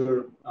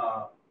temperature,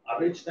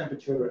 average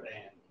temperature,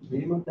 and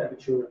minimum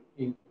temperature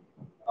in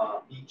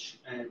beech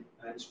and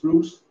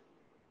spruce.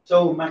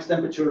 So max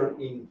temperature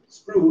in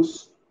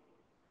spruce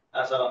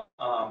has a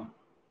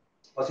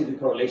positive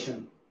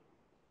correlation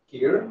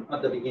here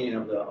at the beginning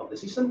of the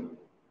season,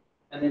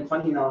 and then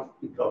funny enough,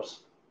 it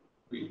drops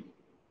really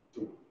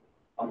to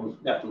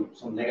almost to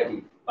some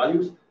negative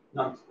values.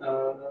 Not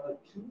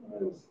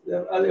no,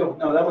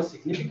 that was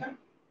significant,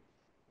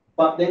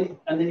 but then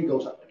it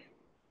goes up again.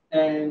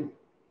 And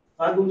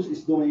Fagus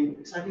is doing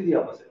exactly the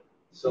opposite.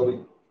 So it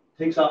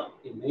takes up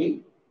in May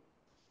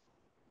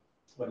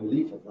when we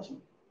leave for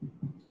blossom,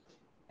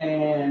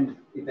 and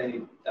then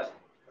it doesn't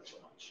hurt so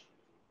much.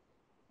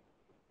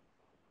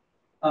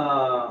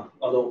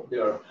 Although they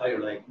are higher,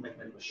 like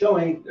Mehmet was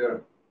showing,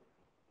 they're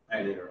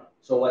higher later on.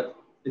 So what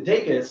the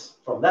take is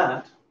from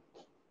that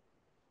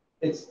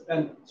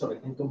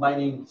and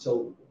combining,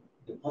 so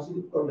the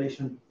positive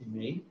correlation we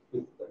made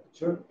with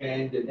temperature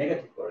and the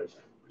negative correlation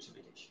with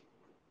precipitation.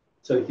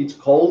 So if it's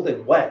cold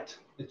and wet,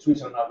 the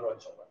trees are not growing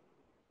so well.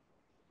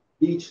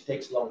 Beech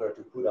takes longer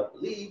to put up the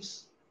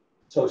leaves,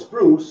 so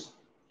spruce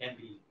can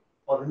be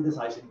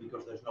photosynthesizing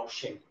because there's no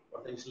shade,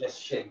 or there is less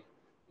shade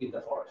in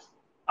the forest.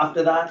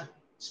 After that,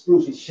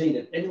 spruce is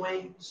shaded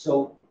anyway,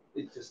 so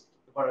it just,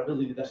 the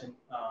variability doesn't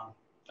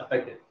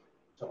affect it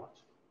so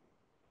much.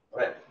 All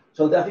right.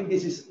 So I think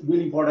this is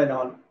really important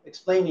on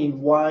explaining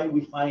why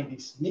we find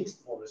these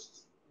mixed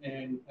forests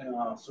and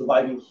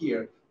surviving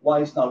here.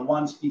 Why is not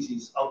one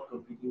species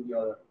outcompeting the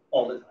other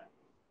all the time?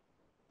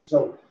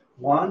 So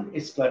one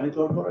is climatic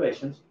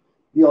correlations.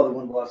 The other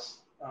one was,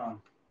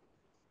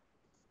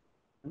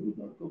 let me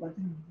go back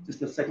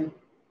just a second.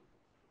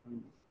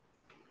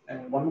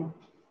 And one more.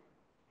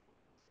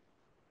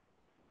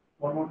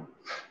 One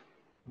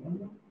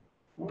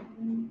more.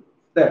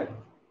 There.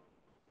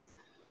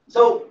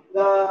 So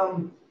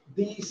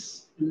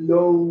these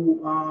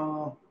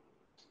low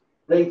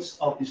rates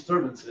of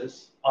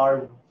disturbances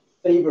are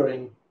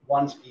favoring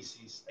one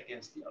species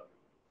against the other.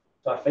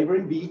 So are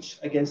favoring beech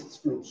against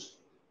spruce,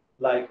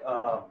 like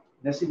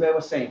Nesibe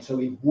was saying. So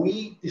if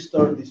we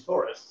disturb these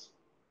forests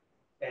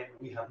and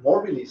we have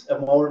more release,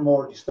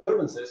 more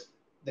disturbances,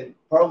 then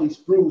probably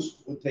spruce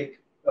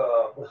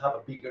will have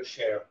a bigger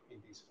share in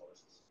these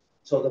forests.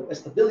 So the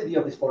stability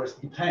of this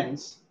forest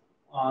depends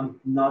on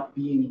not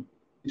being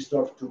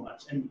disturbed too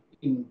much. And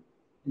in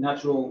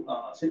natural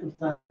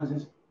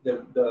circumstances,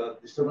 the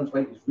disturbance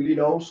rate is really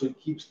low, so it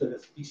keeps the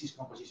species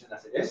composition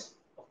as it is.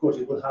 Of course,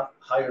 it will have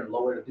higher and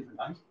lower at different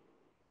times.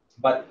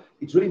 But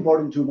it's really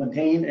important to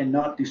maintain and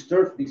not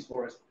disturb these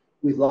forests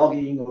with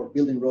logging or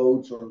building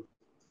roads or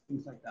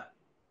things like that.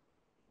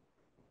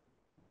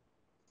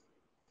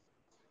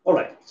 All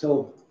right,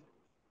 so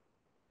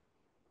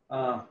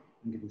I'm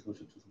getting closer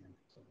to the end.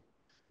 So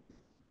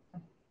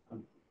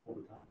I'm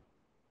over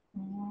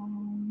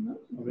time.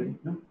 Already?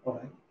 No? All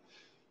right.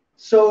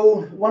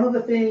 So one of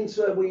the things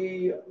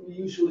we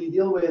usually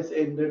deal with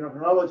in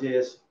dendrochronology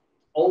is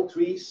old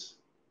trees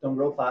don't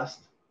grow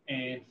fast,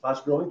 and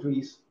fast-growing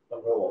trees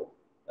don't grow old.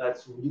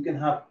 That's, you can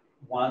have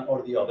one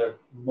or the other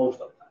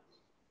most of the time.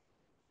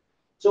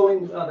 So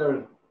in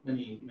other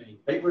many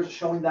papers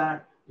showing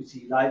that, we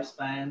see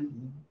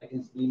lifespan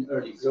against mean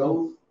early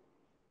growth.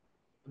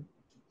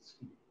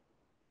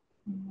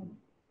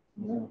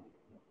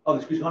 Oh,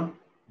 the screen's gone?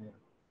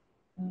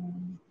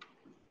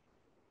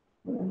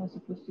 What am I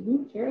supposed to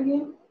do? Share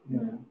again? Yeah,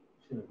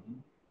 sure.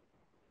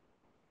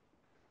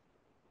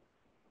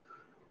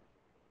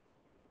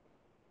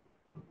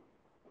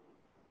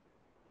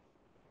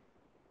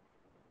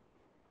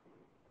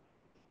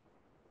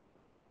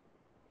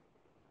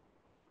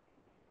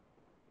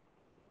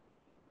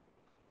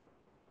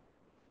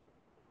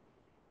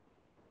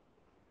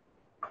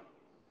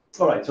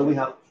 All right, so we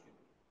have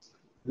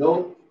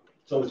slow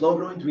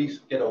growing trees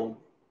get old,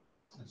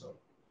 and so.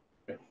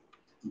 Okay.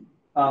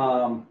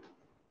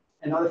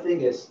 Another thing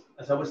is,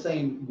 as I was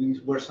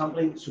saying, we're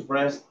sampling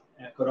suppressed,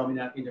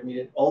 coromina,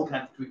 intermediate, all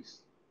kinds of trees,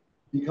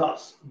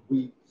 because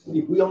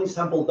if we only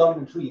sample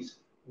dominant trees,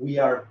 we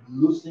are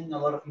losing a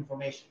lot of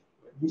information.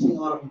 We're missing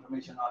a lot of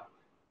information on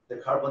the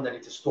carbon that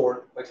is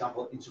stored, for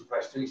example, in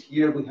suppressed trees.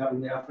 Here we have in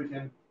the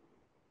African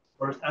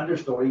forest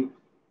understory,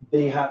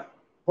 they have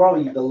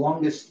probably the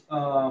longest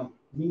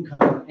mean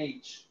carbon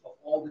age of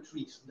all the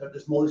trees. They're the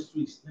smallest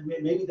trees.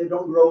 Maybe they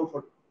don't grow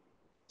for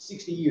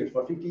 60 years,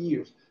 for 50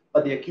 years,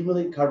 but they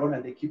accumulate carbon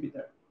and they keep it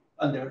there.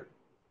 And they're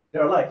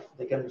alive.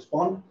 They can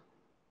respond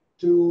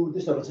to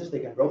disturbances. They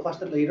can grow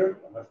faster later,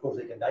 and of course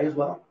they can die as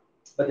well.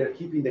 But they're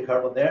keeping the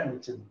carbon there, and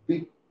it's a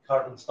big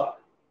carbon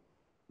stock.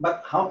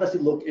 But how does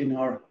it look in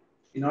our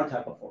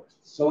type of forest?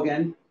 So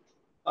again,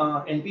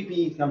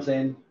 NPP comes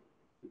in,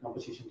 the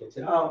composition takes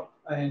it out,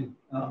 and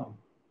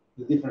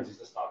the difference is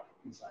the stock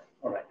inside.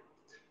 All right.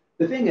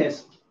 The thing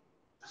is,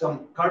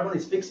 some carbon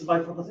is fixed by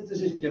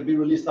photosynthesis. It can be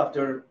released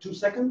after 2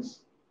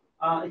 seconds.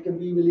 It can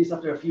be released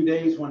after a few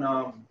days when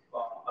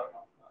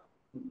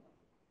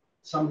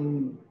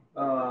some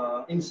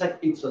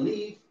insect eats a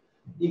leaf.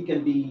 It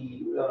can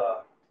be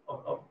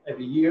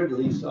every year the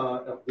leaves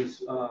of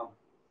this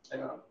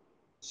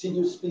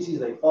deciduous species,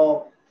 they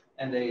fall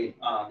and they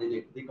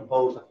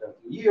decompose after a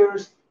few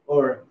years,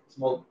 or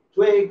small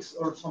twigs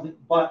or something.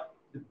 But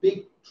the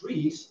big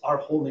trees are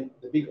holding,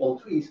 the big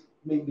old trees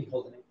may be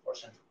holding it for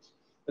centuries.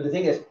 But the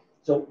thing is,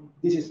 so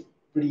this is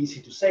pretty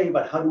easy to say,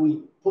 but how do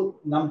we put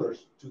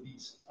numbers to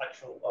these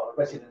actual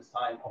residence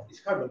time of this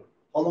carbon?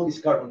 How long is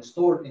carbon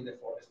stored in the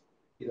forest,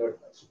 either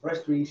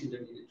suppressed trees,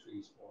 intermediate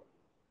trees, or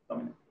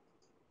dominant?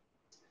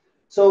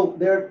 So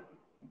there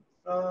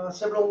are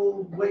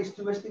several ways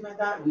to estimate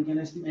that. We can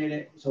estimate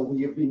it. So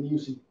we have been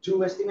using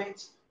 2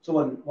 estimates. So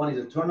one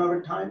is the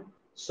turnover time.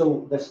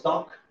 So the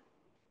stock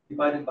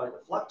divided by the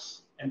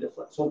flux, and the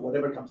flux, so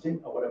whatever comes in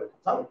or whatever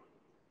comes out.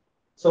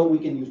 So we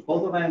can use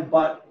both of them,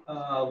 but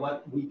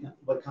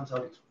what comes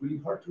out is really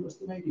hard to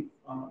estimate,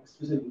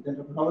 especially with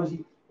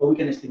dendrokronology, but we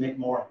can estimate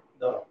more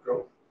the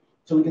growth.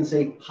 So we can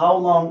say, how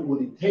long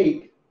would it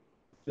take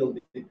fill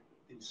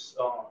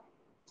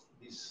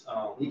this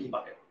leaky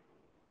bucket.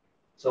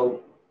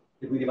 So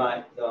if we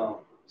divide the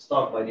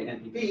stock by the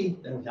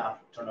NPV, then we have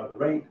turnover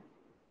rate.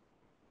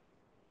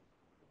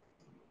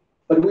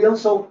 But we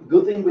also,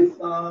 good thing with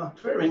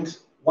tree rings,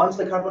 once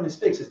the carbon is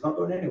fixed, it's not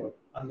going anywhere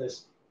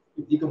unless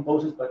it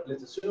decomposes, but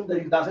let's assume that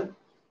it doesn't,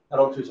 that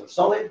all trees are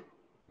solid,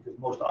 because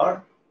most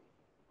are.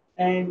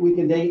 And we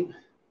can date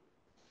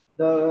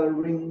the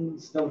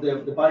rings, no,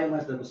 the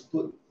biomass that was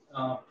put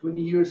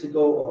 20 years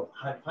ago or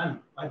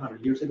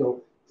 500 years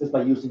ago, just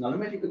by using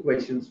algebraic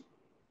equations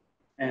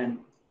and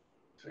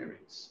tree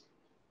rings.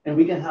 And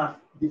we can have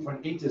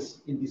different ages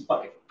in this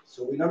bucket.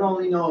 So we not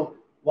only know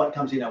what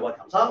comes in and what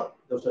comes out,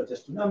 those are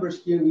just two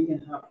numbers. Here we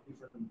can have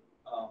different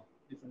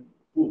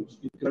pools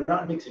because they're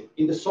not mixing.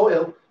 In the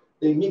soil,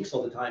 they mix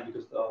all the time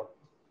because the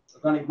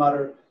organic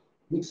matter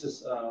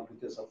mixes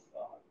because of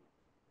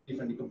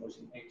different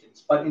decomposing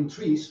agents. But in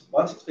trees,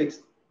 once it's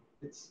fixed,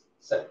 it's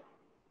set.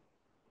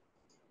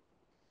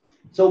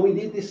 So we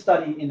did this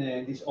study in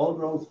this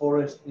old-growth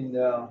forest in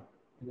the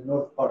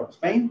north part of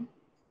Spain.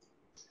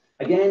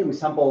 Again, we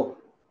sample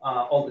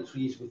all the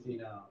trees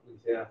within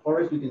the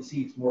forest. We can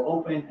see it's more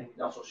open, and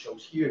it also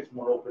shows here it's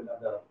more open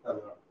than the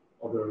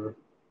other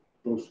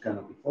those kind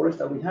of forests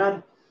that we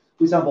had.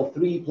 We sampled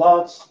 3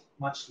 plots,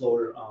 much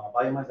slower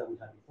biomass than we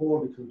had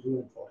before, between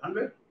 200 and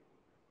 400,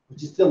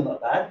 which is still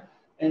not bad.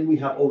 And we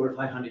have over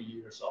 500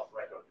 years of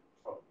record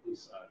from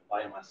this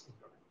biomass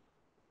increment.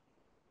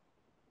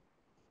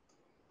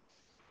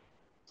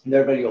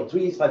 They're very old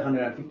trees,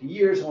 550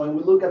 years. And when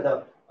we look at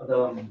the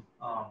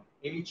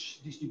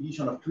age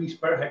distribution of trees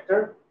per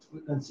hectare,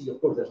 we can see,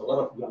 of course, there's a lot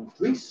of young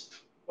trees.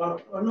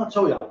 Well, not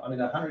so young, I mean,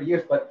 100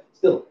 years, but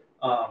still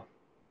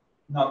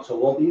not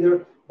so old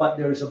either. But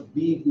there is a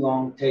big,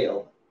 long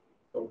tail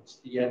towards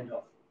the end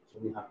of, so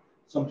we have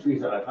some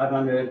trees that are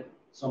 500,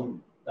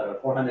 some that are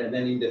 400, and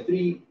then in the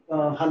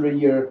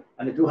 300-year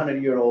and the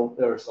 200-year-old,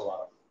 there's a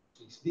lot of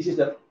trees. This is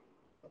that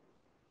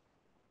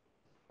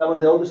was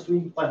the oldest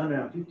tree,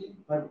 550,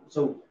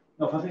 so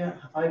no,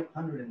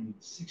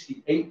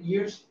 568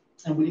 years,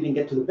 and we didn't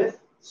get to the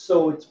pith,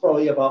 so it's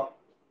probably about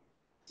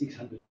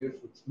 600 years,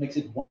 which makes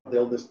it one of the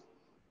oldest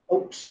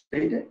oaks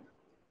dated.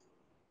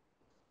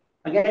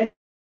 Again,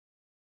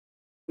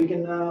 we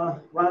can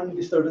run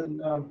distorted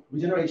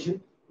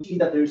regeneration. We see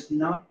that there's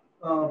not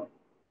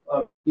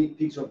big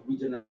peaks of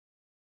regeneration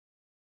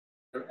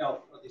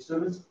of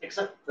disturbance,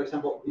 except, for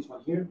example, this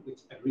one here,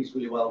 which agrees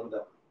really well with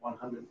the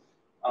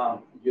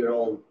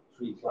 100-year-old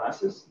tree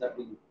classes that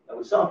we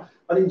saw.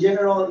 But in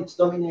general, it's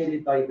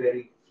dominated by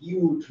very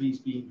few trees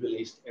being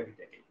released every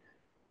decade.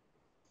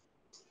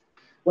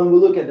 When we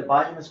look at the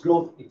biomass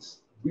growth, it's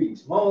really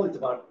small. It's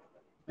about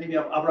maybe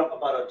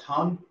about a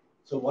ton,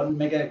 so 1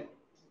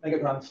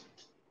 megagrams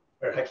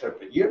per hectare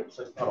per year,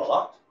 so it's not a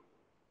lot.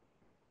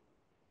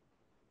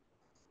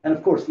 And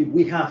of course, if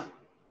we have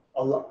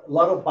a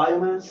lot of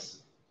biomass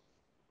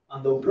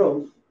and low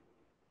growth,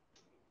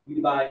 we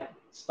divide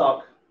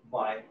stock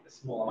by a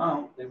small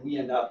amount, then we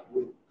end up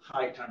with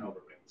high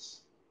turnover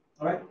rates.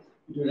 All right,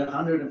 between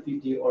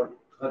 150 or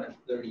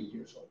 230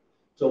 years old.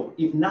 So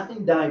if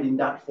nothing died in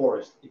that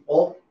forest, if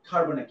all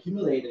carbon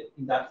accumulated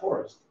in that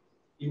forest,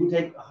 it would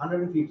take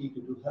 150 to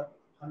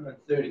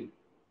 130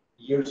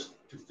 years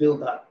to fill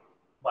that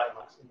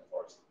biomass in the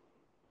forest.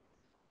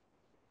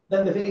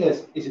 Then the thing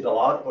is it a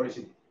lot or is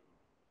it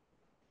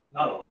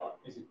not a lot?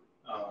 Is it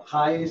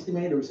high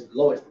estimate or is it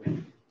low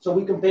estimate? So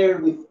we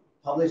compared with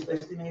published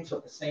estimates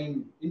of the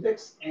same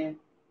index, and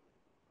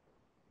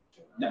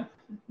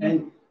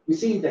and we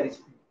see that it's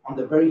on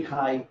the very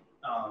high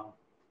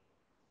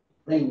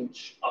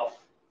range of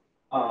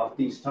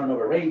these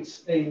turnover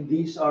rates, and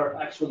these are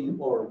actually,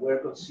 or were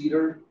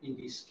considered in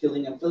these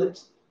Killing and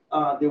Phillips,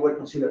 they were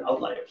considered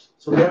outliers.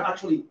 So they're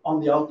actually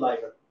on the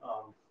outlier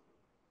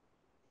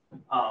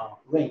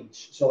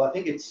range. So I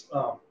think it's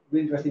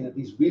really interesting that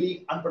these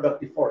really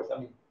unproductive forests, I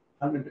mean,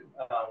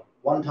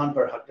 1 ton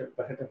per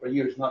hectare per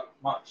year is not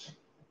much,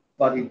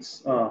 but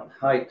it's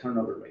high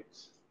turnover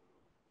rates.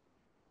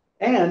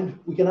 And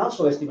we can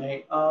also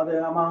estimate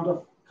the amount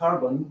of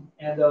carbon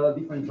and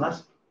different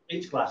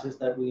age classes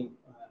that we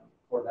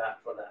for that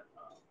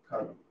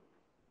carbon.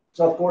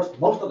 So of course,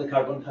 most of the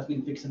carbon has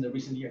been fixed in the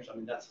recent years. I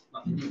mean, that's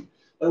nothing new.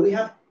 But we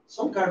have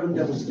some carbon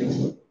that was fixed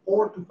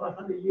 400 to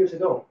 500 years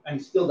ago, and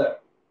it's still there.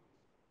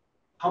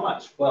 How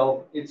much?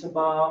 Well, it's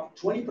about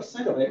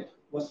 20% of it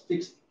was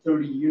fixed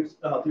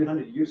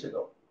 300 years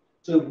ago.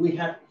 So we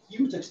had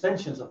huge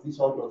extensions of these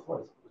old-growth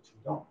forests, which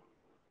we don't.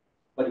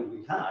 But if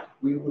we had,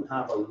 we would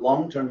have a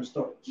long-term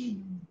storage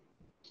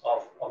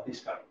of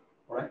this carbon,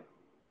 all right?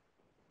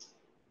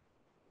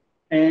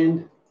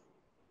 And,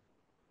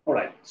 all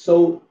right,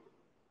 so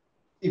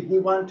if we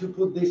want to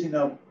put this in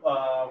a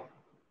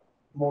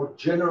more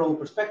general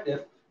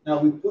perspective, now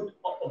we put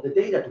all the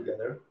data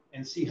together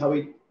and see how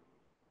it,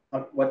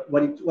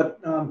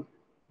 what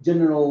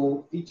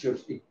general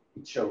features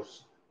it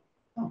shows.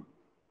 Oh,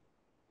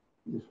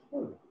 it's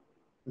horrible.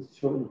 Is it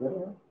showing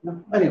better?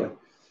 No. Anyway,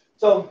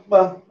 so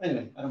well,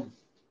 anyway, I don't.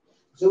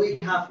 So we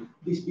have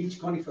these beech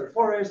conifer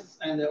forests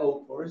and the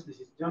oak forest. This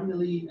is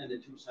Germany and the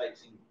two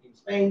sites in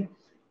Spain.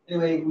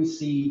 Anyway, we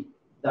see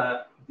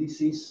that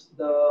this is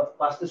the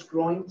fastest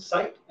growing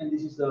site and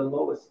this is the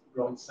lowest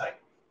growing site.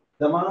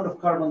 The amount of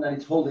carbon that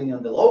it's holding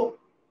on the low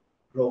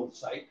growth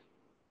site,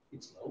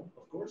 it's low,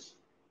 of course,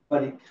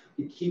 but it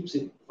keeps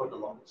it for the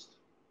longest.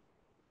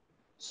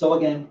 So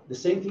again, the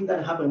same thing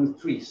that happened with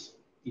trees.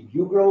 If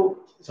you grow,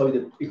 so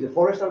if the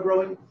forests are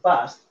growing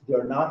fast,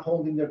 they're not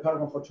holding their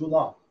carbon for too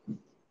long.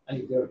 And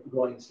if they're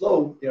growing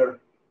slow, they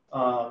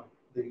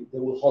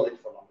will hold it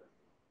for longer.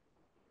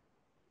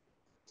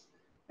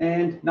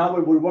 And now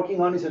what we're working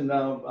on is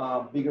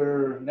a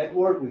bigger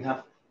network. We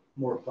have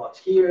more plots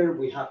here.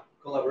 We have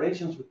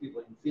collaborations with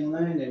people in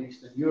Finland and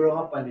Eastern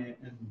Europe and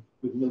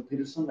with Neil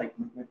Peterson, like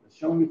Mehmet was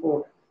shown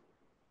before,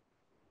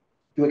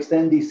 to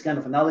extend this kind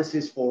of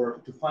analysis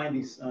to find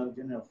these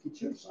general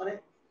features on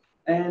it.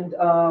 And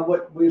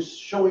what we're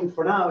showing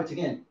for now, it's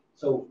again,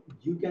 so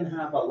you can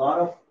have a lot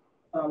of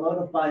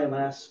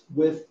biomass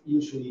with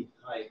usually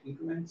high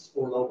increments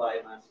or low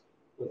biomass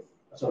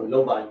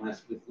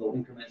with low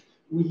increments.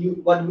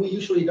 But we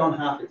usually don't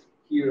have it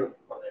here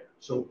or there.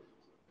 So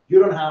you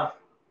don't have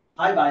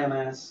high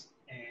biomass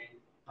and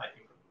high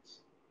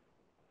increments.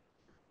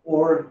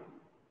 Or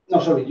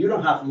no, sorry, you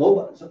don't have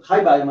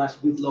high biomass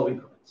with low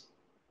increments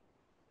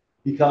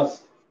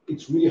because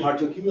it's really hard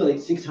to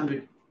accumulate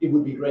 600. It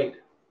would be great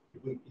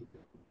if we could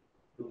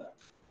do that.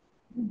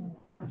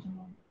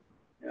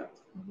 Yeah.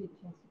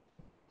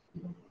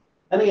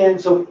 And again,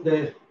 so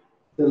the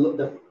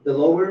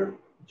lower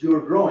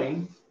you're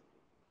growing,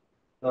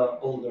 the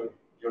older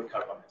your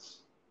carbon is.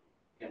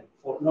 Again,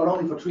 not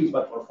only for trees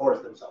but for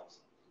forests themselves.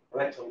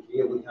 Right. So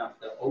here we have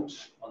the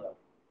oats on the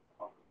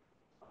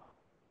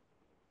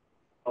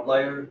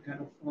outlier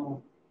kind of,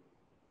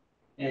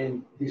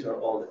 and these are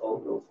all the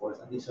old growth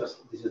forests, and this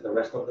is the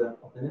rest of the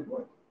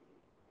network.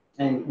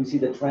 And we see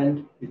the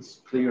trend;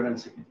 it's clear and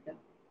significant.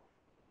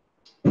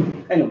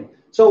 Anyway,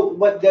 so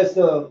what does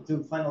to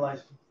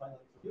finalize for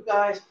you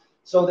guys?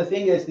 So the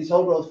thing is, these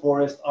old growth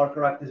forests are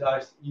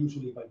characterized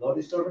usually by low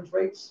disturbance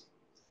rates,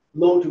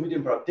 low to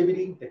medium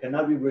productivity. They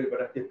cannot be very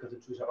productive because the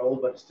trees are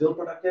old, but still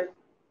productive,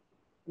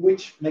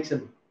 which makes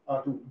them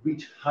to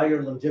reach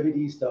higher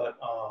longevities than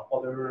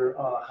other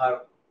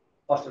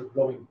faster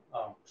growing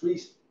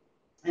trees.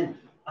 And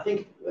I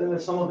think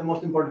some of the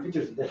most important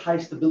features is the high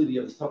stability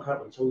of the stock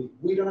carbon. So if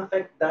we don't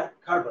affect that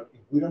carbon,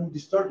 if we don't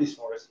disturb these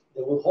forests,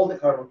 they will hold the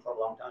carbon for a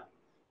long time.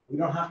 We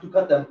don't have to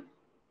cut them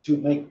to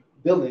make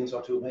buildings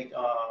or to make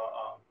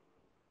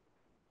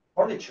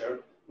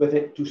furniture with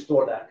it to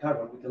store that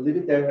carbon. We can leave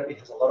it there. It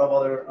has a lot of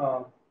other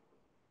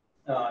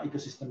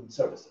ecosystem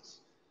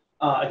services.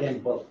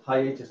 Again, well,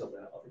 high ages of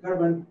the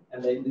carbon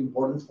and the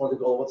importance for the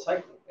global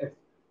cycle,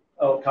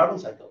 carbon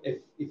cycle. If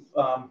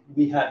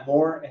we had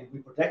more and we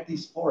protect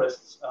these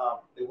forests,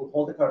 they will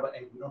hold the carbon,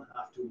 and we don't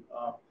have to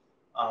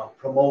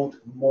promote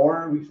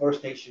more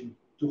reforestation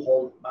to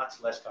hold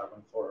much less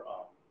carbon for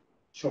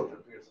shorter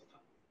periods of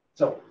time.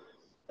 So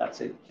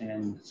that's it.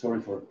 And sorry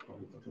for too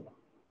long.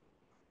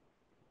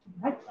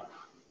 All right.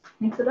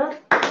 Thanks a lot.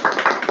 I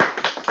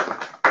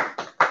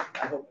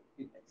hope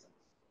it makes sense.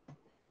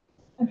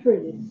 I'm sure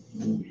it is.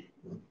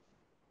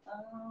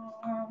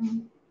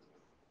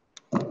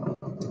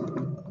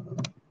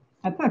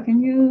 Appa,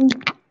 can you?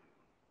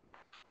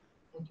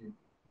 Okay.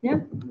 Yeah.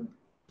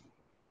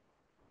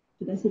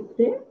 Should I sit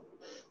there?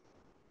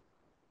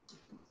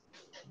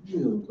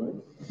 Yeah.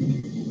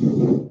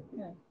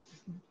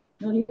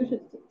 No, you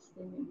should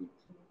stay maybe.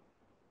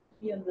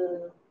 Be on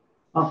the.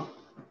 Oh.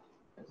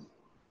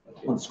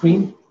 On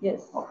screen?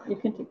 Yes. You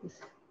can take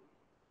this.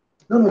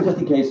 No, just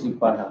in case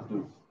if I have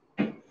to.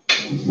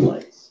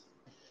 Slides.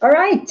 All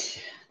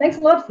right. Thanks a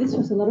lot. This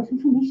was a lot of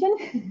information.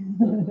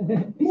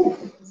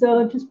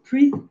 So just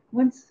breathe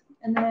once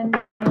and then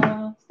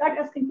start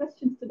asking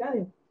questions to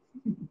Dario.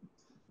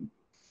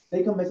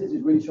 Take-home message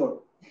is really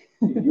short.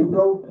 If you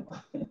grow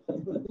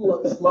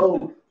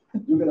slow,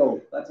 you get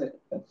old. That's it.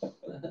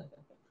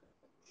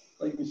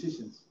 Like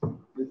musicians,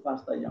 live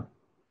fast, die young.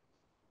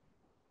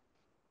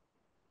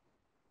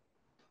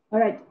 All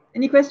right.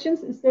 Any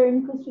questions? Is there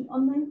any question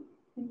online?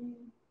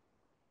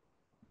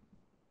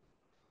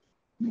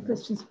 Any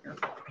questions?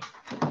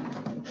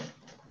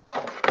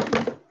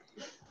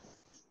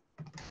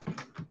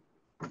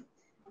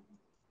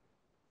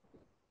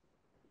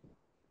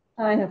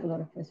 I have a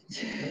lot of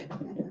questions.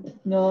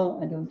 No,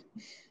 I don't.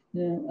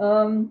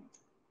 No.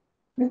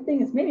 The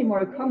thing is maybe more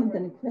a comment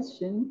than a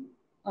question.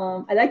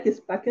 I like this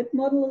bucket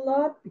model a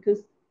lot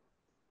because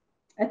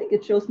I think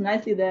it shows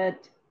nicely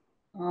that,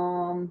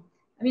 I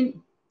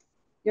mean,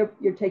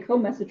 your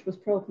take-home message was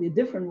probably a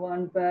different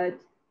one,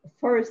 but a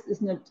forest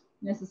is not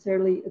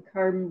necessarily a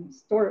carbon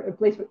store, a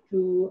place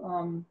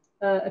to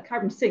a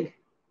carbon sink,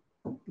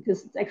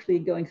 because it's actually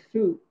going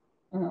through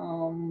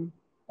on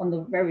the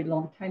very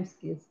long time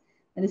scales.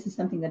 And this is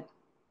something that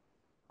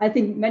I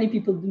think many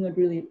people do not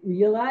really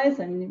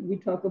realize. I mean, we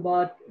talk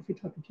about, if we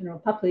talk to general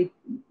public,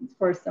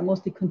 forests are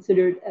mostly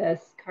considered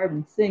as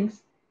carbon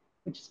sinks,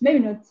 which is maybe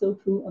not so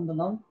true on the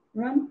long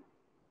run.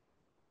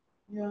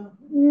 Yeah.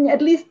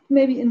 At least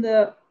maybe in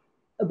the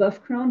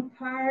above ground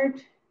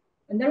part.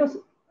 And there was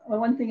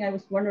one thing I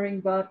was wondering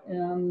about.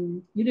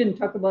 You didn't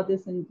talk about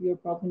this, and you're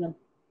probably not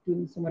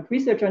doing so much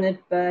research on it,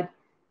 but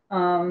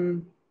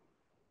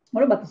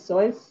what about the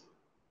soils?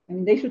 I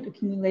mean, they should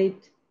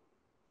accumulate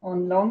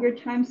on longer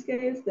time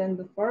scales than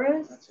the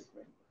forests. That's a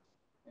great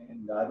question.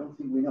 And I don't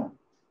think we know.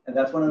 And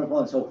that's one of the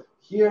problems. So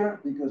here,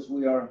 because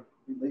we are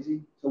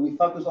lazy, so we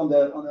focus on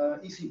the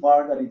easy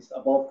part, that it's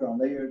above ground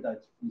layer,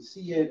 that we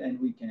see it and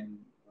we can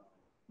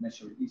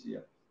measure it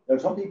easier. There are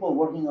some people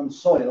working on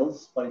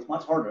soils, but it's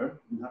much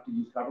harder. You have to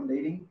use carbon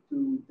dating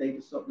to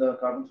date the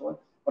carbon soil.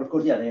 But of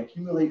course, yeah, they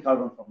accumulate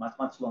carbon for much,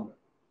 much longer.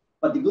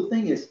 But the good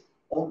thing is,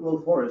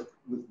 old-growth forest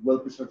with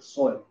well-preserved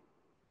soil,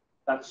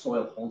 that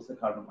soil holds the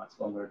carbon much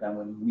longer than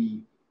when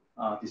we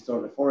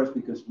disturb the forest,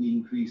 because we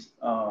increase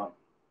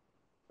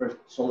first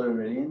solar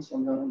irradiance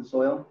on the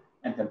soil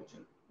and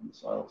temperature in the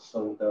soil.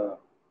 So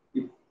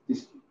if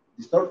this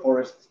disturbed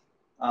forest,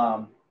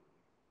 the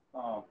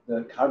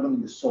carbon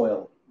in the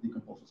soil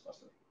decomposes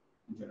faster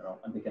in general,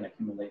 and they can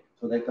accumulate.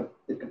 So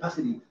the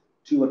capacity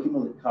to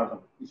accumulate carbon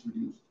is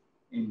reduced.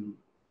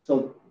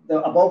 So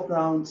the above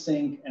ground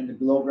sink and the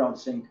below ground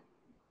sink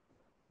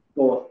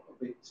go a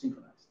bit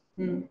synchronized.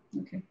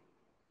 Okay.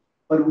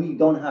 But we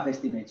don't have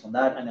estimates on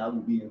that, and that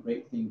would be a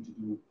great thing to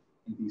do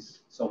in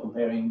this. So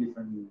comparing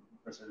different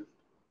preserved,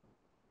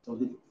 so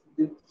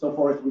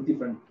forest with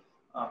different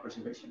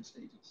preservation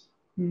stages.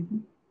 Mm-hmm.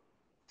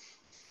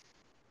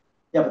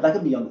 Yeah, but that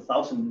can be on the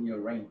 1,000-year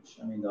range.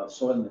 I mean, the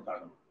soil and the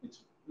carbon, it's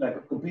like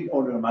a complete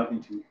order of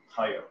magnitude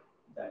higher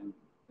than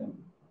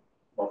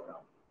above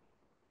ground.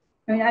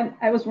 I mean,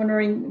 I was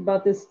wondering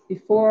about this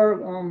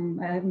before.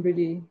 I haven't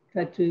really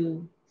tried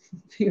to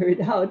figure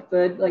it out,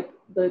 but like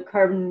the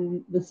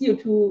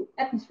CO2,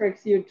 atmospheric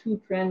CO2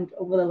 trend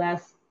over the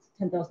last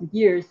 10,000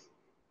 years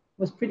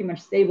was pretty much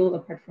stable,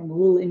 apart from a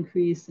little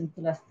increase in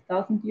the last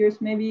 1,000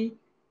 years, maybe.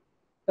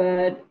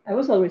 But I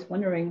was always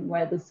wondering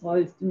why the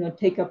soils do not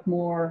take up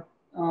more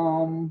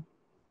from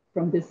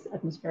this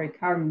atmospheric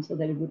carbon, so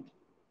that it would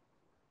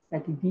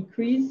slightly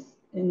decrease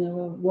in a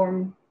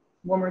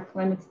warmer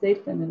climate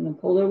state than in a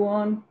colder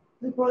one.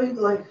 They probably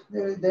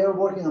they're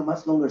working on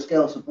much longer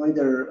scale, so probably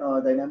their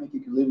dynamic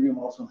equilibrium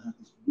also has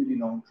these really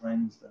long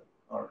trends that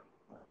are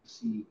hard to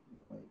see.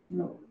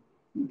 No.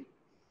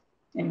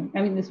 Anyway,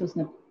 I mean, this was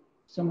not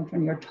so much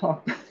on your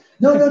talk.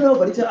 No,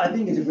 but I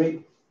think it's a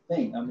great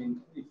thing. I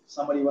mean, if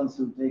somebody wants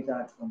to take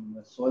that from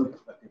the soil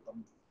perspective.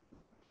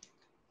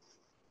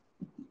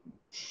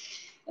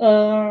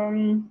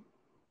 Am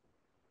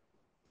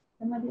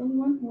I the only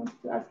one who wants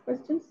to ask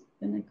questions?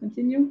 Can I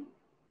continue?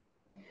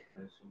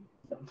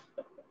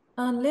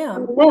 Lea,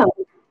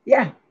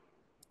 Yeah.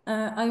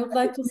 I would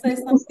like to say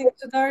something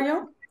to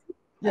Dario.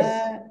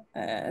 Yes.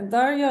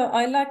 Dario,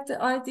 I like the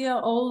idea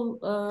of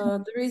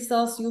the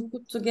results you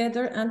put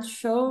together and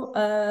show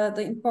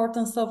the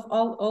importance of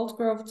all old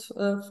growth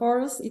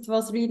forests. It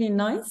was really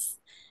nice.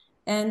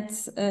 And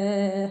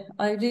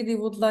I really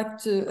would like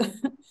to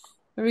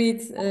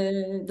read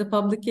the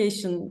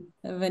publication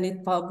when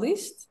it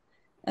published.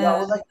 Yeah, I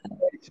would like to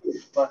write too,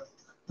 but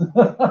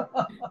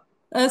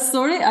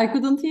sorry, I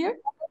couldn't hear.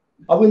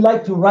 I would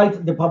like to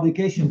write the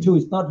publication too.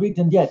 It's not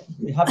written yet.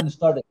 We haven't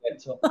started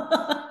yet. So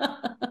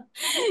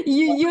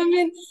you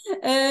mean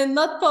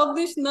not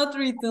published, not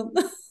written?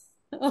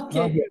 Okay.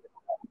 not yet.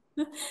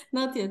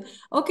 Not yet.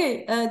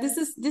 Okay, this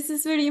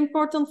is very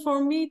important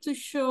for me to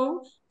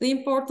show the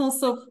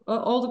importance of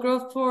old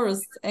growth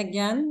forest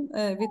again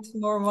with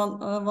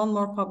one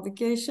more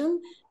publication,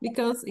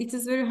 because it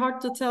is very hard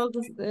to tell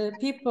the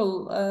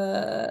people.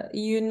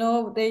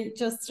 They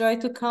just try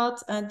to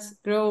cut and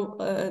grow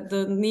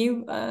the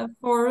new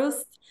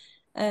forest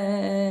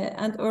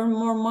and earn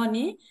more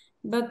money.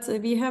 But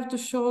we have to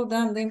show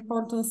them the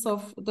importance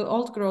of the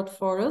old growth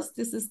forest.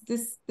 This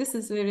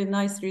is very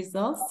nice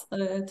results.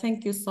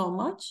 Thank you so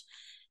much.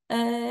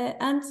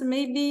 And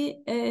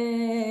maybe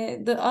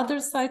the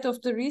other side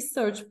of the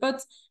research,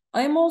 but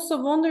I'm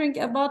also wondering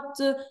about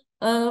the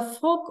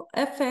fog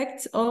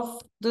effect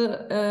of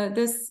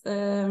this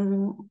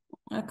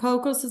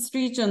Caucasus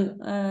region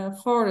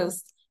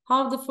forest.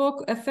 How the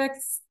fog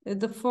affects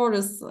the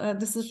forest.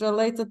 This is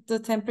related to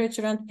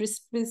temperature and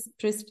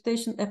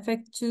precipitation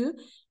effect too.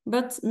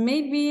 But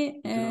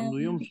maybe...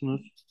 Duyuyor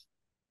musunuz?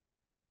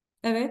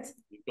 Evet.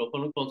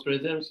 Mikrofonu kontrol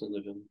eder misiniz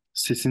hocam?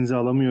 Sesinizi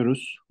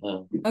alamıyoruz.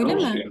 Ha. Öyle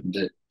mi?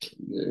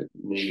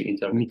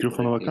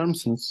 Mikrofona bakar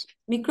mısınız?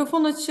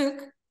 Mikrofon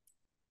açık.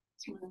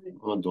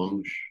 Ama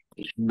donmuş.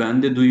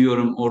 Ben de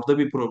duyuyorum. Orada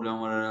bir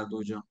problem var herhalde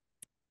hocam.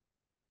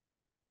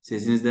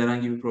 Sesinizde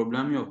herhangi bir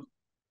problem yok.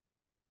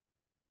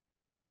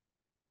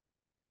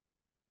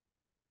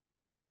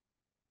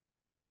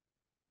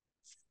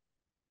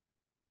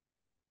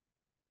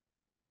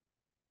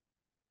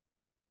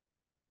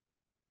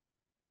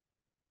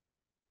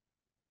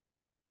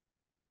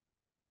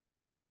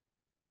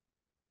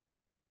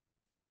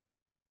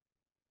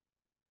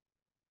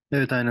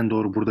 Evet, aynen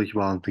doğru, buradaki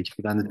bağlantı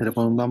gitti. Ben de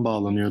telefonumdan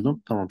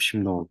bağlanıyordum. Tamam,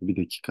 şimdi oldu.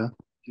 Bir dakika.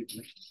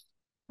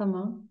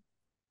 Tamam.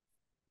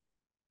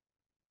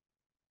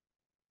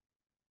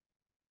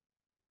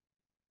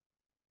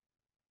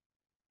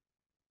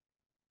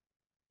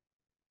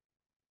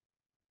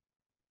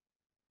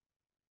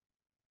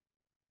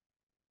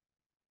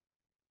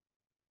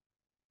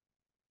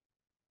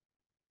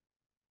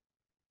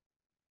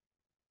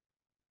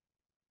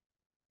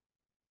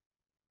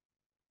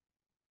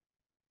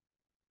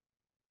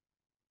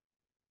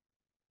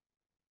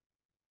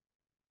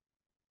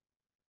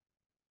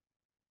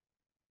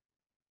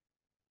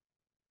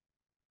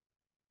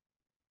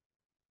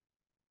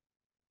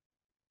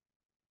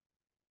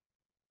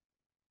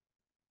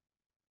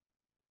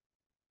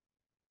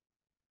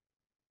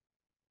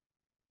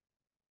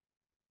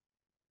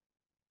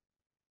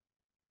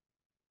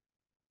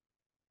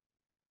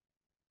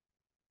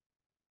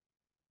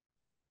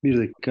 Bir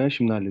dakika,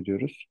 şimdi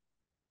hallediyoruz.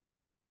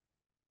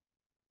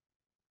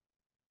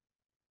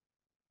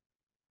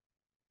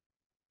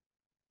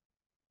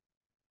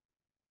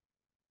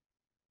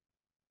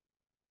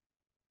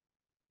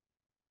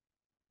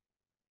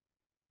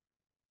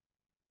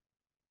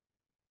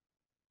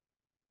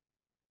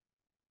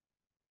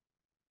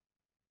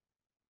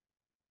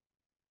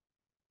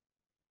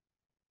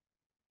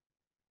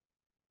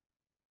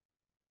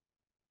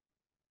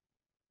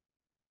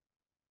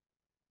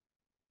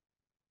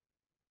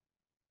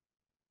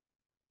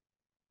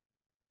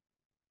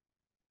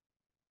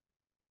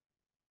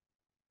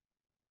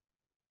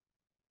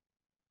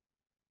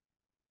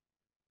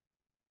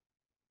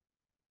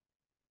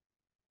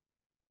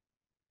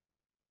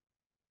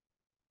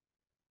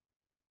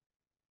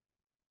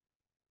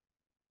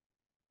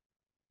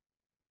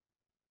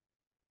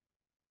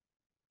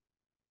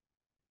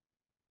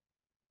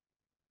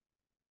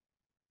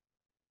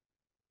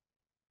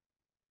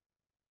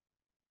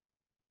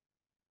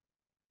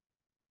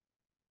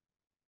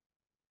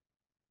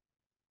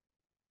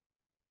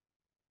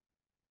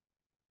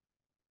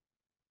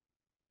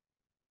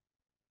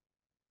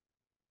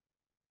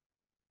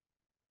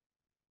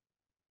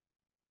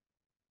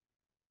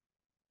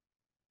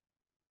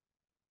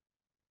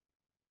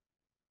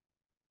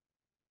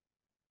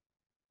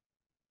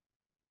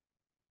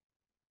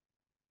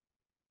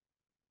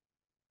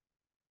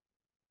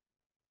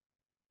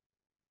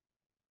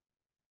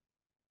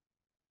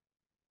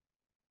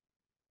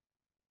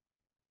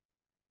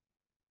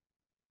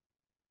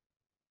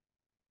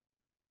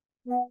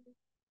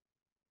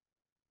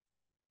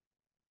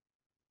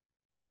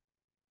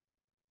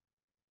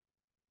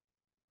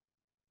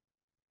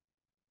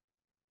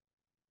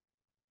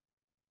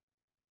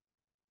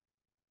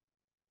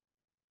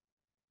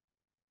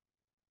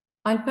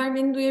 Alper,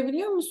 beni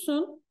duyabiliyor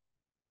musun?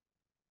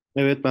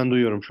 Evet, ben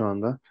duyuyorum şu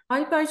anda.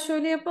 Alper,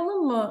 şöyle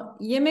yapalım mı?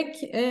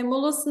 Yemek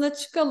molasına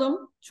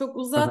çıkalım. Çok Aha,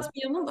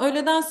 uzatmayalım.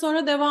 Öğleden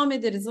sonra devam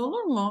ederiz,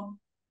 olur mu?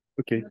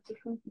 okey.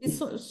 Bir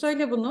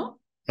söyle bunu.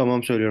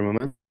 Tamam, söylüyorum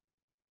hemen.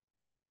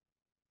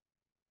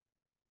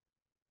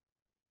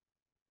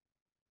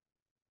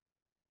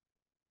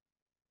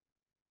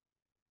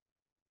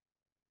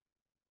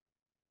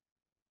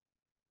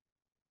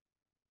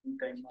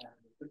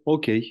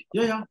 Okey.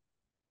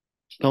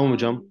 Tamam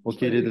hocam,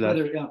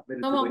 okeylediler.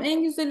 Tamam,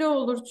 en güzeli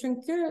olur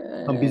çünkü.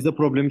 Tamam, biz de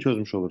problemi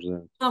çözmüş oluruz,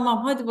 evet.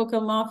 Tamam, hadi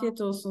bakalım.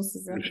 Afiyet olsun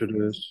size.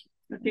 Görüşürüz.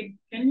 Okay,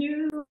 can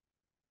you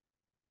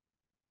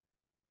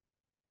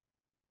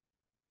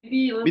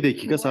maybe a little Bir bit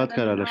dakika, more saat than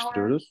an hour?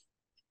 kararlaştırıyoruz.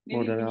 Maybe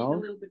More if than we an need a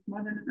hour. little bit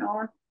more than an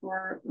hour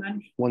for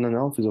lunch.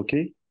 1.5 is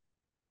okay.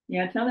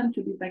 Yeah, tell them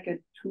to be back at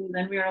 2.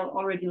 Then we are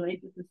already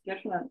late with the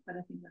schedule, but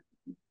I think that's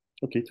okay.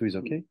 Okay, 2 is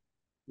okay.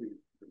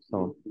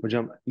 Tamam.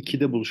 Hocam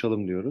 2'de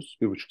buluşalım diyoruz.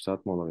 1,5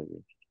 saat mola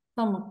veriyoruz.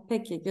 Tamam,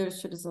 peki.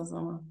 Görüşürüz o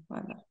zaman.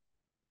 Bay bay.